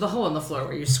delight, which is the hole in the floor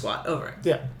where you squat over it.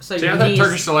 Yeah. So See, your I thought knees.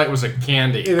 Turkish delight was a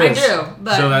candy. It I is. do,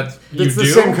 but So that you It's do? the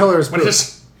same color as What poop. is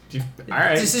this? All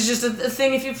right. this is just a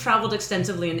thing if you've traveled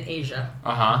extensively in Asia.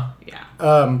 Uh-huh. Yeah.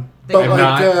 But I've like,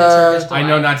 not. The Turkish I know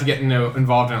delight. not to get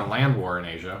involved in a land war in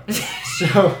Asia.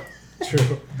 so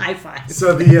true. High five.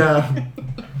 So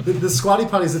the squatty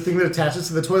potty is the thing that attaches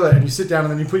to the toilet, and you sit down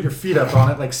and then you put your feet up on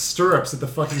it like stirrups at the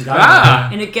fucking guy. Ah!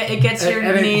 And it gets your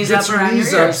and knees it gets up your around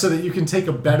knees your up ears. so that you can take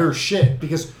a better shit.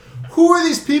 Because who are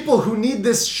these people who need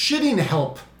this shitting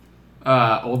help?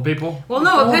 Old people? Well,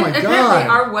 no, Oh my apparently God.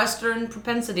 our Western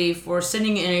propensity for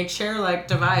sitting in a chair-like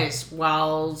device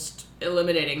whilst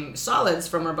eliminating solids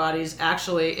from our bodies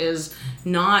actually is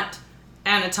not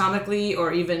anatomically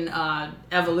or even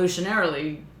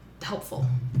evolutionarily helpful.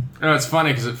 No, it's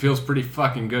funny because it feels pretty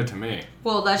fucking good to me.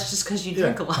 Well, that's just because you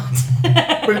Yeah. drink a lot.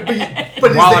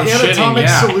 But While I'm is the shitting, anatomic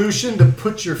yeah. solution to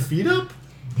put your feet up?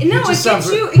 No, It it just gets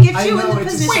sounds- you. It gets I you know, in the it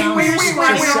just position sounds- where you're it just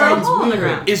squatting over a sounds hole in the weird.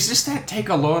 ground. Is this that Take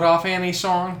a Load Off Annie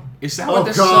song? Is that Oh, what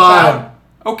this God. is about?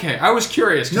 Okay, I was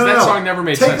curious because that song never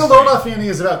made Take sense a to load me. off Annie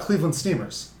is about Cleveland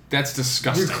Steamers. That's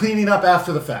disgusting. You're cleaning up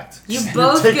after the fact. You You're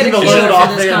both get a taking the kick load for off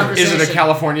this Annie. conversation. Is it a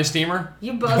California steamer?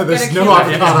 You both There's get a no kick out of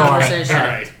this avocado on it. conversation. All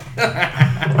right.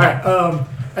 All right.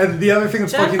 And the other thing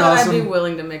that's Jeff fucking thought I'd be awesome.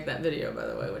 willing to make that video, by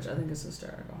the way, which I think is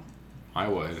hysterical. I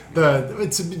would.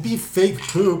 It's be fake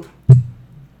poop.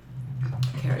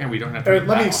 Yeah, we don't have All to. right,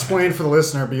 let me explain for the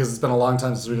listener because it's been a long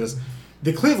time since we did this.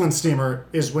 The Cleveland steamer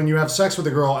is when you have sex with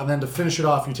a girl and then to finish it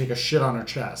off you take a shit on her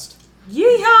chest.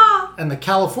 Yeehaw! And the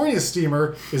California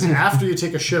steamer is after you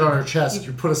take a shit on her chest,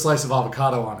 you put a slice of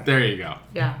avocado on it. There you go.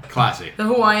 Yeah. Classy. The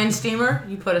Hawaiian steamer,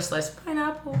 you put a slice of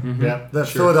pineapple. Yeah, the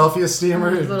Philadelphia steamer,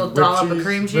 A little whipped dollop of cheese,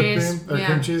 cream whipped cheese. cream,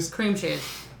 cream cheese. Cream cheese.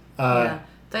 Yeah.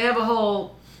 They have a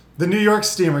whole The New York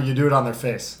steamer, you do it on their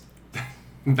face.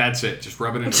 That's it. Just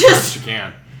rub it in as much as you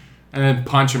can. And then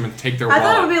punch them and take their I wallet.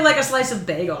 thought it would be like a slice of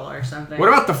bagel or something. What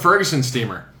about the Ferguson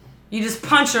steamer? You just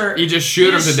punch her. You just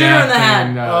shoot them to shoot death. her in the head.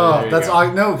 And, Oh, there you that's go.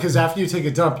 all. No, because after you take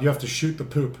a dump, you have to shoot the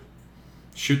poop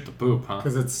Shoot the poop, huh?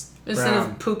 because it's Instead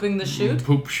brown. of pooping the shoot.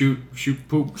 Poop, shoot,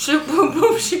 poop. Shoot, poop,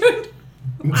 poop, shoot.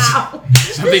 Wow.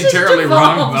 Something This is terribly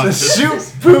wrong devolved. about The this.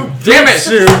 shoot poop. Damn it,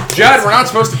 shoot. Judd! We're not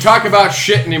supposed to talk about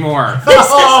shit anymore.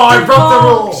 Oh, I broke the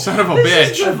rule. Son of a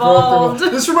This is bitch. I broke the devolved.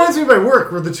 rule. This reminds me of my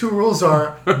work where the 2 rules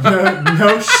are no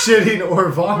shitting or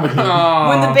vomiting. Oh.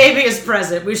 When the baby is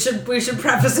present, we should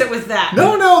preface it with that.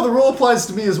 No, the rule applies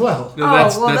to me as well. No,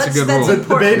 that's a good rule. The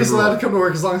important. baby's Good rule. allowed to come to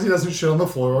work as long as he doesn't shit on the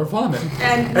floor or vomit.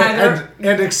 And neither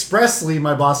And expressly,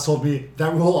 my boss told me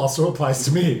that rule also applies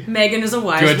to me. Megan is a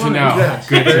wise Good to woman. know. Yeah,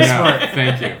 Good to very know. smart.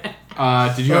 Thank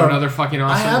you. Did you have another fucking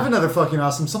awesome? I have another fucking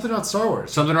awesome something about Star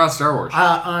Wars. Something about Star Wars.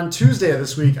 On Tuesday of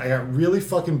this week, I got really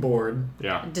fucking bored.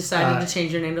 Yeah. Decided to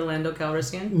change your name to Lando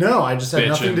Calrissian. No, I just had Bitchin'.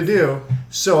 nothing to do.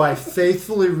 So I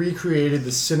faithfully recreated the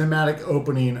cinematic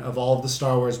opening of all of the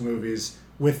Star Wars movies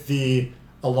with a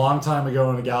long time ago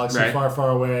in a galaxy Right. far, far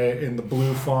away in the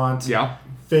blue font. Yeah.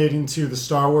 Fading to the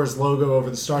Star Wars logo over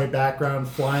the starry background,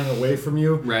 flying away from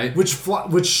you. Right. Which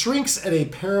shrinks at a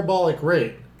parabolic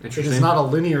rate. It Interesting. is not a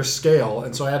linear scale,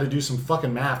 and so I had to do some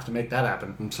fucking math to make that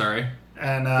happen. I'm sorry.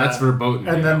 And That's verboten.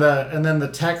 And yeah. then the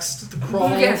text crawl.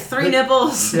 You have 3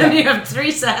 nipples, Yeah. and you have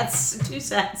 2 sets.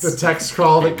 The text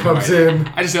crawl that comes in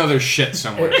I just know there's shit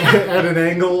somewhere. at an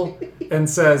angle and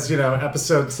says,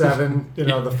 episode 7,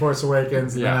 The Force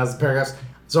Awakens, and Yeah. then has the paragraphs.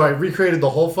 So I recreated the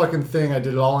whole fucking thing. I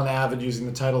did it all in Avid using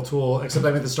the title tool, except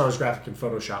I made the Star Wars graphic in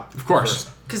Photoshop. Of course.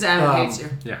 Because Adam hates you.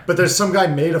 Yeah. But there's some guy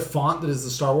made a font that is the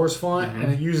Star Wars font, Mm-hmm.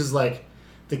 and it uses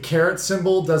the caret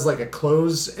symbol does a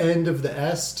close end of the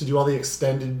S to do all the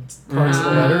extended parts of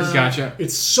the letters. Gotcha.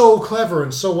 It's so clever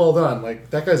and so well done.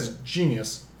 That guy's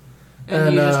genius.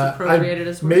 And you just appropriated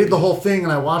his work. made the whole thing,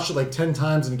 and I watched it 10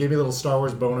 times, and it gave me a little Star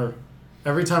Wars boner.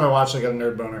 Every time I watched it, I got a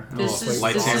nerd boner. This is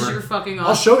lightsaber. your fucking I'll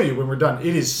awesome. show you when we're done.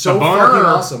 It is so The boner fucking or-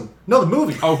 awesome. No, the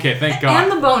movie. Okay, thank God.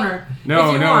 And the boner. no,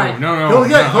 if you no, want. no, no, He'll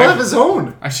no. have his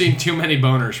own. I've seen too many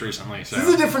boners recently. So. This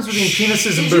is the difference between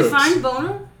penises and Did you boobs. find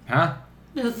boner? Huh?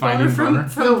 Boner Finding boner?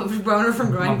 from boner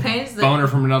from growing pains that Boner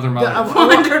from another mother. Yeah, I-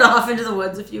 wandered off into the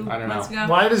woods a few I don't months know.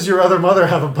 ago. Why does your other mother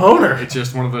have a boner? It's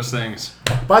just one of those things.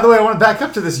 By the way, I want to back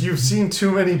up to this. You've seen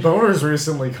too many boners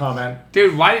recently comment.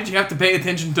 Dude, why did you have to pay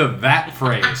attention to that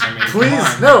phrase? I mean, come Please,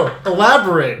 on. no,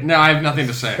 elaborate. No, I have nothing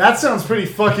to say. That sounds pretty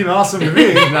fucking awesome to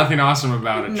me. Nothing awesome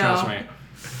about it, No. trust me.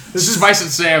 This is, Suffice it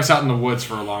to say, I was out in the woods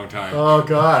for a long time. oh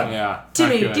god. Yeah. not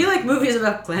Timmy, good. do you like movies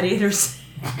about gladiators?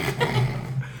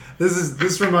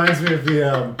 This reminds me of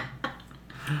the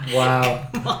wow.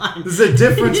 There's a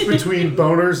difference between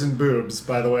boners and boobs,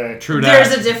 by the way. True There's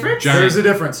that. a difference? Giant- There's a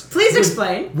difference. Please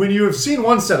explain. When you have seen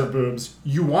one set of boobs,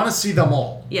 you want to see them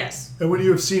all. Yes. And when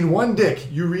you have seen one dick,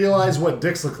 you realize what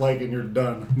dicks look like, and you're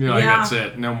done. You're like, Yeah. that's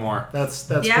it. No more. That's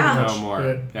Yeah. pretty much No more.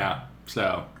 it. Yeah.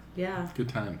 So, Yeah. good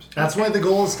times. That's why the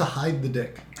goal is to hide the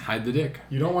dick. Hide the dick.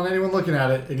 You don't want anyone looking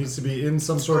at it. It needs to be in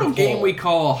some sort A of game hole. we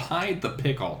call Hide the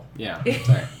Pickle. Yeah.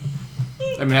 Sorry.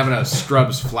 I've been having a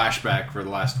Scrubs flashback for the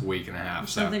last week and a half.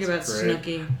 So. Something about great.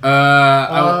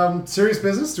 Snooki. Serious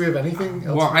business? Do we have anything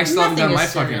else? well, I still haven't done Nothing my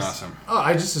is fucking serious. awesome. Oh,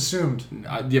 I just assumed.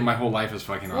 Yeah, my whole life is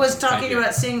fucking awesome. Was Thank talking you.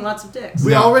 about seeing lots of dicks.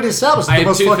 We No. already established I the had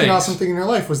most two fucking things. awesome thing in your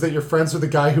life was that you're friends with a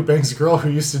guy who bangs a girl who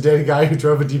used to date a guy who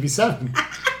drove a DB7.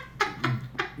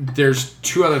 There's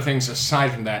 2 other things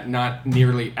aside from that, not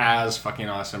nearly as fucking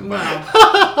awesome, but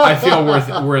Wow. I feel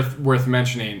worth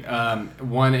mentioning.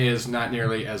 One is not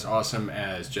nearly as awesome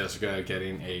as Jessica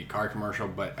getting a car commercial,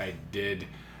 but I did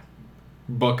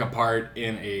book a part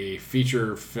in a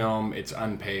feature film. It's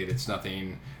unpaid. It's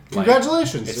nothing.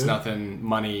 Congratulations, It's dude. nothing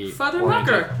money Father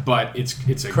oriented, Rucker. but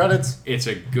it's a Credits. It's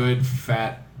a good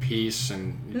fat piece,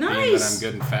 and being that Nice. I'm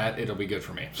good and fat, it'll be good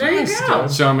for me. So, There you Nice, go.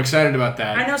 dude. so I'm excited about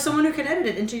that. I know someone who can edit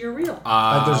it into your reel.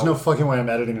 There's no fucking way I'm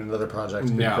editing another project.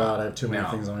 Good no, God, I have too many no.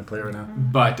 things on my plate right now.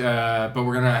 But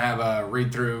we're gonna have a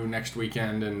read through next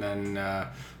weekend, and then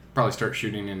probably start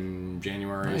shooting in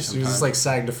January. Nice. sometime. Is this like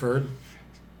SAG deferred?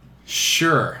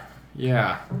 Sure,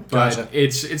 yeah, but Gotcha.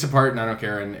 it's a part, and I don't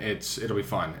care, and it'll be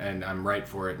fun, and I'm right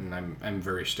for it, and I'm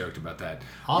very stoked about that.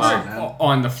 Awesome, man.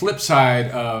 On the flip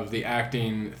side of the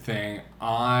acting thing,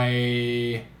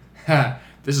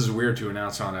 this is weird to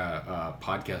announce on a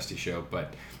podcasty show,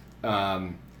 but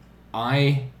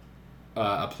I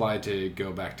applied to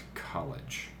go back to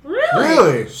college.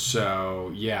 Really?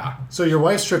 So yeah. So your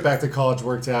wife's trip back to college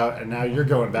worked out, and now you're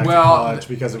going back Well, to college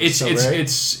because it was it's so it's great?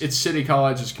 it's it's city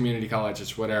college, it's community college,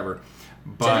 it's whatever.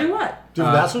 But, to do what? Do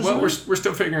the bachelor's well, degree? we're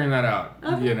still figuring that out.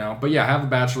 Okay. You know, but yeah, I have a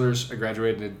bachelor's. I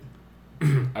graduated.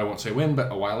 I won't say when,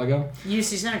 but a while ago.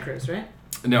 UC Santa Cruz, right?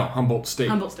 No, Humboldt State.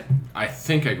 Humboldt State. I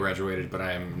think I graduated, but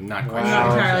I am not quite I'm Wow.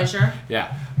 not sure. entirely sure.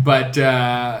 Yeah, but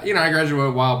I graduated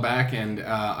a while back, and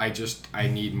I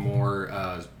need more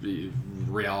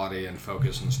reality and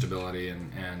focus and stability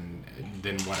and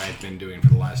than what I've been doing for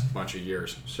the last bunch of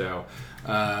years. So,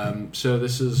 so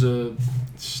this is a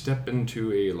step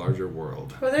into a larger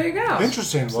world. Well, there you go.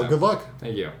 Interesting. Well, So- good luck.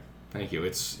 Thank you.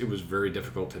 It was very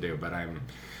difficult to do, but I'm,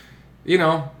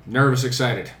 nervous,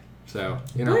 excited. So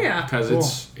Booyah. because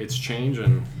Cool. it's change,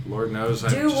 and Lord knows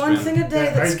I've Do just one been- thing a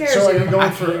day that scares so are you. you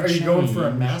going for a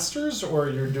Change. master's, or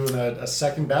you're doing a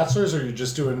second bachelor's, or you're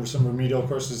just doing some remedial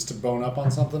courses to bone up on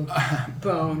something?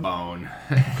 Bone. Bone.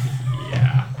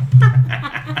 Yeah.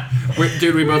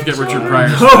 Dude, we both get Richard Pryor.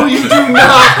 No, you do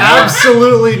not.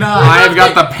 Absolutely not. I've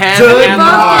got the pen Done and the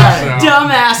not. box.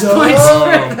 Dumbass points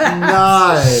for that.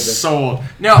 Denied. Sold.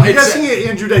 No, You guys it's can get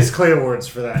Andrew Dice Clay Awards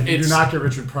for that. You do It's- not get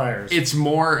Richard Pryor's. it's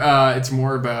more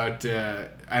about I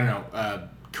don't know,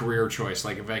 career choice.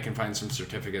 Like if I can find some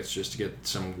certificates just to get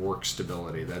some work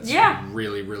stability, that's Yeah.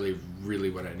 really, really, really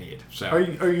what I need. So Are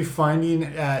you finding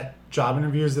at job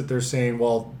interviews that they're saying,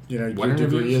 well, your What degree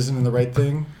interviews? isn't in the right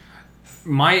thing?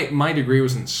 my degree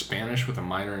was in Spanish with a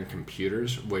minor in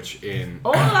computers, which in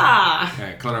Hola!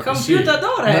 claro que sí.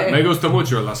 Computadores. Me gusta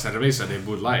mucho la cerveza de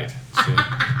Bud Light. Sí.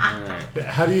 All right.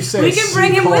 How do you say We can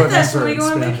bring him colon with us when we enter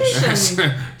go on in Spanish?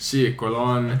 vacation. Sí,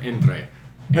 colon entre.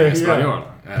 Yeah. En español.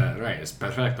 Right, it's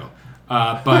perfecto.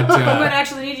 But, We might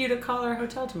actually need you to call our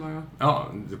hotel tomorrow.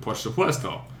 por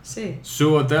supuesto. See.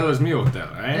 Su hotel es mi hotel,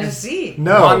 eh? See.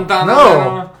 No,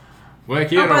 Guantanamo. Oh,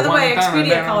 by the way,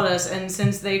 Expedia called us, and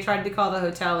since they tried to call the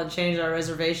hotel and change our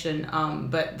reservation,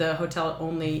 but the hotel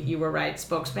only, you were right,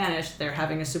 spoke Spanish, they're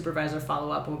having a supervisor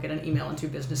follow up. We'll get an email in 2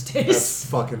 business That's days.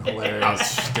 fucking hilarious.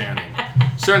 Outstanding.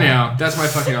 So now, that's my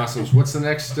fucking awesomes. What's the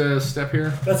next step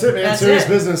here? That's it, man. That's serious it.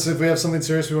 business. If we have something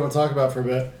serious we want to talk about for a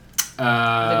bit.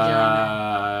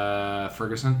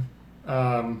 Ferguson?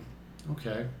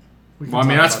 Okay. We can Well, I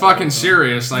mean, talk that's about that. fucking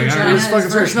serious. Like, Vagina. It is fucking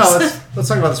serious. No, Ferguson. let's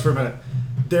talk about this for a minute.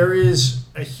 There is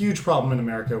a huge problem in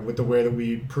America with the way that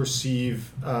we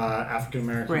perceive African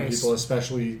American Race. people,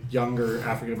 especially younger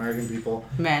African American people.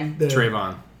 Men. The-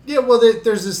 Trayvon. Yeah, well,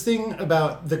 there's this thing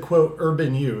about the quote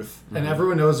urban youth, and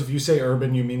everyone knows if you say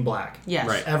urban, you mean black. Yes.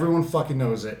 Right. Everyone fucking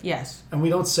knows it. Yes. And we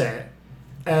don't say it.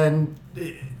 And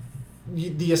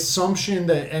the assumption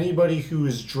that anybody who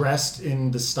is dressed in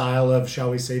the style of,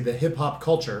 shall we say, the hip hop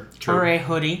culture, Or a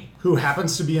hoodie. who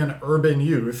happens to be an urban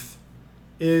youth,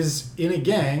 is in a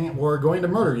gang or going to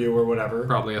murder you or whatever.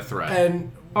 Probably a threat.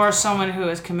 And Or someone who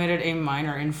has committed a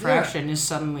minor infraction is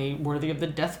suddenly worthy of the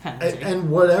death penalty. and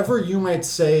whatever you might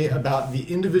say about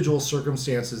the individual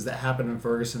circumstances that happened in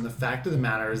Ferguson, the fact of the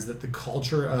matter is that the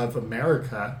culture of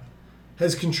America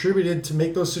has contributed to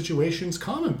make those situations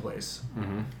commonplace.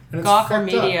 Mm-hmm. And it's Gawker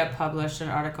fucked up. Media published an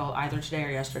article either today or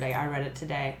yesterday, I read it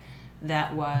today,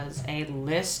 that was a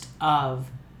list of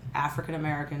African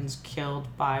Americans killed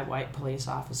by white police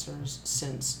officers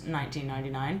since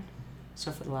 1999.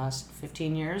 So for the last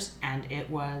 15 years, and it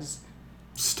was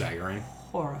Staggering.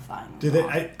 horrifying. Did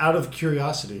they, out of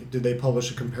curiosity, did they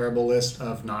publish a comparable list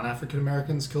of non-African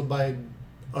Americans killed by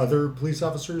other police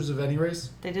officers of any race?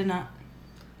 They did not.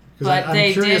 Because But I'm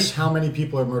they curious did- how many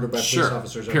people are murdered by police Sure.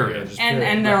 officers every Period. year. Just And period.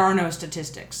 and there Right. are no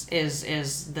statistics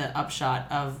is the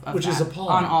upshot of Which is that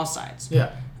appalling. on all sides. Yeah.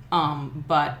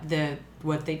 But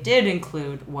what they did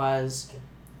include was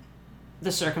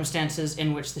the circumstances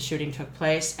in which the shooting took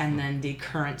place, and then the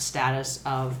current status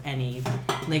of any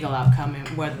legal outcome, and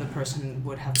whether the person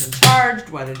would have been charged,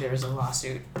 whether there's a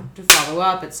lawsuit to follow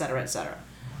up, et cetera, et cetera.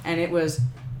 And it was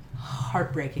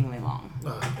heartbreakingly long.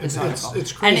 This article.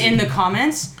 It's crazy. And in the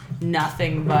comments,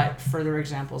 nothing but further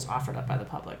examples offered up by the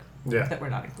public Yeah. that were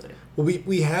not included. Well,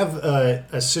 we have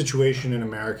a situation in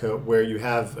America where you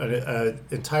have an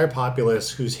entire populace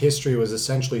whose history was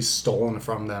essentially stolen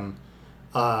from them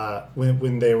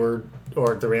when they were,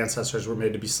 or their ancestors were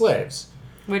made to be slaves.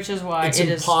 Which is why It's it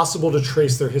is. impossible to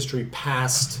trace their history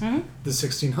past the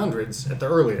 1600s at the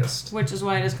earliest. Which is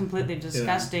why it is completely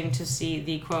disgusting to see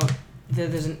the quote.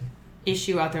 There's an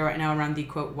issue out there right now around the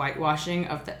quote whitewashing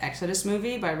of the Exodus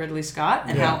movie by Ridley Scott,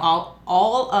 and Yeah. how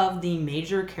all of the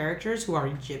major characters who are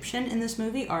Egyptian in this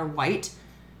movie are white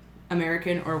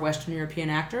American or Western European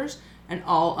actors, and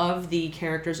all of the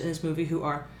characters in this movie who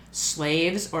are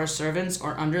slaves or servants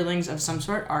or underlings of some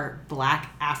sort are black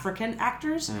African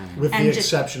actors. With And the just-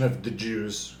 exception of the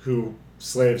Jews, who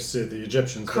slaves to the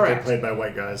Egyptians, but Correct. they're played by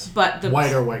white guys. But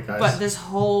White or white guys. But this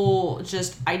whole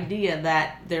just idea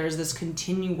that there is this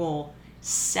continual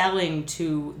selling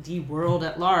to the world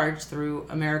at large through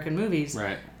American movies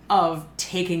Right. of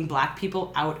taking black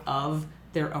people out of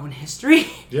their own history.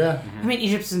 Yeah. I mean,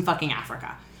 Egypt's in fucking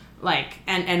Africa. Like,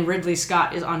 and Ridley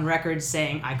Scott is on record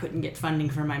saying, I couldn't get funding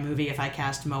for my movie if I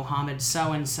cast Mohammed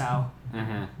so-and-so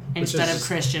instead of just-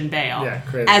 Christian Bale. Yeah,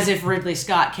 crazy. As if Ridley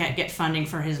Scott can't get funding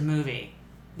for his movie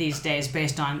these days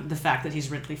based on the fact that he's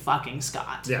Ridley fucking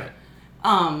Scott. Yeah.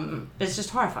 It's just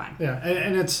horrifying. Yeah,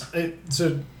 and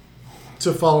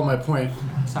to follow my point,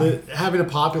 having a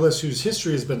populace whose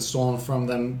history has been stolen from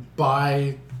them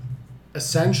by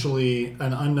essentially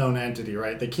an unknown entity,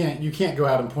 right? You can't go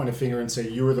out and point a finger and say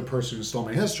you were the person who stole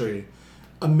my history.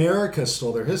 America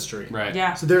stole their history. Right.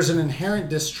 Yeah. So there's an inherent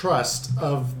distrust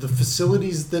of the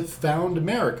facilities that found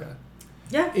America.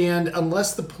 Yeah. And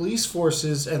unless the police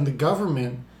forces and the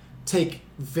government take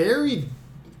very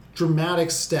dramatic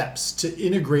steps to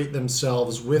integrate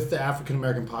themselves with the African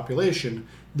American population,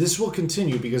 this will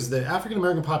continue because the African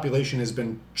American population has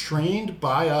been trained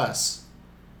by us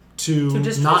to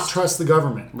distrust. not trust the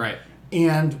government. Right.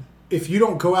 And if you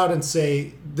don't go out and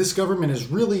say, this government is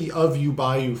really of you,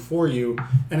 by you, for you,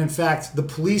 and in fact, the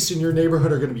police in your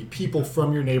neighborhood are going to be people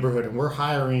from your neighborhood, and we're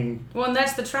hiring Well, and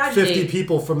that's the tragedy. 50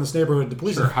 people from this neighborhood to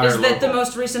police Sure, them. hire Is that the local.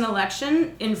 most recent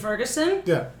election in Ferguson?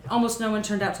 Yeah. Almost no one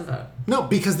turned out to vote. No,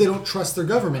 because they don't trust their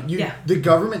government. Yeah. The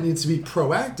government needs to be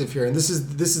proactive here, and this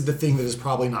is the thing that is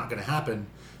probably not going to happen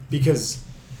because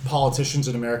politicians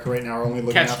in America right now are only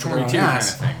looking out for their own Catch-22 kind of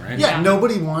ass. thing, right? Yeah, Yeah.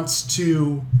 nobody wants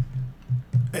to.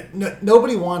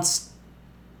 Nobody wants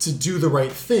to do the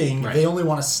right thing. Right. They only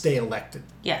want to stay elected.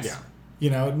 Yes. Yeah. You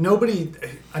know, nobody.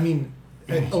 I mean,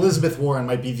 Elizabeth Warren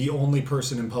might be the only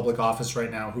person in public office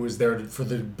right now who is there for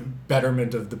the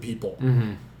betterment of the people,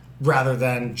 rather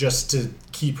than just to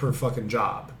keep her fucking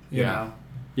job. You Yeah. know.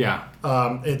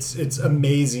 Yeah. It's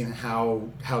amazing how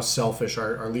selfish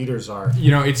our leaders are.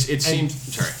 You know, it seems.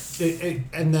 Sorry.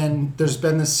 And then there's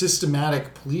been this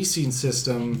systematic policing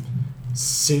system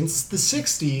since the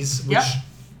 60s, which Yep.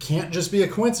 can't just be a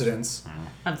coincidence,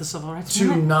 Of the civil rights to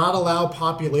movement. not allow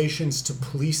populations to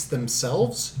police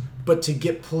themselves, but to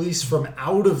get police from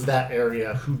out of that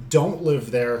area who don't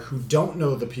live there, who don't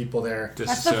know the people there.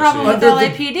 That's the problem with Under the-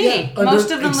 LAPD. yeah, under- Most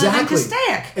of them exactly. live in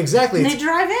Castaic. Exactly. And they It's-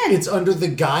 drive in. It's under the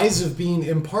guise of being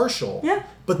impartial. Yeah.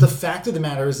 But the fact of the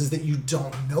matter is that you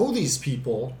don't know these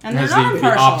people. And they're Has not the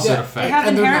impartial. opposite effect. They have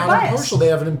and they're inherent not bias. impartial. They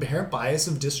have an inherent bias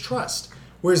of distrust.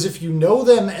 Whereas if you know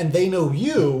them and they know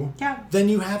you, Yeah. then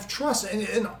you have trust.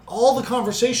 And all the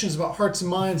conversations about hearts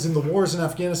and minds in the wars in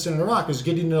Afghanistan and Iraq is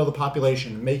getting to know the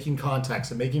population, and making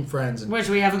contacts, and making friends, and Which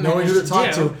we haven't knowing who to managed to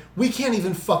talk do. to. We can't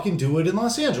even fucking do it in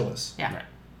Los Angeles. Yeah. Right.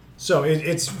 So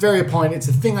it's very appalling. It's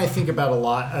a thing I think about a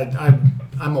lot.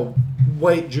 I'm a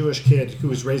white Jewish kid who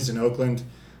was raised in Oakland,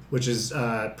 which is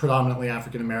predominantly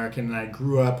African American, and I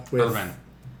grew up with Urban.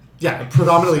 Yeah,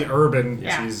 predominantly urban.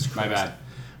 Yeah. Jesus My Christ. bad.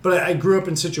 But I grew up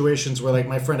in situations where, like,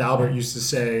 my friend Albert used to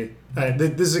say,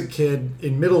 this is a kid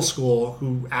in middle school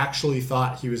who actually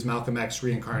thought he was Malcolm X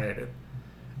reincarnated.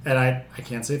 And I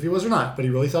can't say if he was or not, but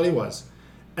he really thought he was.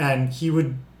 And he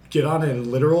would get on a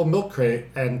literal milk crate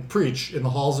and preach in the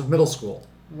halls of middle school.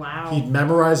 Wow. He'd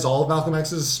memorized all of Malcolm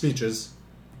X's speeches.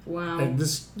 Wow. And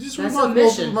this That's a a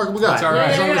mission. remarkable guy. It's all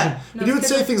right. He's on a Yeah. mission. No, But he would it's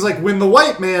say good. things like, when the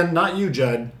white man, not you,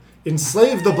 Judd,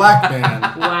 enslaved the black man.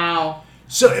 Wow.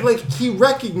 So, like, he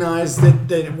recognized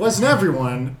that it wasn't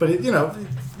everyone, but,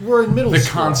 we're in middle The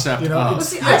school. concept of. Well,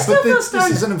 see, I still but feel this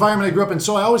stunned. is an environment I grew up in,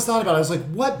 so I always thought about it. I was like,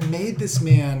 what made this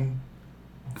man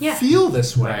Yeah. feel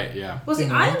this way? Right, yeah. Well, see, You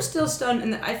know? I am still stunned,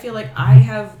 and I feel like I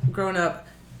have grown up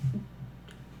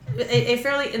a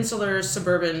fairly insular,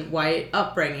 suburban, white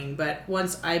upbringing. But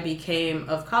once I became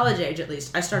of college age, at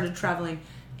least, I started traveling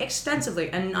extensively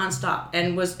and nonstop,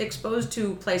 and was exposed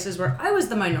to places where I was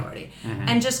the minority,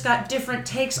 and just got different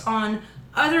takes on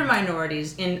other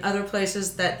minorities in other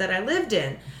places that I lived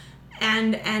in,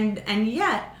 and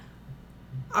yet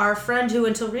our friend who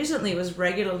until recently was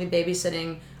regularly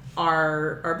babysitting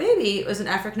our baby was an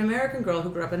African American girl who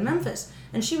grew up in Memphis,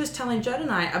 and she was telling Judd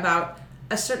and I about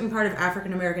a certain part of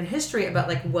African American history about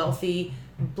like wealthy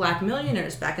black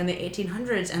millionaires back in the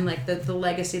 1800s and like the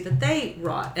legacy that they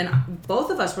wrought, and both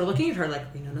of us were looking at her like,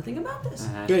 we know nothing about this.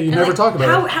 Yeah, you And, never like, talk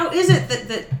about it. how is it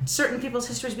that certain people's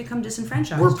histories become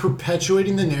disenfranchised? We're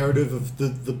perpetuating the narrative of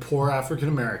the poor African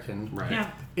American. Right.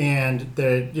 Yeah. And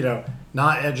the,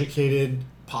 not educated,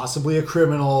 possibly a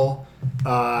criminal,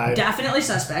 Definitely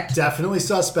suspect. definitely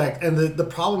suspect. And the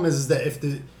problem is that if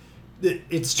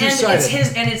it's And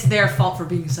two-sided. it's their fault for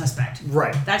being a suspect.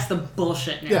 Right. That's the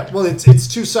bullshit narrative. Yeah, well, it's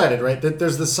two-sided, right? That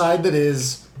there's the side that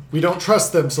is, we don't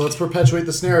trust them, so let's perpetuate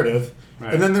this narrative.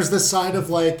 Right. And then there's the side of,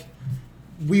 like,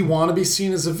 we want to be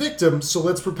seen as a victim, so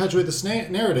let's perpetuate this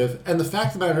narrative. And the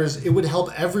fact of the matter is, it would help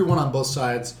everyone on both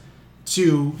sides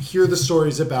to hear the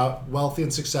stories about wealthy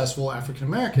and successful African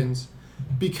Americans,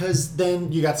 because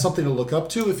then you got something to look up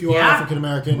to if you are Yeah. African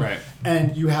American, Right.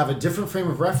 and you have a different frame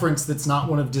of reference that's not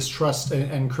one of distrust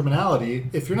and criminality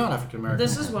if you're not African American.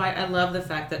 This is why I love the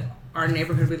fact that our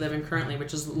neighborhood we live in currently,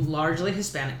 which is largely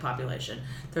Hispanic population,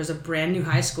 there's a brand new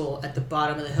high school at the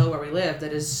bottom of the hill where we live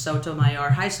that is Sotomayor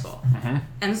High School.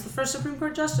 And it's the first Supreme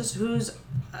Court justice who's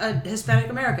a Hispanic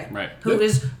American. Right. Who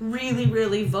is really,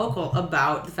 really vocal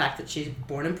about the fact that she's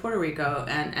born in Puerto Rico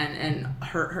and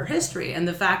her history, and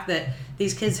the fact that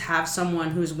these kids have someone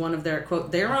who's one of their,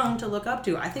 quote, their own to look up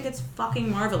to. I think it's fucking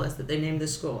marvelous that they named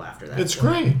this school after that. It's school.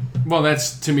 great. Well,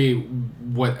 that's, to me,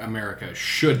 what America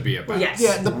should be about. Yes.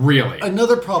 Yeah, Really.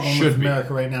 Another problem Should with be.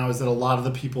 America right now is that a lot of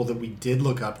the people that we did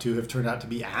look up to have turned out to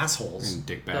be assholes. And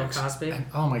dick Bill bags. Cosby.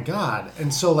 Oh my god!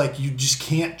 And so like you just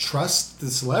can't trust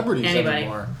the celebrities Anybody.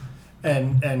 anymore.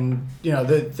 And you know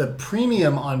the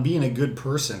premium on being a good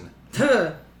person.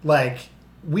 Like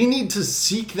we need to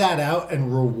seek that out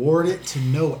and reward it to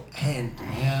no end,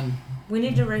 man. We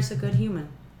need to raise a good human.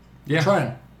 Yeah.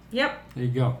 Trying. Yep. There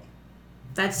you go.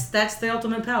 That's the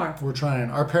ultimate power. We're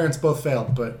trying. Our parents both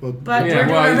failed, but we'll, But Yeah, we're doing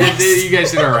well, our best. you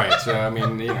guys did all right. So, I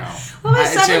mean, you know. Well,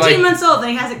 he's I'd say 17 months old and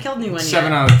he hasn't killed anyone 7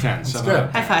 yet. out of 10. 7 good. out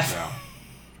of 10. High five. So.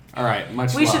 All right,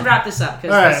 much We love. should wrap this up all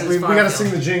because right, this we is got to far sing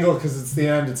the afield. jingle because it's the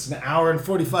end. It's an hour and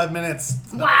 45 minutes.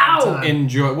 It's not Wow. time.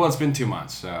 Enjoy. Well, it's been 2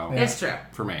 months, so. It's true.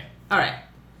 For me. All right.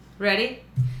 Ready?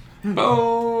 Boring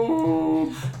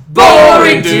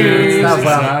dudes. That was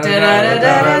loud.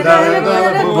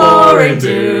 Boring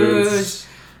dudes.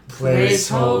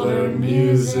 Placeholder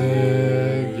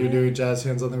music. You're doing jazz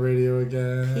hands on the radio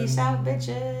again. Peace out,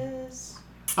 bitches.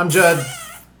 I'm Judd.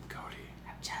 Cody.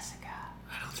 I'm Jessica.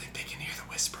 I don't think they can hear the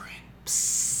whispering.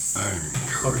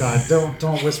 Oh God!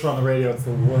 Don't whisper on the radio. It's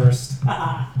the worst.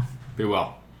 Be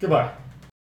well. Goodbye.